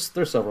 But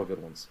there's several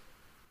good ones.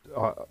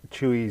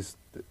 Chewie's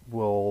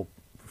will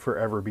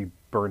forever be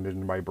burned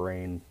into my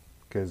brain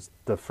because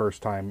the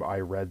first time I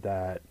read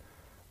that,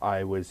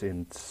 I was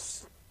in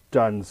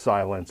stunned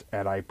silence,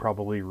 and I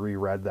probably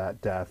reread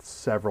that death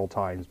several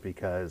times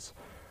because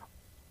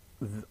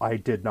I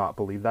did not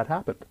believe that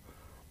happened.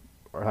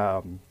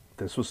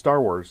 This was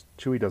Star Wars.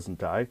 Chewie doesn't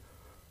die.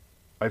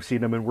 I've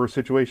seen him in worse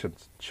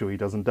situations. Chewie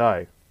doesn't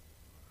die.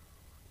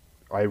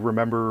 I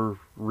remember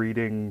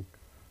reading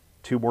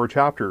 2 more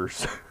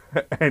chapters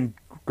and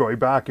going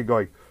back and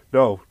going,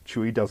 no,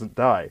 Chewie doesn't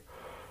die.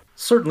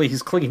 Certainly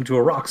he's clinging to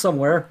a rock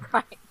somewhere.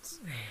 Right.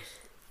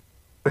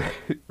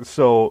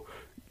 So,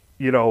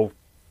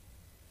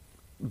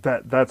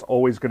 that's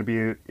always going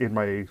to be in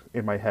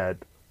my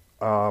head.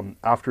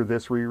 After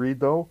this reread,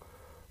 though,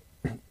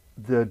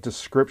 the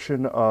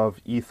description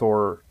of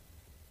Ethor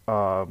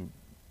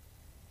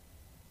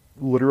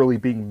literally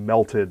being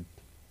melted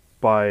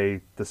by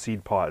the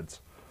seed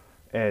pods,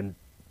 and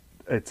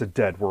it's a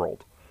dead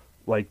world.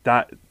 Like,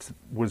 that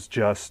was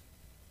just,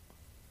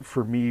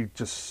 for me,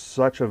 just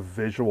such a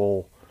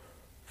visual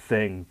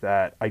thing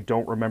that I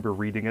don't remember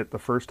reading it the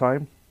first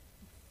time.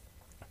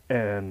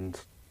 And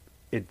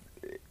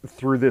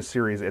through this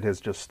series, it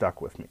has just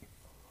stuck with me.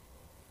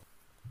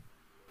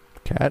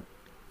 Kat?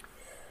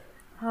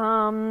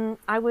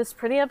 I was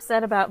pretty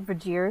upset about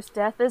Vajir's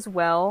death as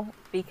well,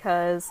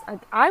 because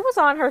I was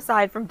on her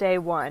side from day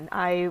one.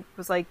 I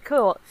was like,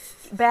 cool,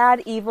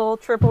 bad, evil,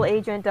 triple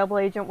agent, double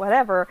agent,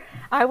 whatever.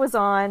 I was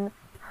on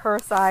her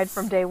side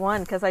from day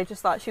one because I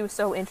just thought she was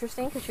so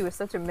interesting because she was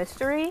such a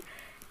mystery.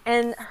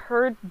 And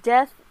her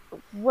death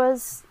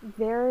was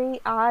very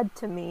odd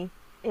to me.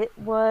 It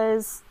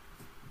was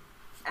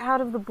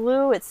out of the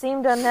blue. It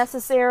seemed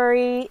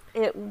unnecessary.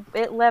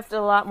 It left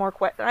a lot more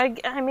questions.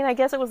 I mean, I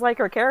guess it was like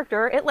her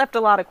character. It left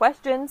a lot of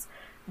questions,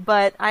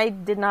 but I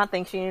did not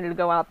think she needed to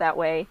go out that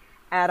way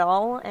at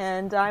all.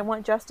 And I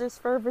want justice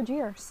for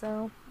Vajir.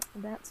 So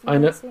that's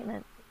my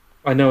statement.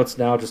 I know it's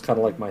now just kind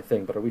of like my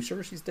thing, but are we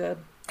sure she's dead?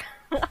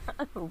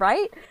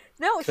 Right?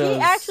 No, she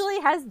actually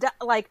has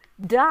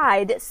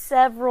died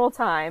several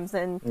times,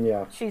 and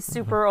she's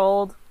super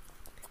old.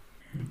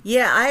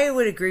 Yeah, I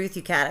would agree with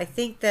you, Kat. I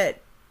think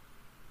that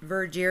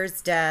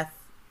Vergier's death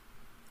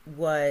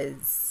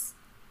was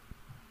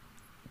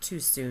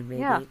too soon,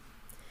 maybe. Yeah.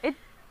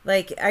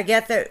 I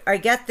get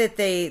that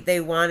they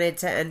wanted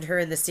to end her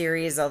in the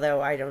series,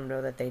 although I don't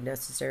know that they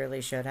necessarily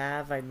should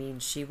have. I mean,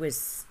 she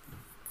was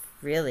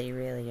really,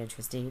 really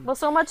interesting. Well,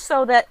 so much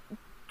so that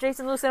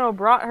Jason Luceno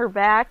brought her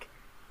back,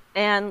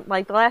 and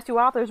the last 2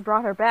 authors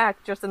brought her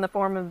back just in the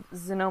form of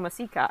Zenoma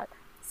Seacott.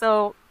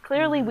 So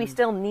clearly we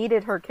still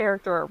needed her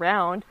character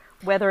around,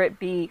 whether it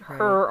be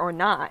her or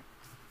not.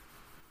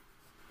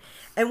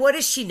 And what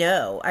does she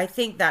know? I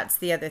think that's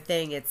the other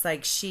thing. It's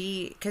like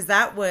because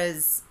that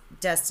was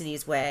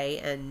Destiny's Way,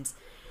 and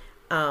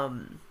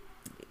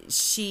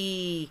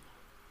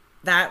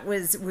that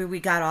was where we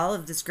got all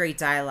of this great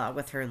dialogue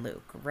with her and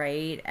Luke,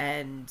 right?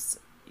 And,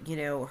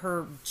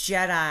 her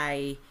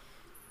Jedi-ness,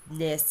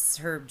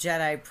 her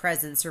Jedi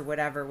presence or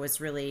whatever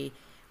was really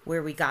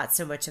where we got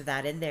so much of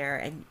that in there.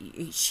 And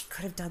she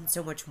could have done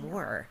so much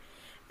more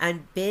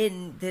and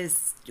been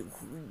this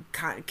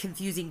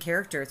confusing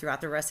character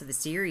throughout the rest of the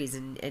series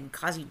and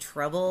causing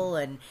trouble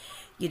and,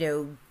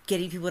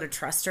 getting people to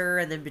trust her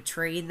and then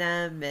betraying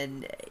them.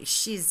 And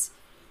she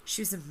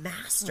was a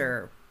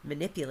master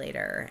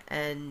manipulator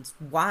and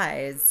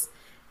wise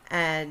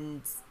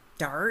and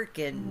dark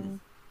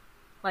and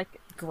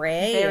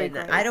gray. And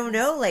I don't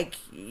know,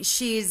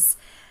 she's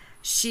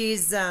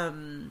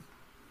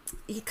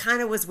he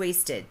kind of was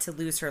wasted to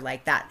lose her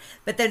like that.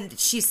 But then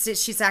she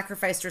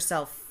sacrificed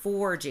herself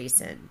for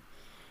Jason.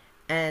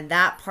 And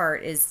that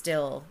part is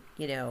still,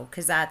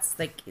 because that's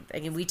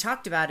we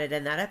talked about it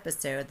in that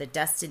episode, the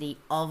destiny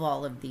of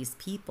all of these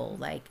people,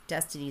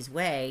 Destiny's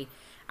Way.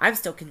 I'm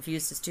still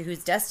confused as to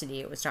whose destiny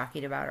it was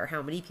talking about or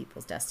how many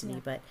people's destiny. Yeah.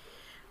 But,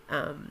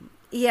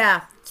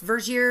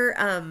 Vergier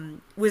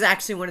was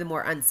actually one of the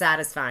more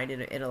unsatisfying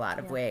in a lot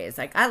of ways.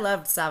 I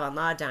loved Savon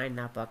Law dying in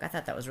that book. I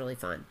thought that was really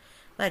fun.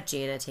 I thought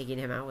Jaina taking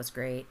him out was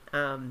great.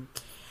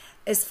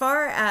 As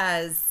far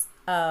as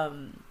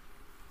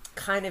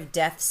kind of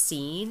death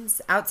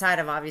scenes, outside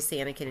of obviously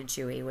Anakin and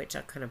Chewie, which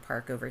I'll kind of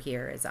park over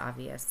here is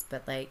obvious,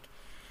 but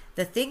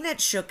the thing that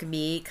shook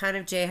me, kind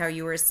of, Jay, how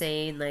you were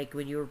saying,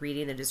 when you were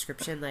reading the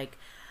description,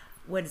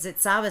 what is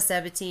it, Sava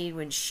Sabatine,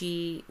 when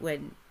she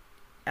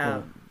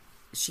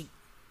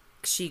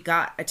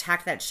got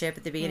attacked that ship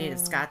at the beginning of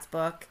Scott's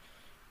book,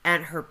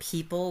 and her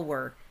people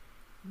were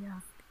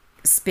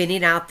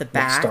spinning out the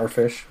back.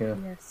 Starfish, yeah.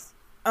 Yes.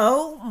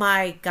 Oh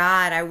my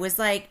God. I was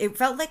it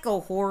felt like a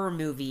horror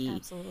movie.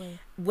 Absolutely.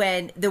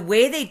 When the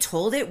way they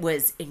told it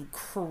was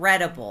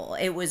incredible.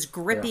 It was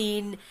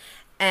gripping,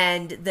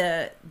 and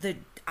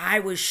I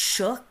was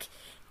shook,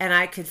 and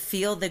I could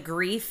feel the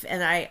grief,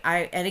 and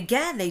and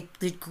again, they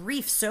did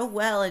grief so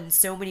well in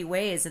so many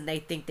ways, and they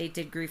think they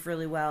did grief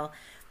really well.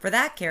 for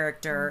that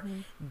character,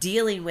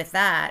 dealing with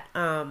that,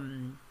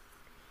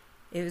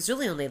 it was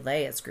really only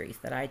Leia's grief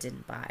that I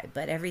didn't buy,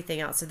 but everything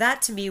else. So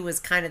that to me was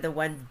kind of the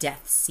one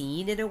death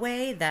scene in a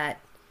way that,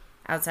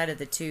 outside of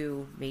the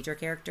two major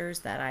characters,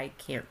 that I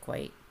can't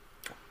quite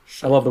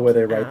shake. I love the way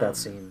they write that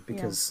scene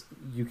because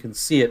you can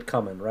see it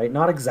coming, right?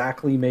 Not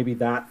exactly maybe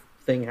that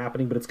thing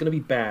happening, but it's going to be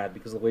bad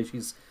because of the way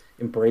she's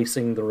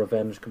embracing the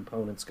revenge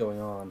components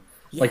going on.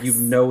 Yes. Like, you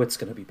know it's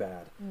going to be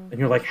bad. And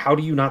you're like, how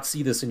do you not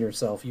see this in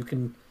yourself? You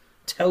can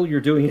tell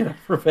you're doing it out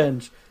of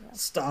revenge.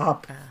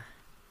 Stop.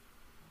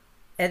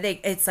 And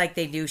it's like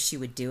they knew she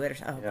would do it.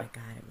 Oh my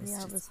God, it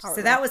was just...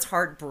 So that was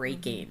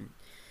heartbreaking.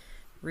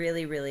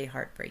 Really, really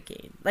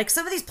heartbreaking. Like,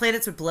 some of these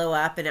planets would blow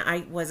up and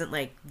I wasn't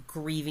like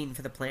grieving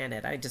for the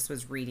planet. I just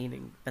was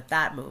reading. But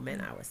that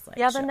moment I was like...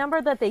 Yeah, the number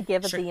that they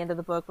give at the end of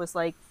the book was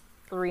like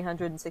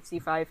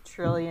 365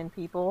 trillion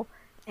people.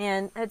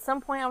 And at some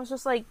point I was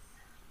just like...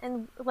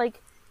 And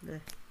like...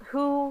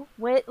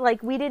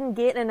 Like, we didn't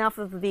get enough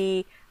of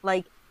the...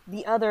 like...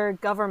 the other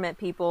government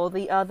people,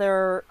 the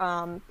other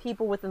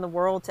people within the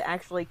world to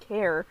actually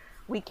care.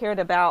 We cared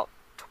about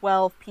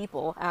 12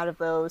 people out of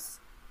those,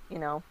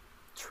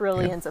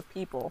 trillions of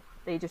people.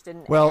 They just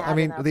didn't. Well, I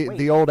mean,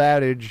 the old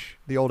adage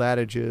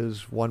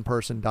is one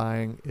person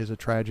dying is a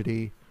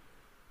tragedy.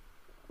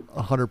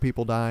 100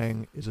 people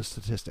dying is a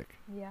statistic.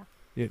 Yeah.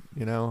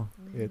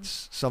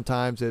 It's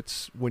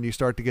sometimes when you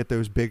start to get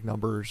those big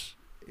numbers,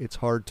 it's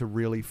hard to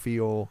really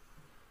feel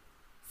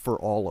for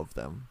all of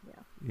them.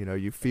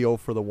 You feel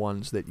for the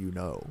ones that you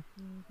know.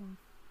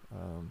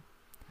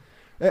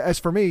 As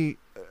for me,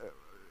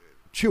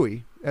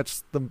 Chewie,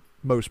 that's the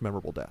most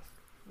memorable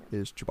death,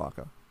 is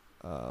Chewbacca.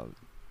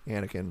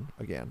 Anakin,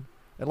 again.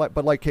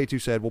 But like K2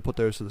 said, we'll put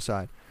those to the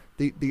side.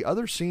 The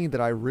other scene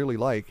that I really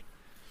like,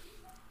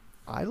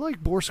 I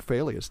like Borsk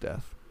Felia's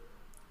death.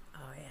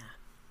 Oh, yeah.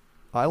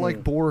 I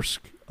like Borsk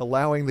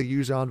allowing the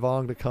Yuzhan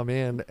Vong to come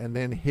in and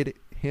then hit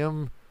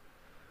him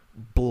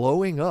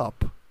blowing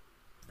up.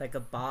 Like a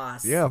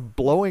boss. Yeah,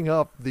 blowing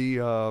up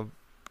the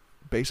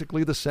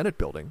basically the Senate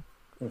building,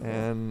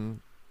 and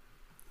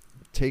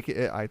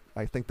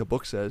I think the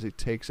book says he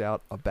takes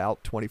out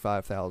about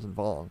 25,000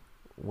 Vong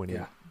when he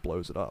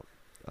blows it up.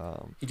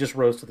 He just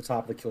rose to the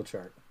top of the kill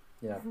chart.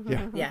 Yeah,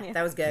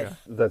 that was good. Yeah.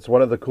 That's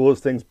one of the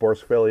coolest things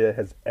Borsk Felia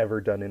has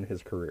ever done in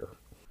his career.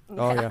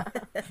 Oh yeah.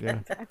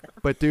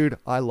 But dude,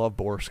 I love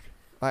Borsk.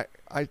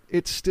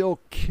 It still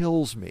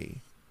kills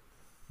me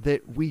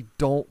that we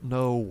don't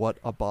know what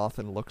a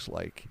Bothan looks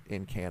like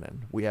in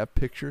canon. We have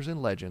pictures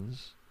in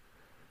Legends.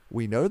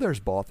 We know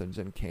there's Bothans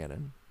in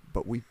canon,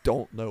 but we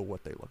don't know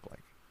what they look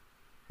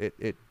like.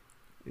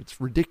 It's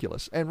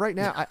ridiculous. And right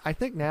now, I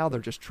think now they're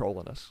just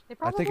trolling us.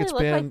 I think it's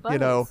been,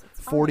 like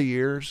 40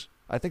 years.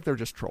 I think they're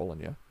just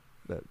trolling you.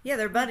 Yeah,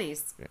 they're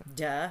bunnies. Yeah.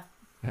 Duh.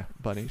 Yeah,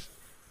 bunnies.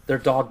 They're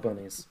dog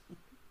bunnies.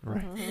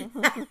 Right.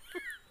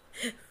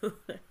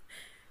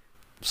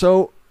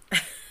 So...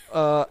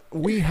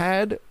 we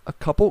had a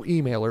couple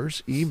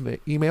emailers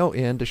email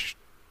in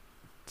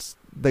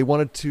they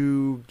wanted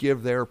to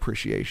give their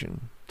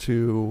appreciation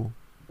to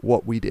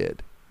what we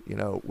did,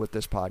 with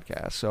this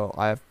podcast. So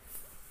I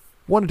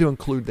wanted to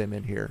include them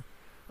in here.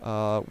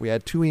 We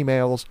had 2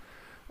 emails.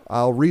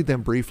 I'll read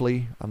them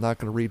briefly. I'm not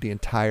going to read the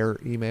entire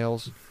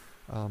emails.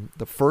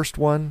 The first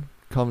one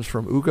comes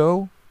from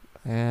Ugo,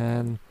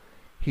 and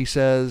he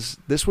says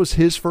this was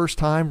his first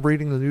time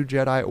reading the New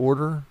Jedi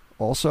Order.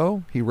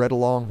 Also, he read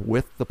along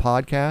with the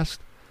podcast.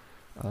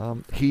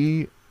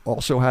 He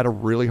also had a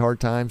really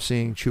hard time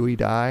seeing Chewie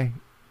die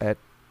at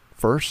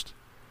first,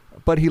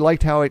 but he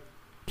liked how it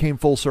came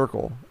full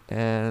circle,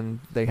 and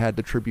they had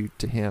the tribute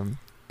to him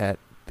at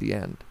the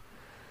end.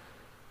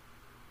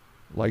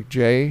 Like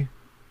Jay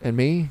and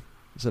me,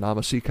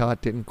 Zanama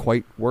Sikot didn't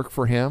quite work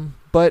for him,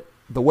 but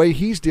the way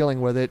he's dealing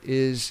with it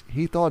is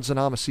he thought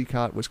Zanama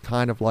Sikot was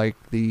kind of like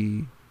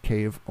the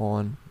cave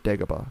on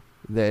Dagobah,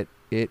 that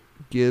it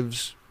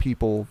gives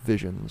people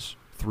visions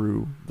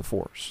through the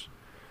Force.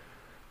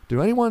 Does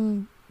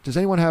anyone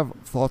have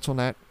thoughts on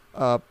that?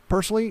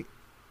 Personally,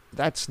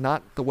 that's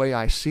not the way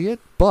I see it,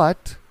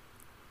 but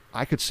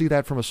I could see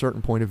that from a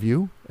certain point of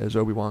view, as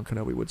Obi-Wan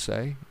Kenobi would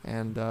say.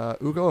 And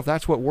Ugo, if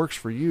that's what works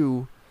for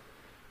you,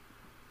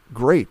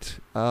 great.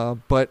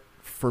 But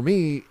for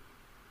me,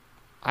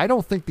 I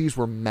don't think these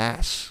were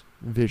mass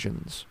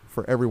visions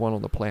for everyone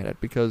on the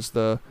planet, because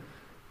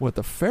with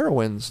the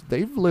Faroans,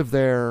 they've lived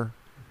there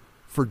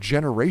for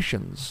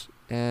generations,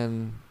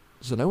 and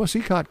Zenoa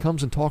Sikot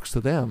comes and talks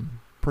to them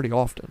pretty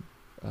often.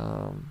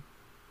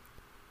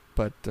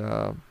 But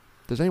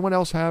does anyone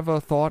else have a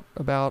thought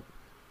about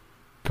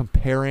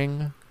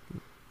comparing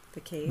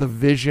the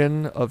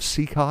vision of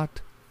Sikot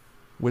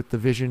with the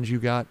visions you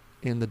got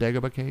in the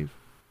Dagobah cave?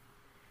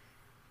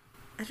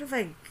 I don't know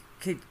if I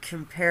could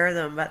compare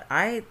them, but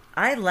I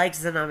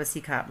liked Zanama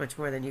Sikot much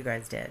more than you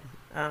guys did.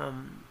 I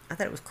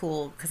thought it was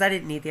cool because I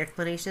didn't need the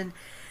explanation.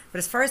 But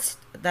as far as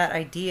that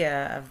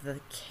idea of the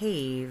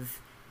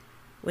cave,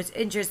 what's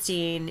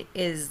interesting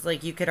is,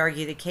 like, you could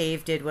argue the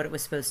cave did what it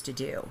was supposed to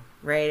do,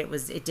 right?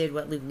 It did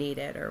what Luke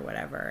needed or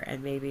whatever,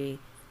 and maybe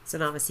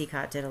Sonama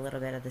Seacott did a little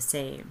bit of the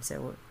same.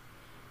 So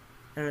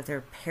I don't know if there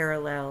are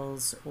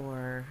parallels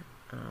or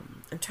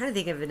I'm trying to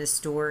think of in a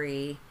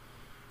story,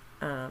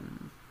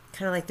 kind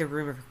of like the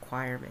Room of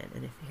Requirement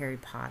in Harry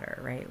Potter,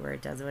 right, where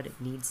it does what it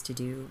needs to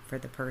do for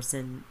the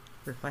person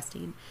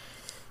requesting.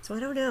 So I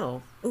don't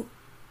know. Ooh,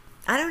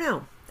 I don't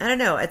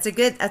know. That's a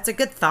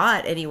good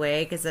thought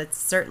anyway, because that's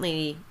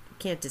certainly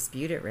can't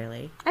dispute it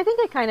really. I think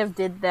I kind of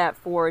did that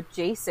for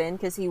Jason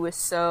because he was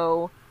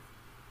so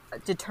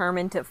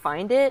determined to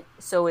find it,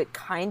 so it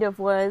kind of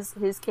was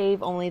his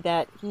cave, only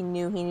that he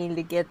knew he needed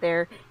to get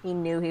there. He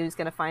knew he was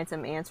going to find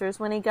some answers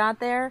when he got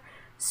there.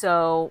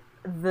 So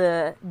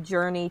the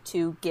journey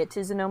to get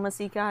to Sonoma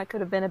Seacott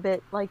could have been a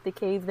bit like the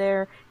cave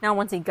there. Now,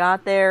 once he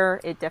got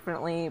there, it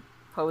definitely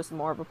posed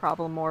more of a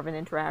problem, more of an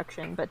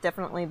interaction, but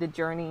definitely the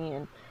journey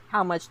and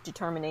how much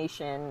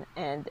determination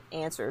and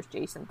answers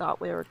Jason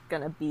thought were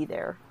going to be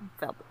there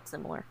felt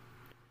similar.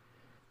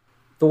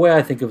 The way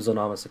I think of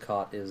Sonoma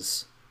Seacott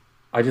is,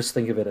 I just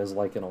think of it as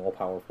like an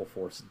all-powerful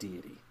force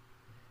deity.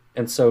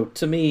 And so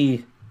to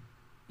me,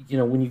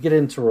 when you get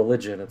into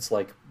religion, it's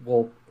like,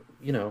 well,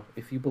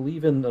 if you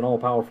believe in an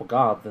all-powerful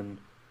God, then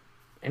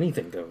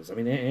anything goes. I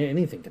mean,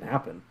 anything can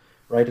happen,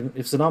 right? And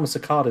if Sonama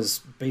Seacott is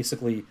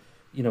basically,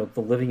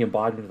 the living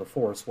embodiment of the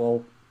Force,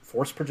 well,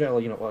 force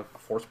a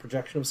force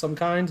projection of some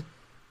kind,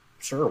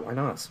 sure, why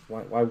not?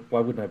 Why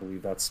wouldn't I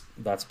believe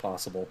that's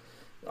possible?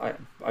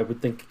 I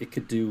would think it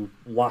could do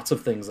lots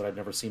of things that I'd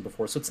never seen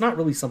before. So it's not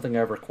really something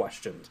I ever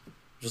questioned.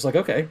 Just like,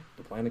 okay,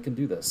 the planet can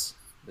do this.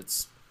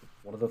 It's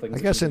one of the things.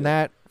 I guess in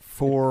that,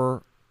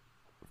 for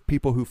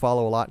people who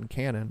follow a lot in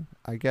canon,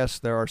 I guess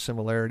there are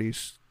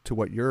similarities to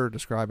what you're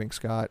describing,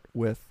 Scott,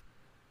 with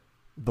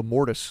the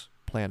Mortis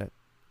planet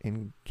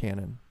in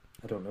canon.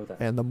 I don't know that.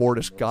 And the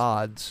Mortis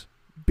gods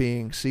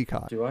being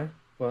Seacott. Do I?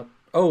 What?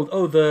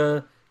 Oh,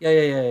 the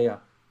yeah.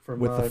 From,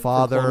 with the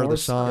father, the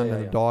son,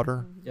 and the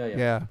daughter.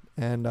 Yeah.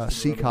 And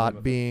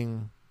Seacott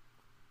being,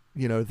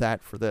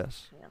 that for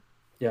this.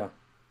 Yeah.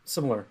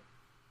 Similar.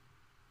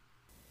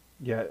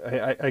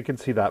 Yeah, I can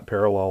see that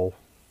parallel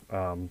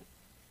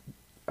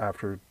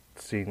after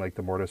seeing like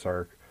the Mortis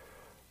arc.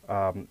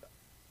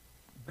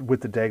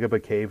 With the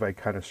Dagobah cave, I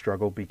kind of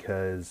struggle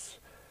because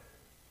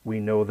we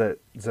know that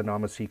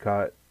Sonama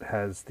Seacott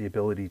has the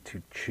ability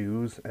to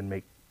choose and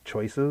make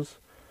choices,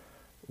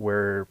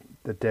 where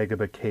the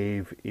Dagobah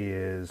cave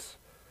is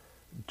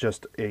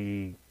just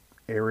a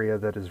area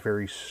that is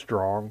very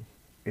strong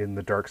in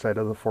the dark side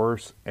of the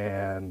Force,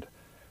 and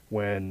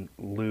when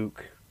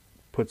Luke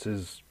puts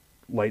his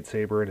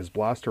lightsaber and his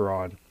blaster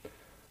on,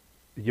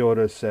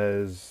 Yoda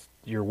says,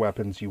 "Your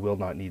weapons, you will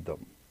not need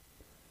them.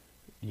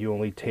 You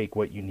only take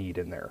what you need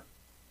in there."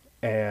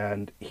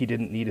 And he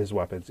didn't need his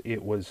weapons.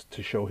 It was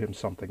to show him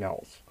something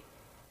else.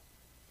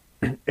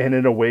 And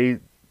in a way,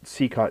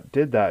 Seacott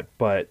did that,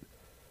 but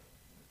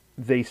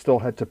they still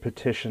had to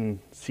petition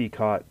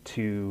Seacott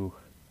to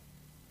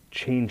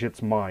change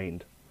its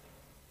mind.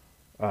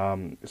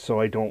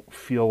 So I don't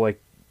feel like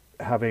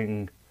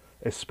having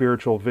a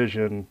spiritual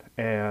vision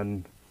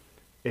and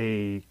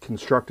a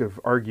constructive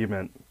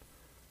argument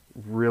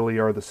really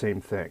are the same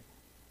thing.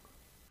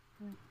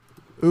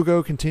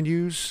 Ugo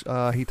continues.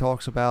 He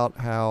talks about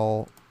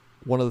how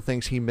one of the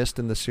things he missed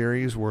in the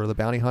series were the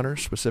bounty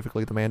hunters,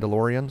 specifically the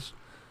Mandalorians.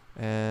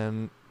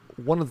 And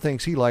one of the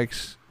things he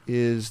likes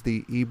is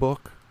the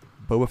ebook,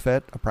 Boba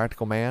Fett, A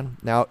Practical Man.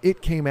 Now,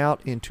 it came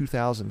out in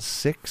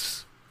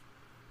 2006,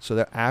 so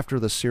that after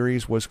the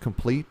series was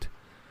complete.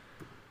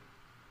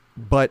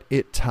 But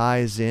it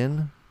ties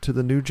in to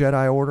the New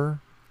Jedi Order.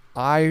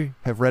 I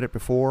have read it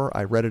before.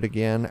 I read it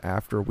again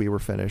after we were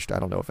finished. I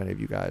don't know if any of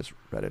you guys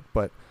read it,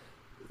 but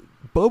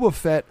Boba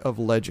Fett of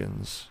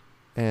Legends,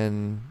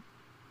 and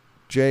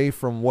Jay,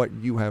 from what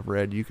you have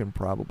read, you can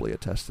probably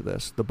attest to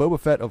this. The Boba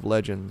Fett of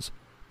Legends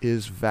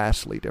is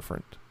vastly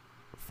different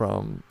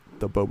from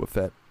the Boba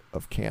Fett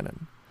of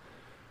canon.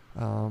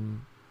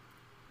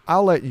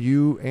 I'll let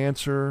you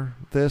answer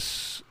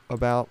this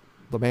about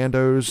the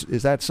Mandos.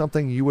 Is that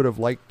something you would have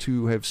liked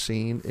to have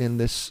seen in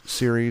this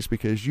series?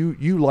 Because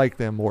you like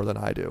them more than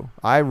I do.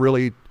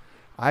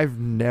 I've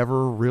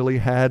never really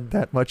had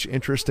that much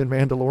interest in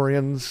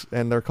Mandalorians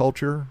and their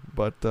culture,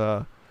 but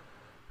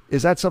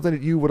is that something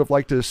that you would have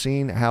liked to have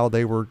seen, how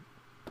they would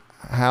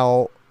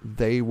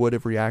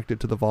have reacted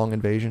to the Vong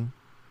invasion?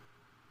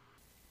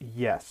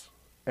 Yes,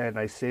 and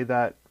I say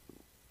that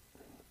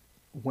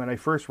when I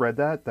first read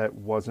that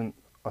wasn't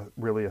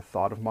really a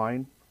thought of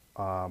mine.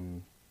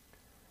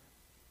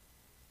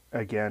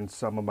 Again,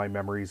 some of my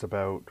memories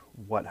about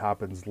what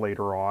happens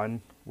later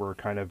on were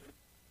kind of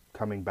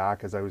coming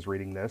back as I was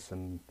reading this,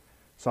 and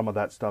some of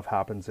that stuff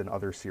happens in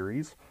other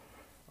series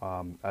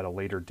at a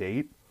later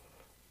date.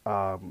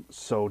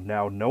 So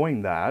now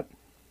knowing that,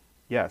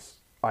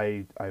 yes,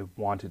 I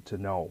wanted to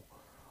know.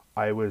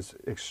 I was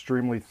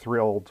extremely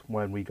thrilled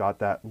when we got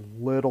that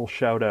little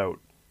shout out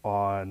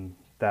on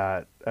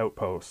that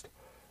outpost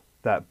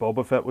that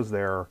Boba Fett was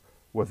there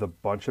with a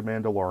bunch of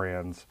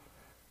Mandalorians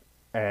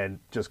and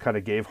just kind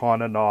of gave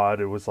Han a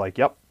nod. It was like,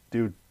 yep,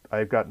 dude,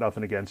 I've got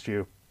nothing against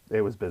you.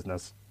 It was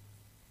business.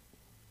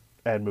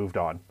 and moved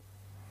on.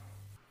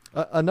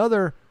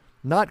 Another,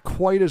 not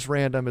quite as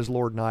random as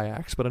Lord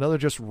Nyax, but another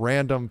just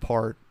random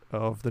part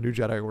of the New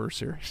Jedi Order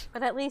series.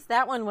 But at least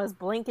that one was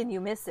blink and you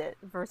miss it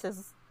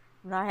versus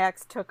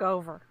Nyax took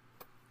over.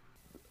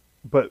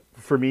 But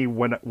for me,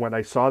 when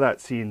I saw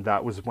that scene,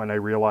 that was when I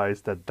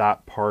realized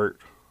that part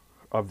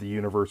of the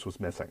universe was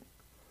missing.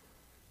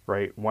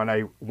 Right? When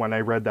I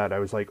read that, I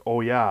was like,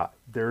 oh yeah,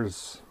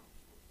 there's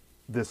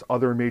this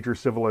other major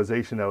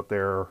civilization out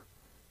there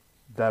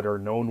that are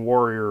known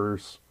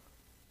warriors.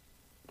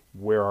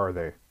 Where are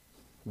they?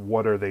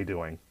 What are they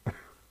doing?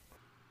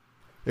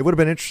 It would have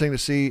been interesting to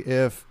see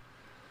if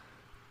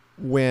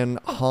when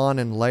Han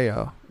and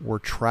Leia were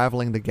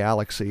traveling the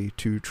galaxy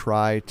to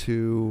try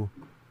to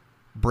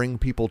bring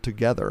people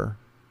together,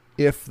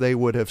 if they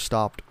would have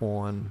stopped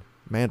on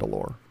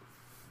Mandalore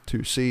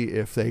to see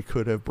if they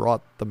could have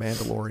brought the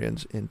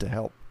Mandalorians in to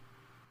help.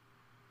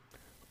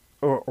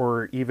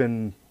 Or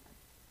even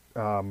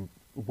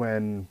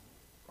when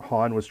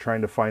Han was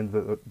trying to find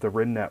the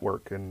Rin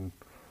network, and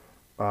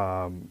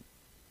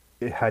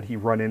had he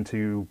run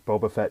into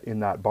Boba Fett in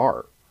that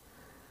bar,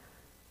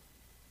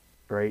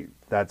 right?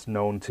 That's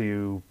known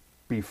to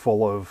be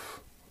full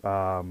of,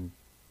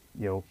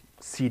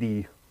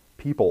 seedy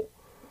people,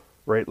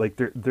 right?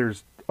 Like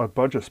there's a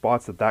bunch of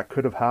spots that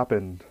could have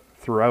happened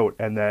throughout,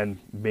 and then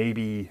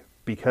maybe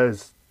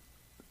because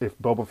if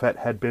Boba Fett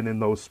had been in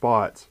those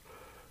spots,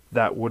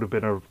 that would have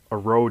been a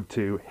road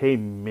to, hey,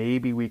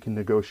 maybe we can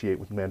negotiate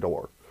with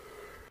Mandalore.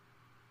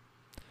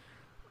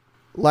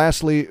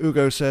 Lastly,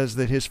 Ugo says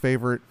that his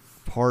favorite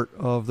part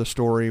of the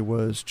story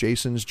was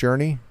Jason's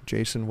journey.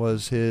 Jason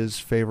was his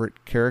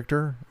favorite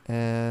character,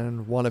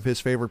 and one of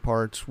his favorite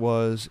parts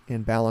was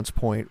in Balance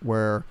Point,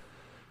 where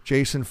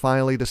Jason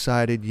finally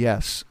decided,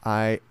 yes,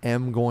 I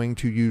am going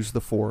to use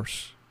the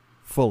Force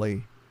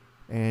fully,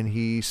 and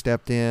he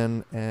stepped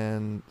in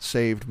and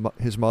saved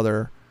his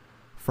mother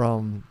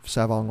from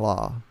Savong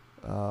La.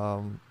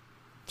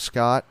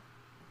 Scott,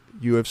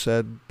 you have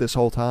said this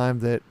whole time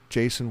that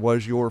Jason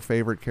was your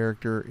favorite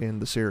character in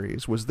the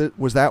series. Was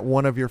that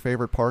one of your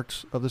favorite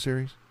parts of the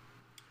series?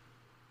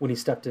 When he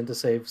stepped in to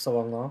save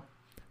Savong La?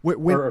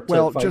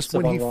 Just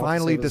when he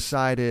finally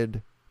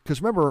decided,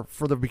 because remember,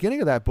 for the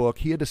beginning of that book,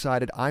 he had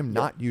decided, I'm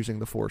not using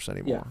the Force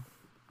anymore.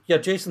 Yeah,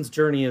 Jason's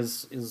journey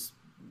is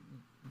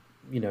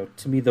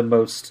to me the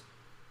most.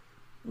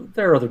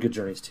 There are other good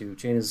journeys too.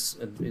 Jane is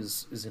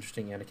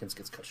interesting. Anakin's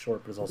gets cut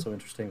short, but is also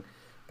interesting.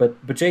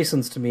 But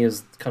Jason's to me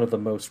is kind of the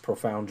most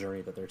profound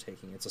journey that they're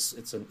taking.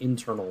 It's an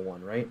internal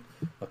one, right?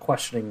 A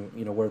questioning,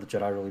 where the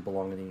Jedi really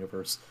belong in the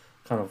universe,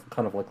 kind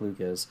of like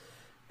Luke is.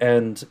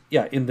 And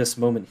yeah, in this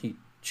moment he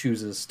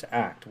chooses to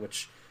act,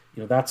 which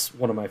that's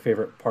one of my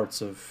favorite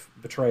parts of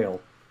Betrayal,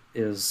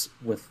 is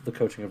with the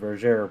coaching of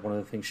Vergere. One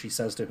of the things she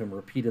says to him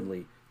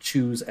repeatedly: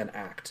 choose and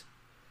act.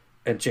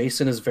 And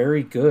Jason is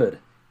very good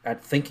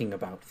at thinking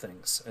about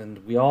things,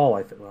 and we all,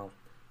 I think, well,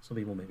 some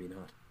people maybe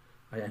not.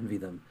 I envy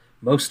them.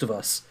 Most of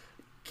us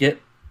get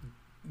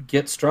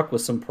struck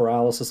with some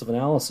paralysis of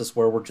analysis,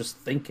 where we're just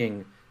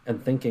thinking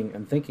and thinking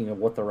and thinking of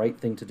what the right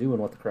thing to do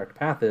and what the correct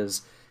path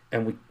is,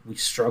 and we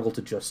struggle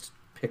to just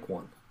pick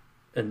one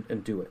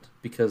and do it,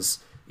 because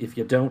if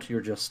you don't,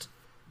 you're just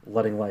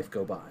letting life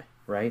go by,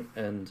 right?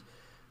 And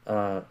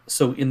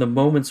so in the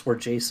moments where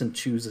Jason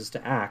chooses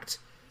to act,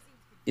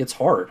 it's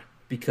hard,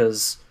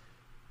 because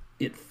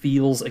it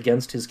feels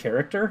against his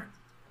character.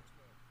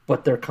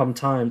 But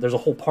there's a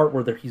whole part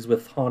where he's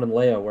with Han and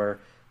Leia where,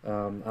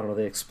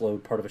 they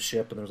explode part of a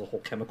ship, and there's a whole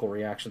chemical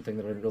reaction thing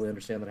that I didn't really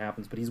understand that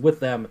happens. But he's with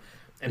them,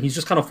 and he's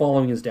just kind of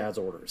following his dad's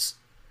orders.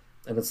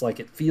 And it's like,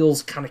 it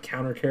feels kind of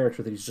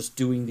counter-character that he's just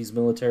doing these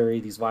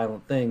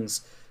violent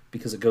things,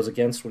 because it goes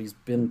against what he's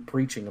been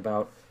preaching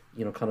about,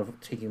 kind of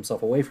taking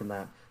himself away from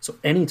that. So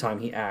anytime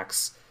he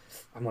acts,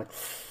 I'm like,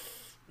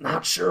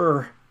 not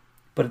sure.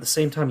 But at the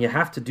same time, you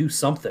have to do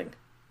something.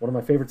 One of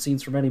my favorite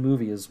scenes from any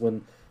movie is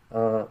when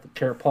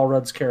Paul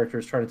Rudd's character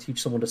is trying to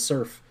teach someone to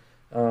surf,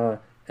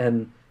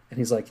 and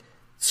he's like,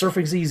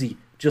 surfing's easy,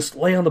 just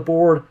lay on the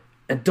board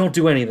and don't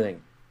do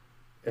anything.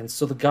 And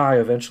so the guy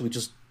eventually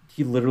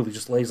he literally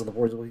just lays on the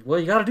board. He's like, well,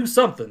 you got to do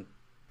something.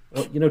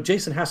 Well,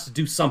 Jason has to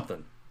do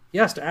something. He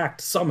has to act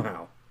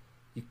somehow.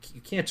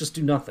 You can't just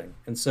do nothing.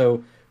 And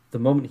so the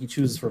moment he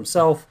chooses for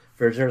himself,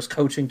 Vergere's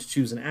coaching to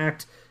choose and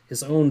act,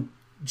 his own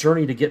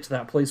journey to get to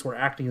that place where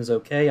acting is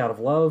okay out of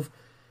love,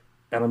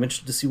 and I'm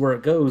interested to see where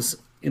it goes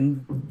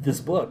in this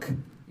book,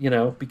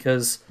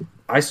 because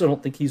I still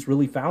don't think he's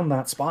really found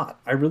that spot.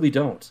 I really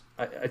don't.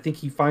 I think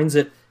he finds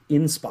it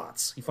in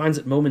spots. He finds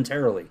it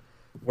momentarily,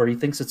 where he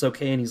thinks it's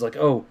okay, and he's like,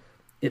 oh,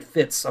 it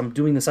fits. I'm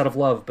doing this out of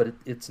love, but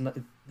it's not.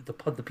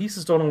 The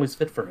pieces don't always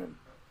fit for him.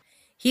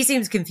 He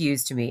seems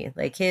confused to me.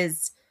 Like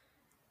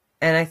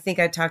and I think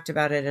I talked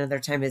about it another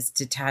time, his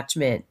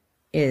detachment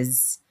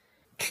is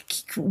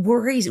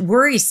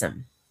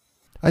worrisome.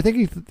 I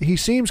think he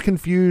seems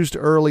confused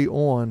early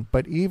on,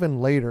 but even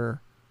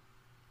later,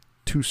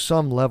 to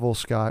some level,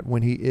 Scott,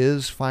 when he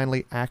is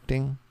finally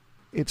acting,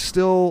 it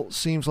still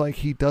seems like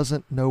he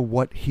doesn't know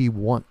what he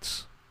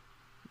wants.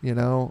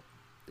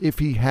 If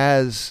he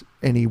has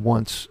any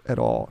wants at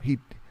all.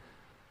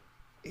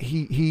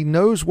 He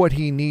knows what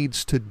he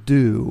needs to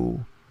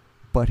do,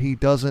 but he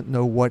doesn't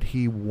know what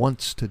he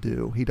wants to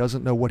do. He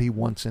doesn't know what he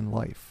wants in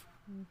life.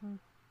 Mm-hmm.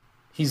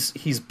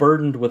 He's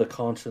burdened with a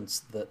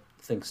conscience that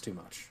thinks too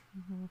much.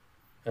 Mm-hmm.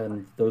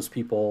 And those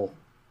people,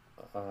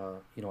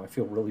 I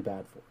feel really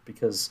bad for,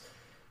 because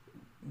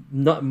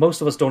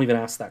most of us don't even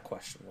ask that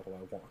question. What do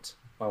I want?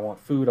 I want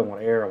food, I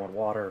want air, I want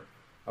water,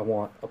 I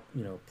want a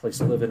place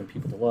to live in and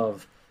people to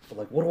love. But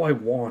like, what do I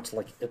want?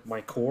 Like at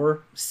my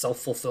core,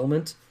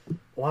 self-fulfillment.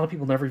 A lot of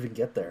people never even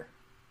get there,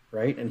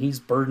 right? And he's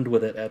burdened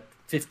with it at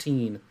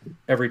 15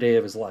 every day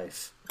of his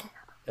life.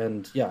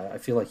 And yeah, I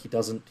feel like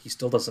he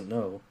still doesn't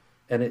know.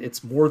 And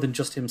it's more than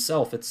just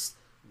himself. It's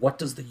what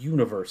does the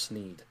universe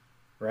need,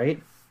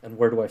 right? And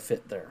where do I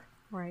fit there?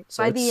 Right.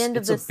 So By the end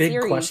of the it's a big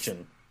series,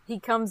 question. He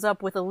comes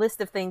up with a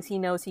list of things he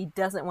knows he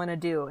doesn't want to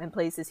do and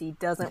places he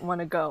doesn't want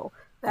to go.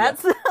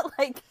 That's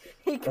like,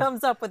 he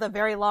comes up with a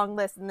very long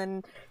list, and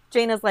then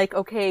Jaina's like,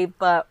 okay,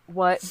 but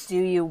what do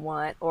you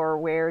want, or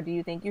where do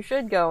you think you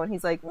should go? And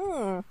he's like,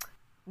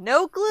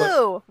 no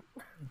clue.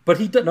 But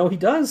he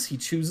does. He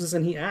chooses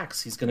and he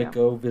acts. He's going to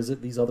go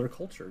visit these other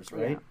cultures,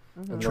 right? Yeah.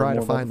 Mm-hmm. And Try learn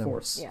to more about find the them.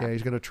 Force. Yeah,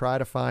 he's going to try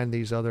to find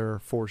these other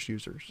Force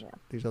users,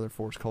 these other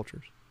Force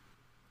cultures.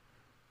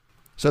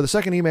 So the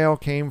second email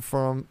came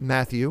from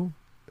Matthew,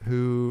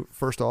 who,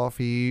 first off,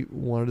 he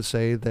wanted to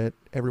say that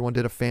everyone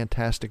did a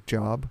fantastic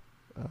job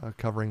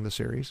covering the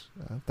series.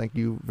 Thank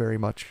you very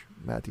much,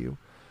 Matthew.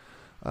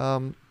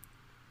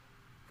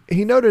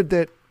 He noted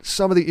that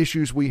some of the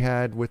issues we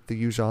had with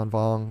the Yuuzhan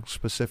Vong,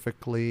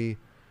 specifically,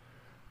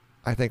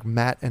 I think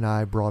Matt and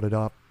I brought it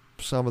up,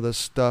 some of the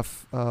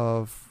stuff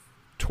of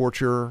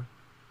torture,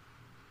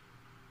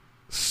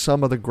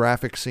 some of the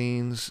graphic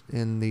scenes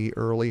in the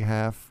early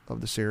half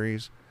of the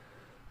series.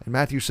 And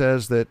Matthew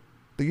says that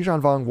the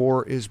Yuuzhan Vong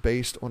War is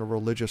based on a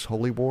religious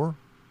holy war,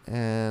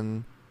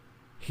 and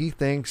he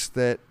thinks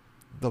that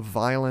the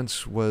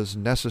violence was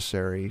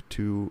necessary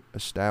to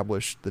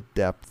establish the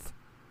depth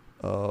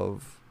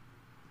of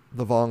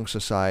the Vong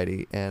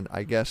society, and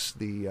I guess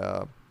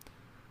the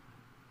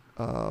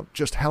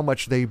just how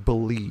much they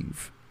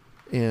believe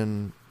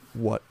in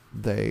what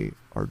they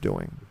are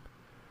doing.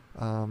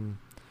 I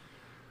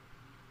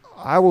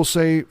will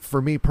say,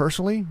 for me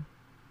personally,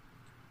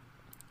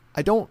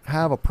 I don't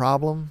have a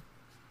problem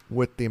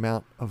with the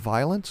amount of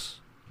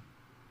violence.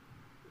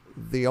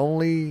 The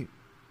only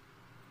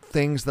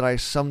things that I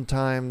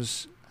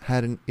sometimes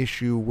had an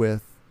issue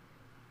with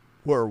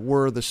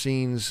were the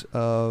scenes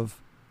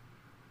of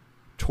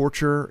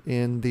torture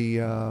in the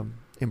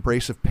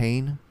Embrace of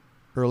Pain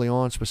early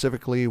on,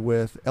 specifically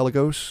with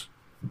Elagos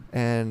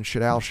and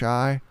Shadal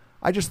Shai.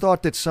 I just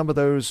thought that some of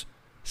those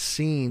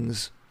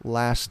scenes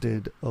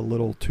lasted a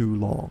little too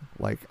long.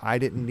 Like, I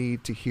didn't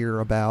need to hear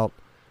about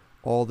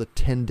all the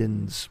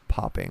tendons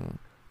popping,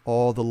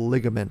 all the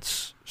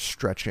ligaments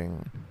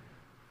stretching,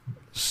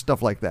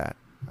 stuff like that.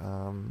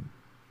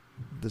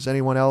 Does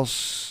anyone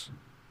else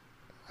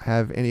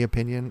have any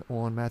opinion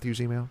on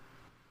Matthew's email?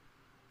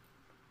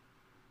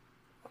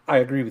 I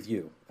agree with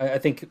you. I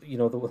think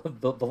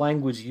the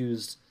language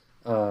used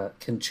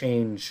can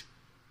change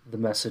the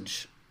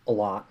message a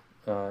lot.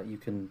 You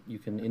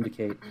can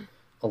indicate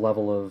a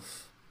level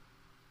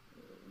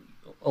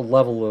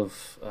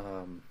of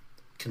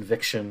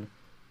conviction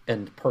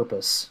and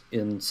purpose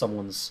in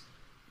someone's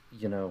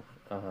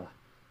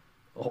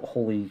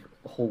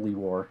holy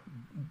war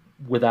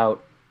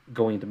without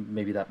going into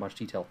maybe that much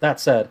detail. That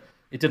said,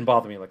 it didn't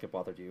bother me like it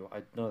bothered you.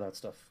 I know that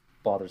stuff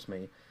bothers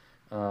me.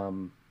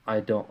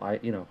 I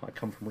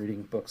come from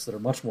reading books that are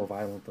much more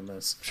violent than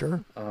this.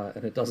 Sure.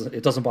 And it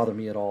doesn't bother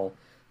me at all.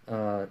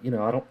 I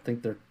don't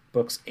think they're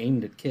books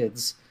aimed at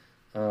kids,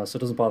 so it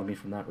doesn't bother me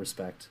from that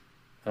respect.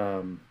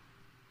 I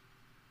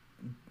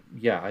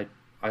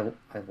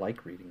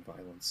like reading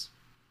violence.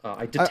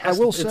 I detest. I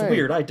will it's say,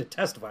 weird. I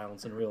detest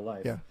violence in real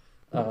life. Yeah.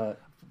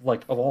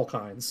 Like of all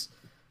kinds.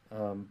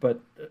 But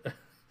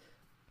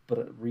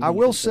reading I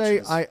will fiction say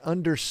is... I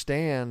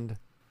understand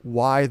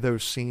why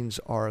those scenes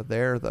are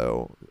there,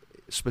 though,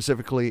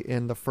 specifically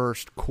in the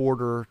first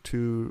quarter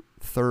to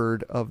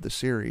third of the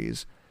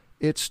series.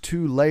 It's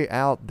to lay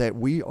out that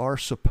we are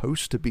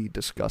supposed to be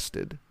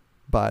disgusted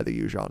by the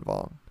Yuuzhan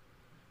Vong.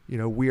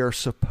 We are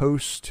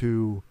supposed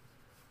to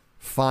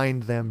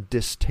find them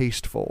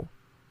distasteful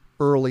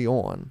early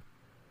on.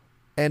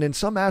 And in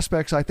some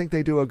aspects, I think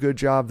they do a good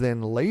job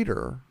then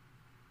later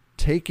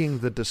taking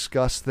the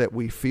disgust that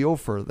we feel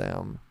for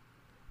them.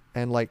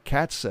 And like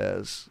Kat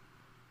says,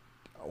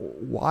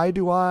 why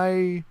do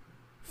I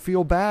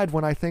feel bad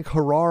when I think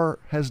Harar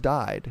has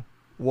died?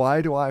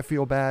 Why do I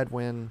feel bad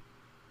when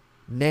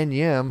Nen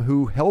Yem,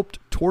 who helped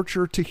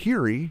torture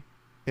Tahiri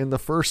in the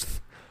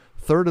first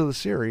third of the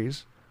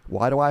series,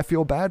 why do I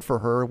feel bad for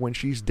her when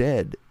she's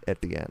dead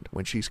at the end,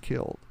 when she's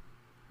killed?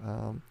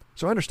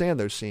 So I understand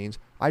those scenes.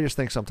 I just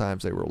think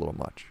sometimes they were a little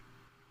much.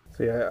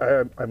 See,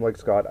 I'm like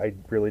Scott. I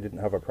really didn't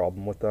have a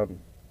problem with them.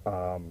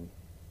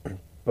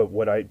 But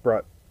what I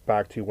brought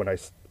back to when I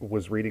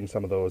was reading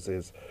some of those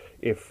is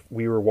if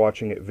we were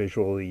watching it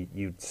visually,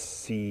 you'd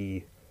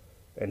see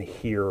and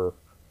hear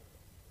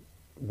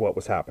what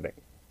was happening,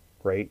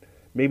 right?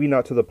 Maybe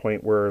not to the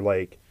point where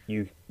like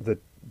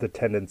the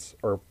tendons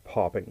are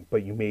popping,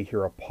 but you may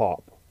hear a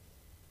pop,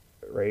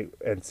 right?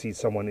 And see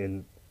someone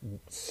in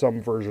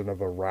some version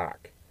of a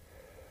rack,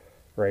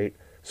 right?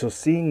 So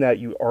seeing that,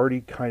 you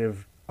already kind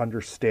of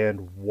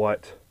understand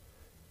what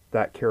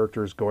that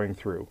character is going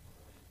through.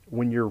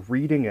 When you're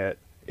reading it,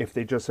 if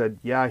they just said,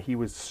 yeah, he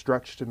was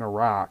stretched in a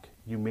rack,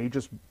 you may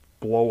just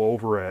blow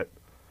over it.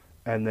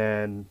 And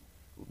then,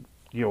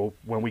 you know,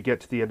 when we get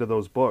to the end of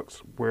those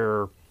books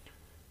where,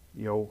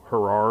 you know,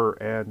 Harar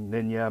and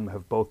Ninyem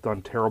have both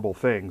done terrible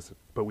things,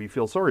 but we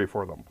feel sorry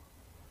for them,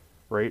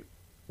 right?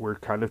 We're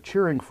kind of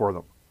cheering for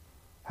them.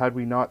 Had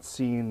we not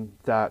seen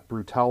that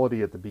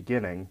brutality at the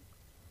beginning,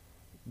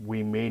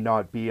 we may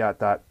not be at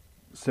that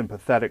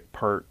sympathetic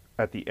part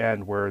at the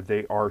end where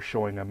they are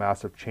showing a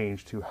massive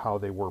change to how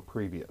they were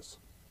previous.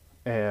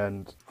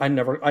 And I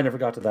never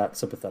got to that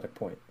sympathetic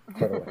point,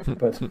 by the way.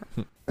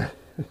 But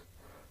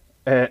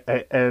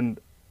and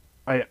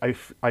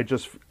I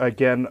just,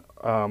 again,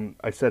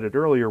 I said it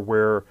earlier,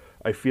 where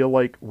I feel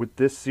like with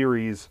this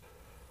series,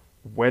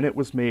 when it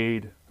was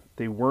made,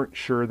 they weren't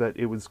sure that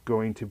it was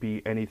going to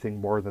be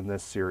anything more than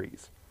this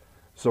series.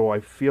 So I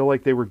feel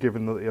like they were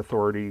given the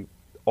authority,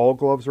 all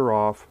gloves are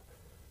off,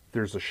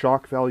 there's a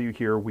shock value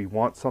here, we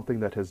want something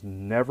that has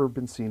never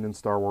been seen in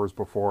Star Wars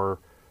before,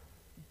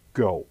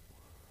 go.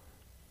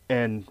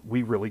 And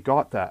we really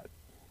got that,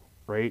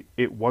 right?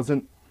 It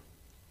wasn't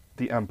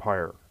the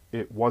Empire.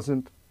 It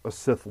wasn't a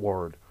Sith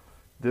Lord.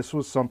 This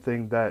was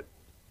something that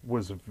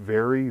was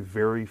very,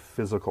 very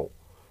physical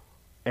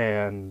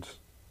and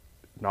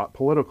not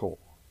political.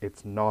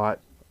 It's not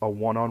a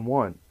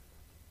one-on-one.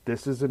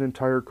 This is an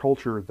entire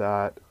culture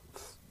that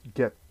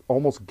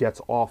almost gets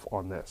off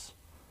on this,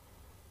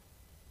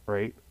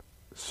 right?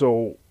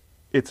 So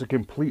it's a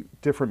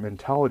complete different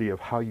mentality of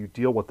how you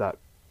deal with that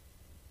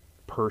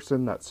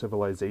person, that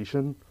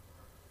civilization,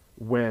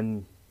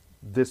 when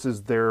this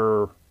is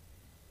their,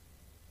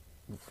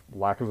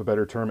 lack of a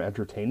better term,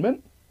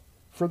 entertainment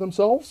for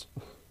themselves.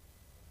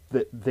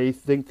 That they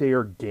think they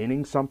are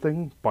gaining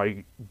something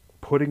by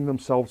putting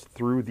themselves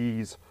through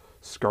these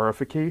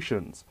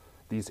scarifications,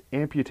 these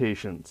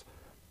amputations,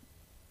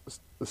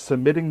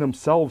 submitting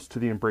themselves to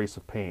the embrace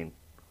of pain,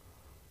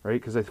 right?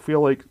 Because I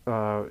feel like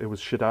it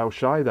was Shadao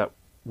Shai that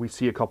we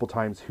see a couple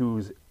times,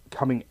 who's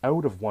coming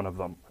out of one of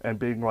them and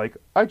being like,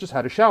 I just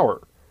had a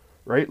shower,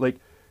 right? Like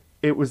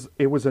it was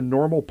a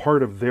normal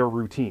part of their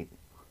routine.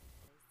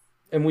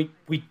 And we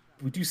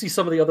do see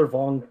some of the other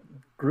Vong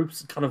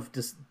groups kind of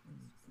just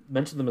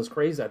mention them as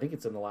crazy. I think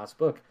it's in the last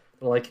book.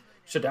 They're like,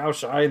 Shadao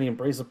Shai and the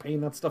Embrace of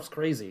Pain, that stuff's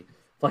crazy.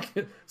 Like,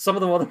 some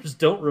of the others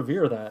don't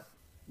revere that.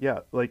 Yeah,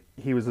 like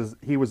he was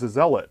a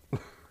zealot,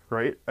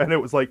 right? And it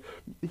was like,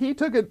 he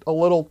took it a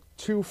little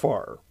too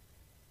far.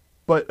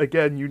 But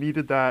again, you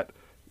needed that,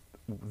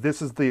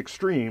 this is the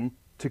extreme,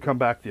 to come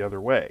back the other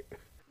way.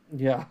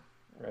 Yeah,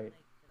 right.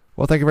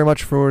 Well, thank you very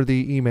much for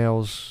the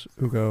emails,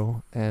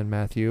 Ugo and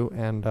Matthew.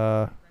 And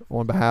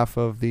on behalf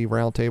of the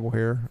roundtable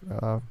here,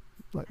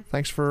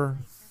 thanks for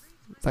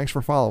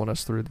following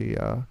us through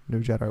the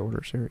New Jedi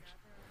Order series.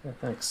 Yeah,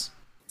 thanks.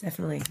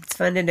 Definitely. It's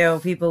fun to know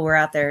people were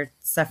out there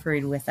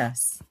suffering with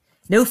us.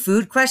 No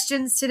food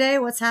questions today?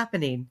 What's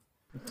happening?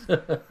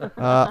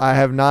 I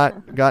have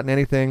not gotten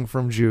anything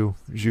from Ju.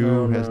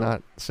 No. Has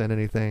not sent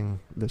anything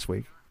this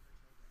week.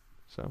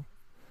 So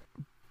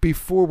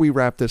before we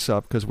wrap this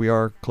up, because we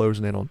are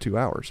closing in on 2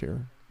 hours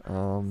here,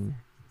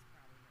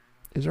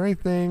 is there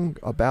anything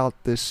about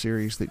this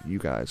series that you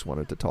guys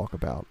wanted to talk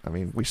about? I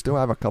mean, we still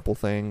have a couple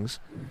things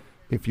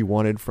if you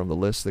wanted from the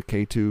list that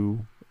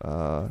K2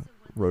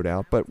 wrote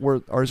out, but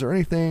is there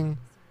anything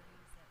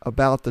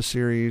about the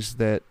series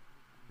that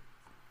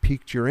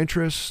piqued your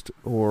interest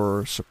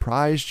or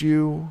surprised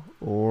you,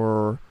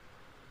 or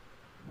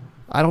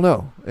I don't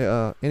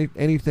know,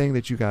 anything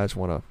that you guys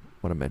want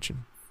to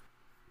mention?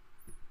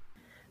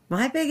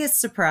 My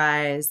biggest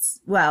surprise,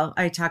 well,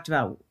 I talked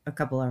about a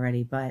couple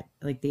already, but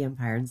like the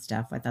Empire and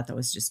stuff, I thought that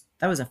was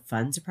a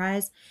fun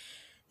surprise.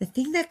 The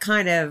thing that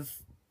kind of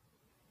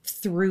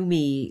threw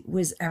me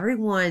was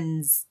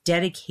everyone's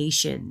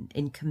dedication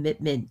and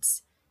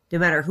commitment, no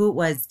matter who it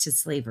was, to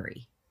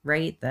slavery,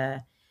 right?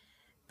 The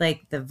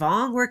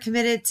Vong were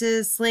committed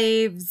to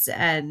slaves,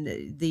 and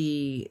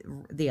the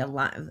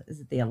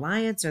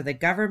alliance or the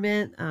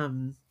government, I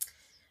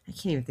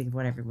can't even think of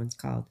what everyone's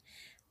called,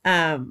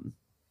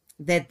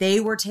 that they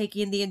were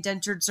taking the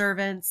indentured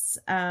servants,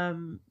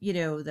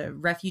 the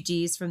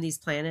refugees from these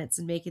planets,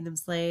 and making them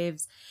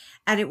slaves.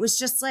 And it was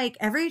just like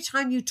every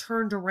time you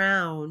turned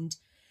around,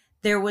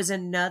 there was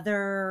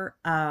another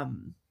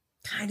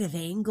kind of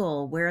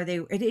angle where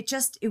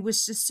it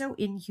was just so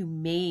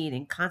inhumane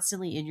and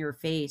constantly in your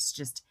face.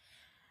 Just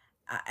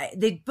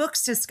the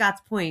books, to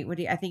Scott's point,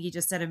 I think he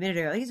just said a minute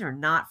ago, these are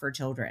not for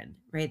children,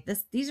 right?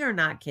 These are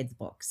not kids'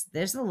 books.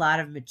 There's a lot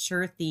of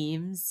mature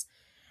themes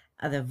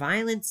the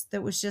violence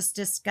that was just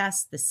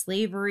discussed, the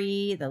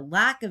slavery, the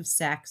lack of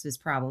sex was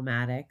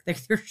problematic.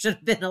 There should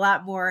have been a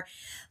lot more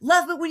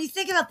love. But when you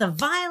think about the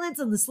violence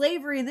and the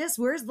slavery in this,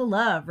 where's the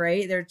love,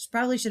 right? There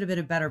probably should have been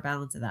a better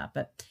balance of that.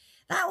 But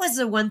that was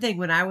the one thing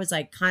when I was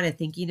like kind of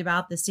thinking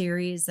about the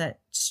series that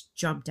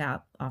jumped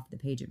out off the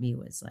page at me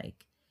was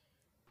like.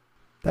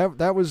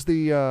 That was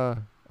the,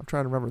 I'm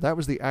trying to remember, that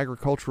was the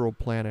agricultural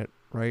planet,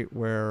 right?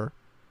 Where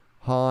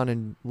Han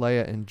and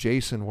Leia and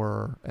Jason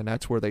were, and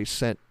that's where they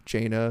sent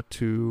Jaina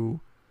to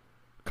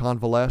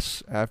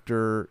convalesce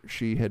after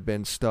she had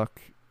been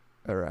stuck,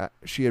 or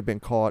she had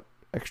been caught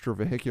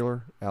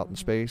extravehicular out in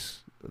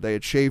space. They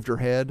had shaved her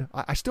head.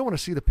 I still want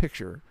to see the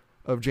picture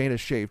of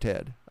Jaina's shaved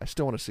head. I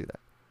still want to see that.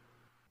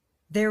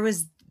 There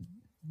was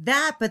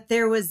that, but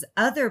there was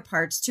other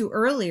parts too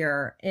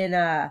earlier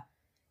in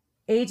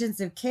Agents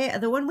of Chaos,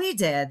 the one we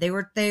did. They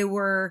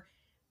were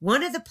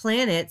one of the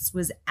planets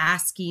was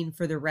asking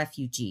for the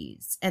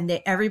refugees, and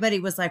everybody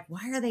was like,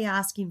 why are they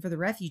asking for the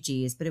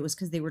refugees? But it was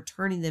because they were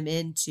turning them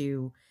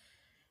into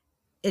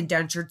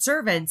indentured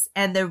servants,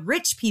 and the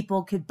rich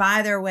people could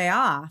buy their way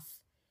off,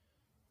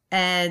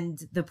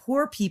 and the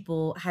poor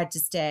people had to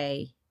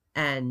stay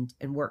and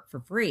work for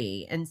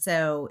free. And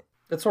so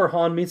that's where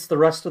Han meets the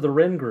rest of the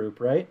Rin group,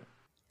 right?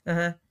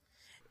 Uh-huh.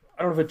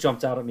 I don't know if it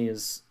jumped out at me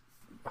as,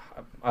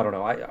 I don't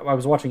know. I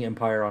was watching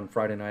Empire on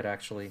Friday night,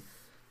 actually,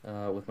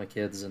 with my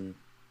kids, and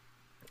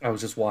I was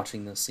just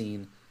watching the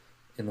scene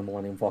in the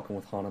Millennium Falcon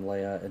with Han and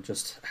Leia, and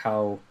just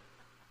how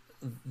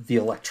the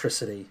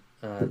electricity,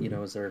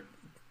 is there,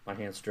 my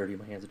hands are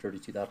dirty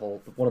too, that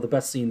whole, one of the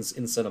best scenes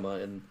in cinema,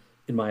 in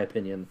my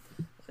opinion,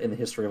 in the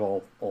history of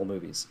all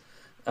movies.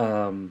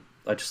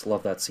 I just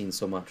love that scene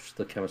so much,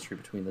 the chemistry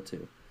between the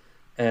two.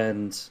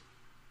 And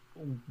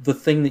the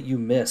thing that you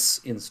miss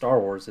in Star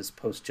Wars is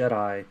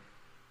post-Jedi,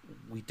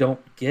 we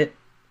don't get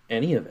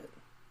any of it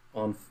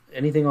on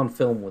anything on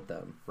film with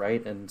them,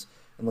 right? And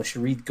unless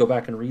you go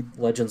back and read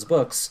Legends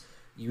books,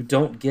 you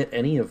don't get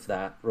any of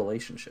that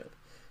relationship.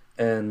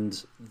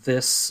 And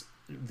these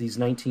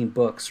 19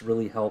 books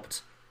really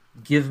helped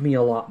give me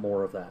a lot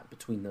more of that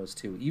between those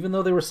two. Even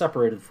though they were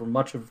separated for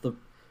much of the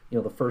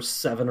first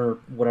 7 or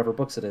whatever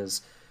books it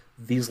is,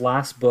 these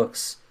last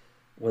books,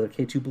 whether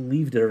K2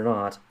 believed it or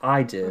not,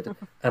 I did.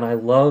 And I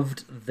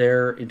loved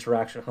their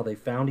interaction, how they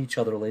found each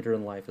other later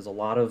in life, as a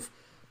lot of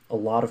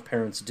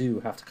parents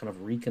do, have to kind of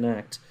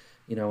reconnect,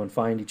 and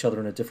find each other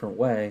in a different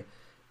way.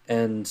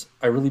 And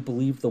I really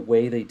believed the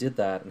way they did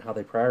that and how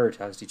they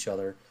prioritized each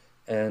other,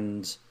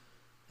 and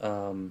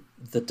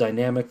the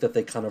dynamic that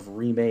they kind of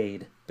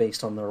remade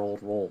based on their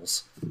old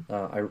roles.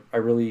 I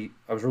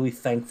was really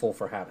thankful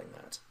for having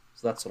that.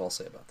 So that's what I'll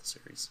say about the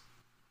series.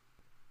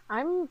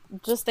 I'm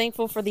just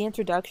thankful for the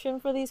introduction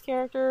for these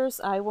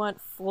characters. I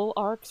want full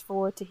arcs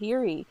for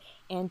Tahiri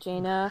and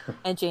Jaina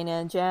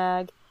and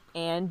Jag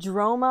and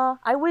Droma.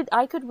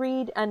 I could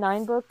read a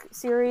 9-book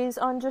series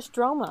on just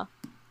Droma.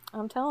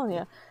 I'm telling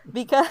you,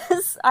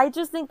 because I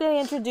just think they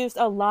introduced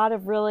a lot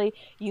of really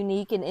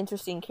unique and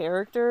interesting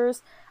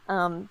characters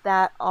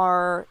that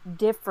are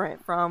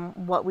different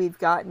from what we've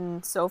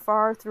gotten so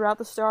far throughout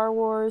the Star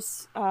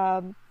Wars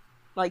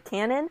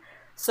canon.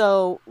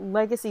 So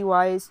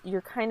legacy-wise,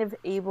 you're kind of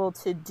able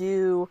to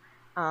do,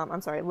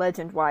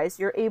 legend-wise,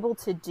 you're able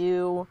to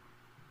do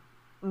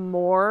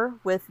more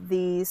with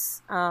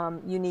these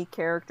unique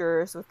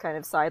characters, with kind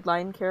of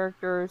sideline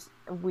characters.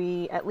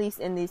 We, at least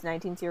in these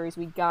 19 series,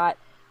 we got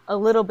a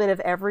little bit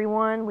of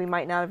everyone. We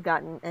might not have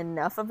gotten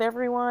enough of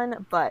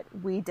everyone, but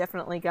we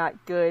definitely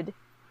got good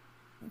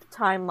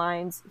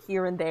timelines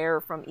here and there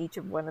from each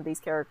of one of these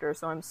characters.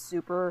 So I'm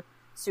super,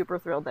 super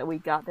thrilled that we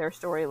got their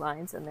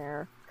storylines and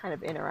their kind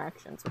of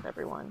interactions with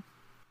everyone.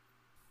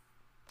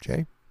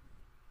 Jay?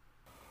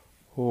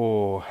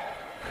 Oh,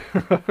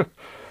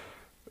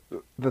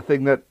 the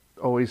thing that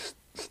always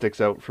sticks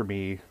out for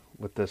me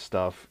with this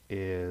stuff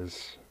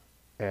is,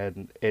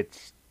 and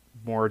it's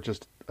more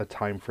just a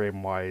time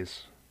frame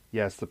wise,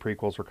 yes, the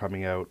prequels were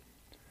coming out.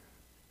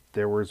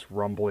 There was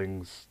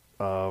rumblings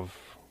of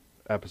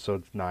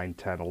episodes 9,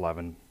 10,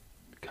 11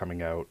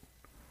 coming out.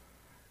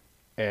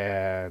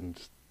 And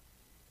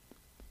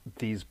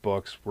these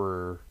books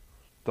were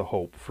the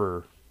hope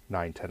for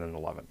 9, 10, and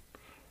 11.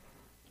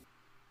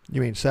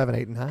 You mean 7,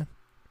 8, and 9?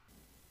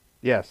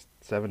 Yes,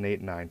 7, 8,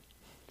 and 9.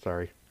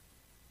 Sorry.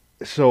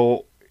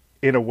 So,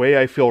 in a way,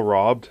 I feel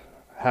robbed,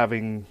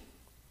 having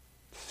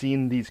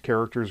seen these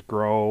characters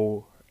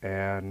grow,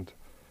 and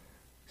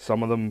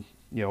some of them,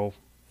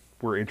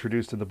 were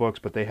introduced in the books,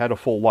 but they had a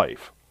full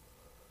life.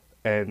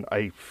 And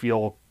I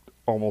feel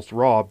almost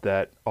robbed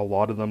that a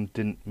lot of them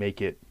didn't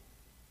make it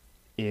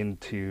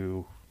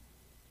into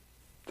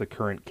the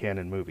current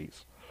canon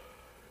movies.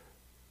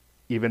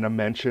 Even a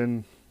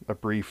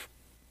brief,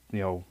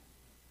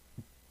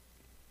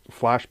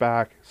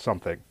 flashback,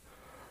 something.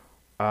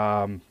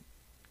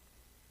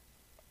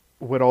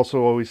 What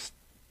also always,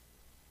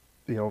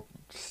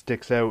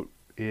 sticks out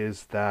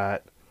is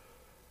that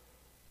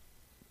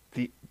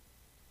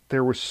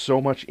there was so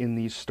much in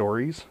these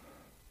stories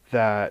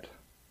that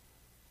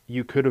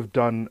you could have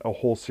done a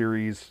whole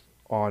series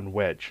on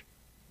Wedge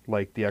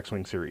like the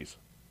X-Wing series,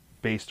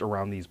 based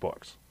around these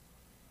books.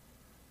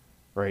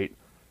 Right?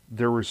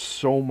 There was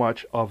so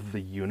much of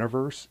the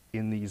universe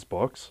in these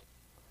books,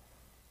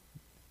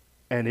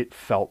 and it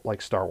felt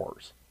like Star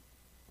Wars.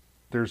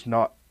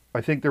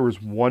 I think there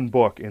was one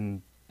book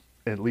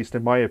at least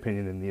in my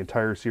opinion, in the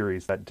entire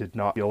series that did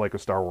not feel like a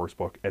Star Wars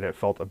book, and it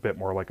felt a bit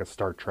more like a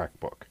Star Trek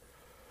book.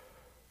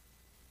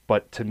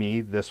 But to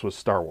me, this was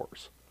Star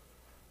Wars.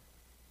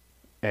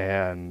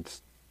 And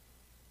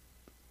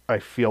I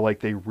feel like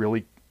they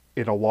really,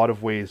 in a lot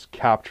of ways,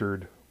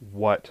 captured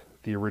what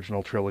the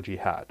original trilogy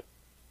had.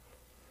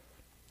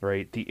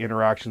 Right? The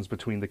interactions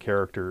between the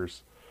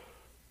characters,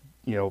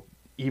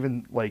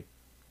 even like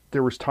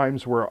there was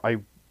times where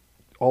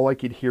all I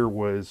could hear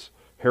was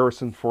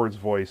Harrison Ford's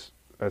voice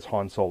as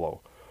Han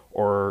Solo,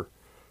 or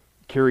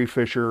Carrie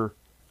Fisher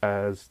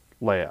as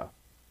Leia.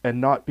 And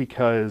not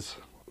because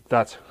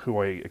that's who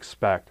I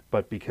expect,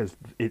 but because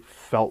it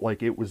felt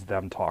like it was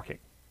them talking.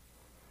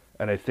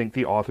 And I think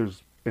the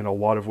authors, in a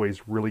lot of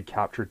ways, really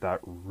captured that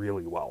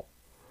really well.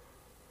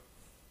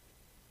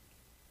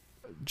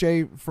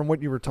 Jay, from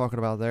what you were talking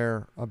about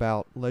there,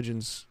 about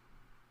Legends,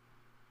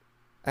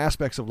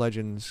 aspects of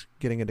Legends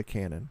getting into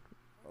canon,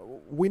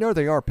 we know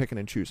they are picking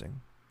and choosing.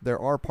 There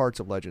are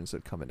parts of Legends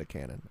that come into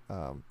canon.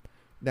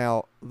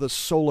 Now, the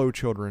Solo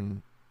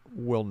children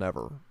will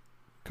never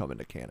come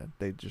into canon.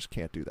 They just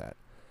can't do that.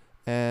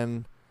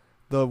 And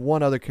the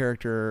one other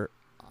character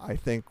I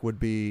think would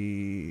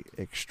be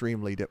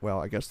extremely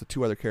I guess the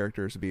two other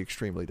characters would be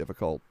extremely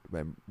difficult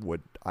and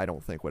I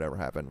don't think would ever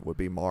happen, would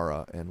be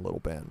Mara and Little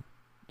Ben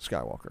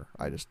Skywalker.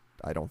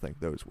 I don't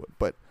think those would.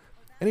 But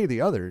any of the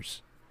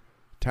others,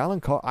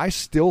 I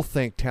still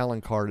think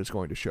Talon Card is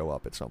going to show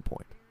up at some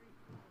point.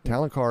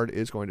 Talon Card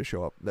is going to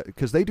show up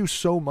because they do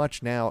so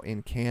much now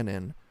in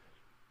canon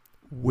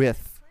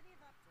with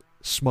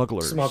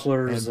smugglers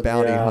and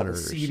bounty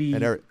hunters.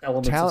 And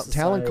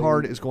Talon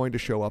Card is going to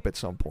show up at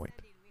some point.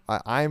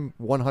 I'm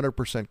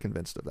 100%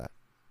 convinced of that.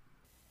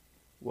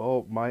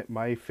 Well,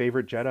 my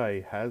favorite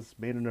Jedi has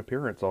made an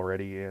appearance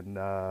already in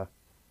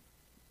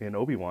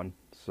Obi-Wan.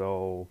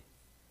 So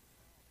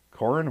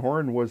Corran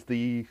Horn was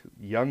the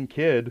young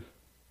kid.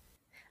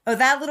 Oh,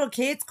 that little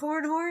kid's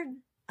Corran Horn?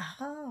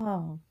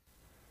 Oh.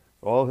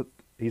 Well,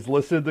 he's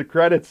listed in the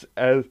credits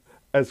as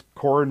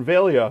Corran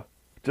Valia.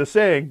 Just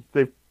saying,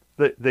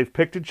 they've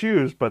picked and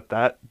choose, but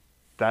that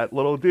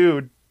little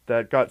dude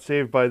that got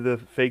saved by the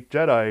fake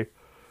Jedi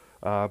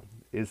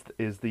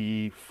is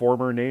the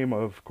former name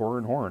of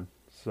Corran Horn.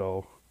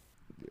 So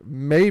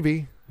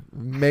maybe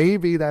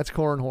that's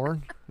Corran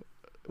Horn.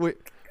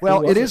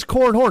 It is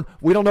Corran Horn.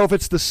 We don't know if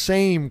it's the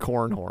same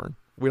Corran Horn.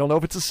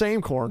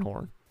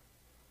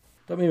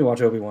 Don't make me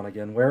watch Obi-Wan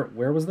again.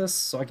 Where was this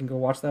so I can go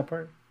watch that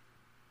part?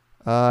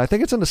 I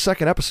think it's in the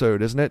second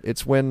episode, isn't it?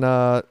 It's when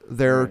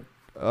they're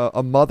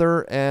a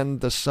mother and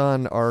the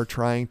son are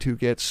trying to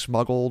get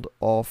smuggled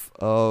off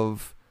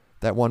of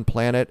that one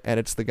planet, and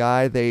it's the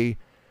guy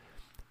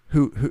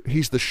who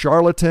he's the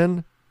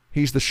charlatan.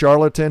 He's the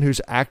charlatan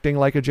who's acting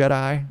like a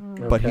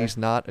Jedi, but he's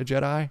not a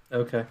Jedi.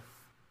 Okay.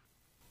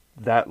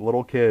 That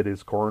little kid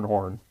is Corran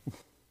Horn.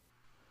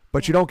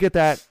 But you don't get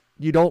that.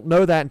 You don't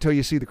know that until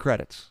you see the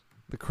credits.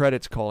 The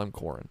credits call him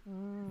Corran.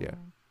 Yeah.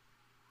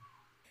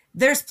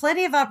 There's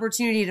plenty of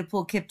opportunity to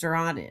pull Kip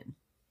Duran in.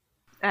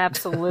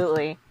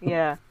 Absolutely.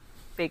 Yeah.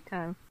 Big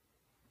time.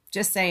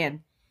 Just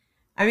saying.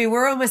 I mean,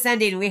 we're almost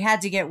ending. We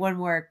had to get one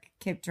more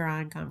Kip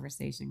Duran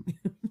conversation.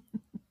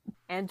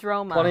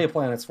 Androma. Plenty of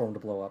planets for him to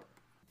blow up.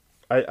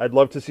 I'd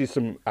love to see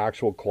some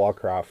actual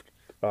Clawcraft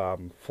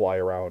fly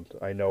around.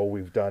 I know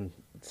we've done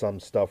some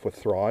stuff with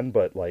Thrawn,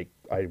 but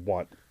I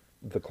want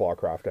the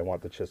Clawcraft. I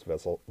want the Chiss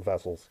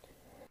vessels.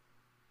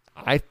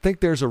 I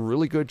think there's a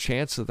really good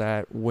chance of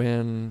that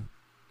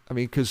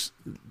because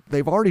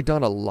they've already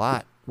done a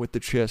lot with the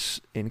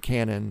Chiss in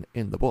canon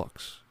in the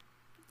books.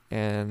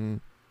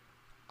 And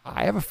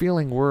I have a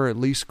feeling we're at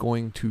least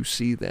going to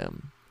see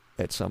them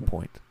at some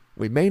point.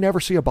 We may never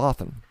see a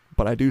Bothan,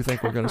 but I do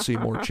think we're going to see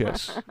more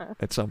Chiss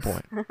at some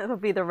point. It'll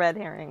be the red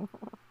herring.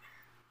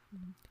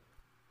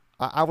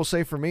 I will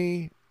say for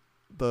me,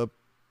 the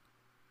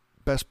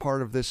best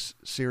part of this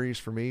series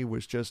for me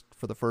was just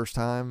for the first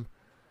time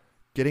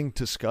getting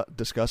to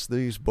discuss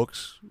these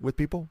books with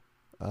people.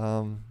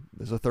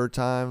 This is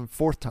the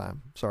fourth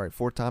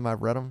time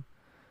I've read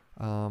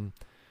them.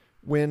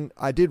 When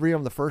I did read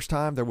them the first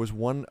time, there was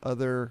one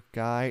other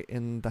guy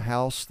in the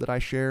house that I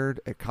shared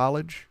at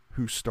college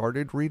who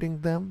started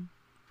reading them,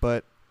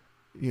 but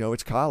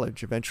it's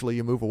college. Eventually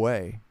you move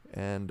away.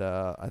 And,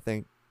 I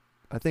think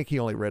he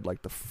only read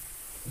the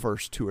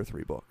first 2 or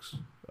 3 books.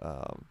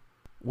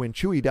 When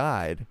Chewie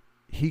died,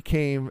 he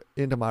came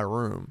into my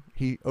room.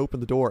 He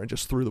opened the door and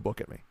just threw the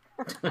book at me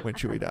when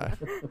Chewie died.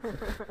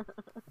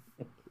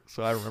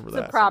 So I remember that.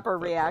 It's a proper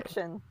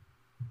reaction.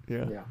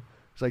 Yeah.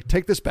 It's like,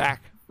 take this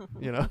back.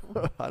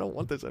 I don't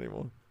want this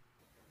anymore.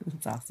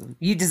 That's awesome.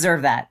 You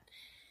deserve that.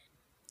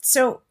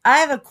 So I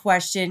have a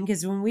question,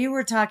 because when we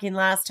were talking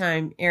last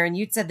time, Aaron,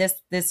 you'd said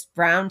this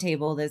round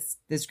table,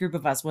 this group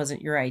of us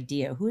wasn't your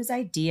idea. Whose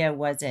idea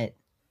was it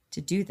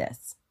to do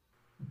this?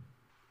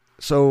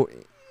 So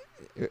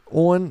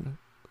on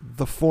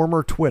the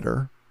former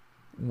Twitter,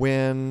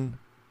 when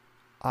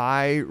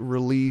I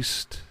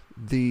released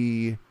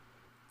the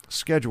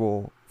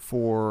schedule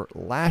for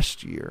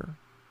last year,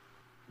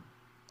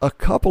 a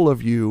couple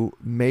of you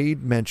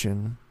made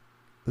mention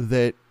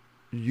that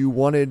you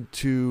wanted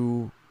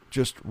to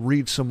just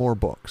read some more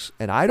books.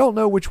 And I don't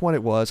know which one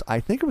it was.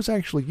 I think it was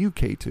actually you,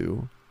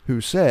 K2,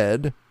 who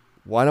said,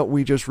 why don't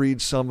we just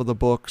read some of the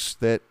books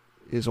that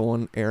is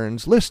on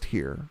Aaron's list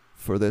here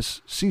for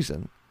this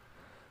season?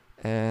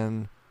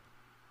 And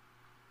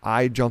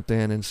I jumped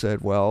in and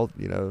said, well,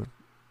 the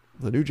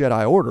New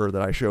Jedi Order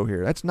that I show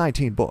here, that's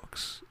 19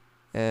 books.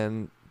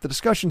 And the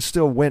discussion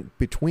still went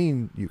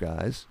between you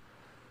guys.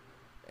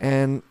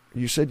 And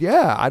you said,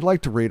 yeah, I'd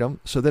like to read them.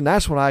 So then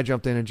that's when I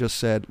jumped in and just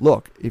said,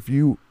 look, if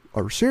you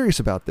are serious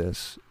about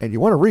this and you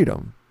want to read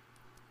them,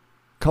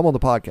 come on the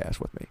podcast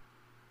with me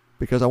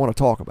because I want to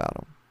talk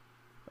about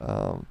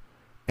them.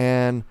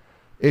 And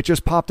it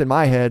just popped in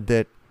my head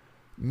that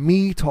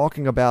me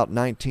talking about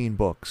 19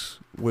 books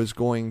was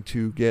going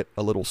to get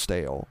a little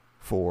stale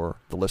for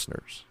the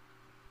listeners.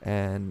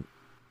 And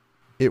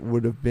it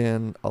would have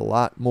been a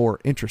lot more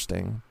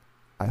interesting,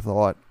 I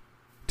thought,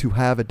 to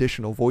have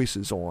additional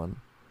voices on.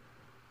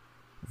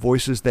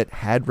 Voices that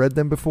had read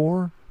them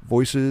before,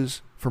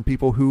 voices from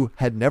people who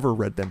had never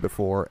read them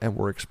before and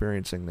were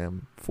experiencing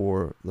them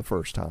for the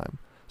first time.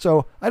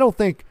 So I don't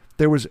think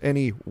there was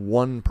any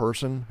one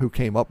person who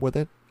came up with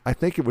it. I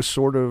think it was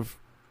sort of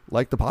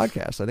like the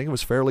podcast. I think it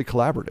was fairly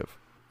collaborative.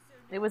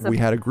 We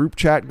had a group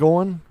chat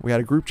going,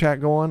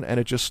 and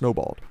it just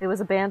snowballed. It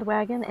was a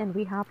bandwagon, and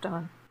we hopped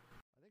on.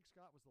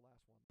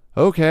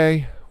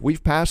 Okay,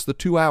 we've passed the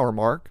 2-hour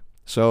mark,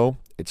 so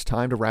it's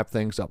time to wrap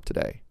things up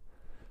today.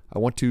 I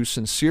want to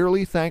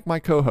sincerely thank my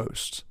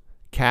co-hosts,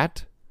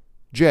 Kat,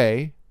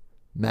 Jay,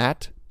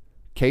 Matt,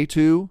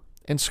 K2,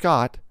 and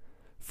Scott,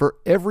 for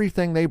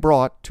everything they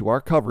brought to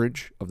our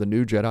coverage of the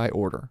New Jedi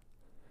Order.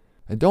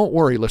 And don't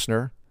worry,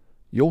 listener,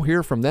 you'll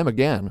hear from them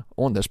again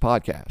on this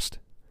podcast.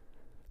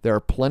 There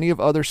are plenty of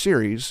other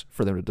series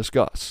for them to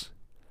discuss.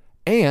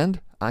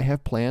 And I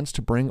have plans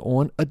to bring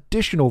on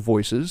additional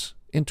voices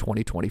in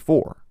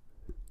 2024.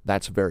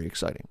 That's very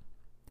exciting.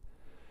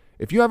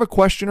 If you have a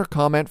question or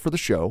comment for the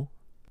show,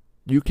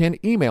 you can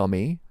email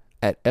me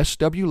at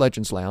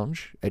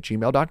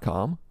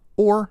swlegendslounge@gmail.com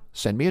or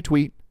send me a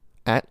tweet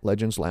at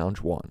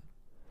legendslounge1.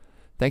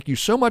 Thank you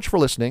so much for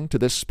listening to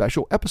this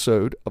special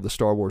episode of the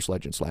Star Wars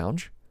Legends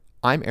Lounge.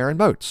 I'm Aaron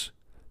Moats.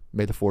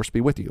 May the Force be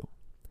with you.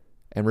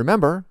 And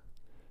remember,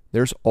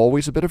 there's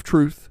always a bit of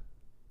truth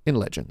in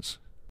Legends.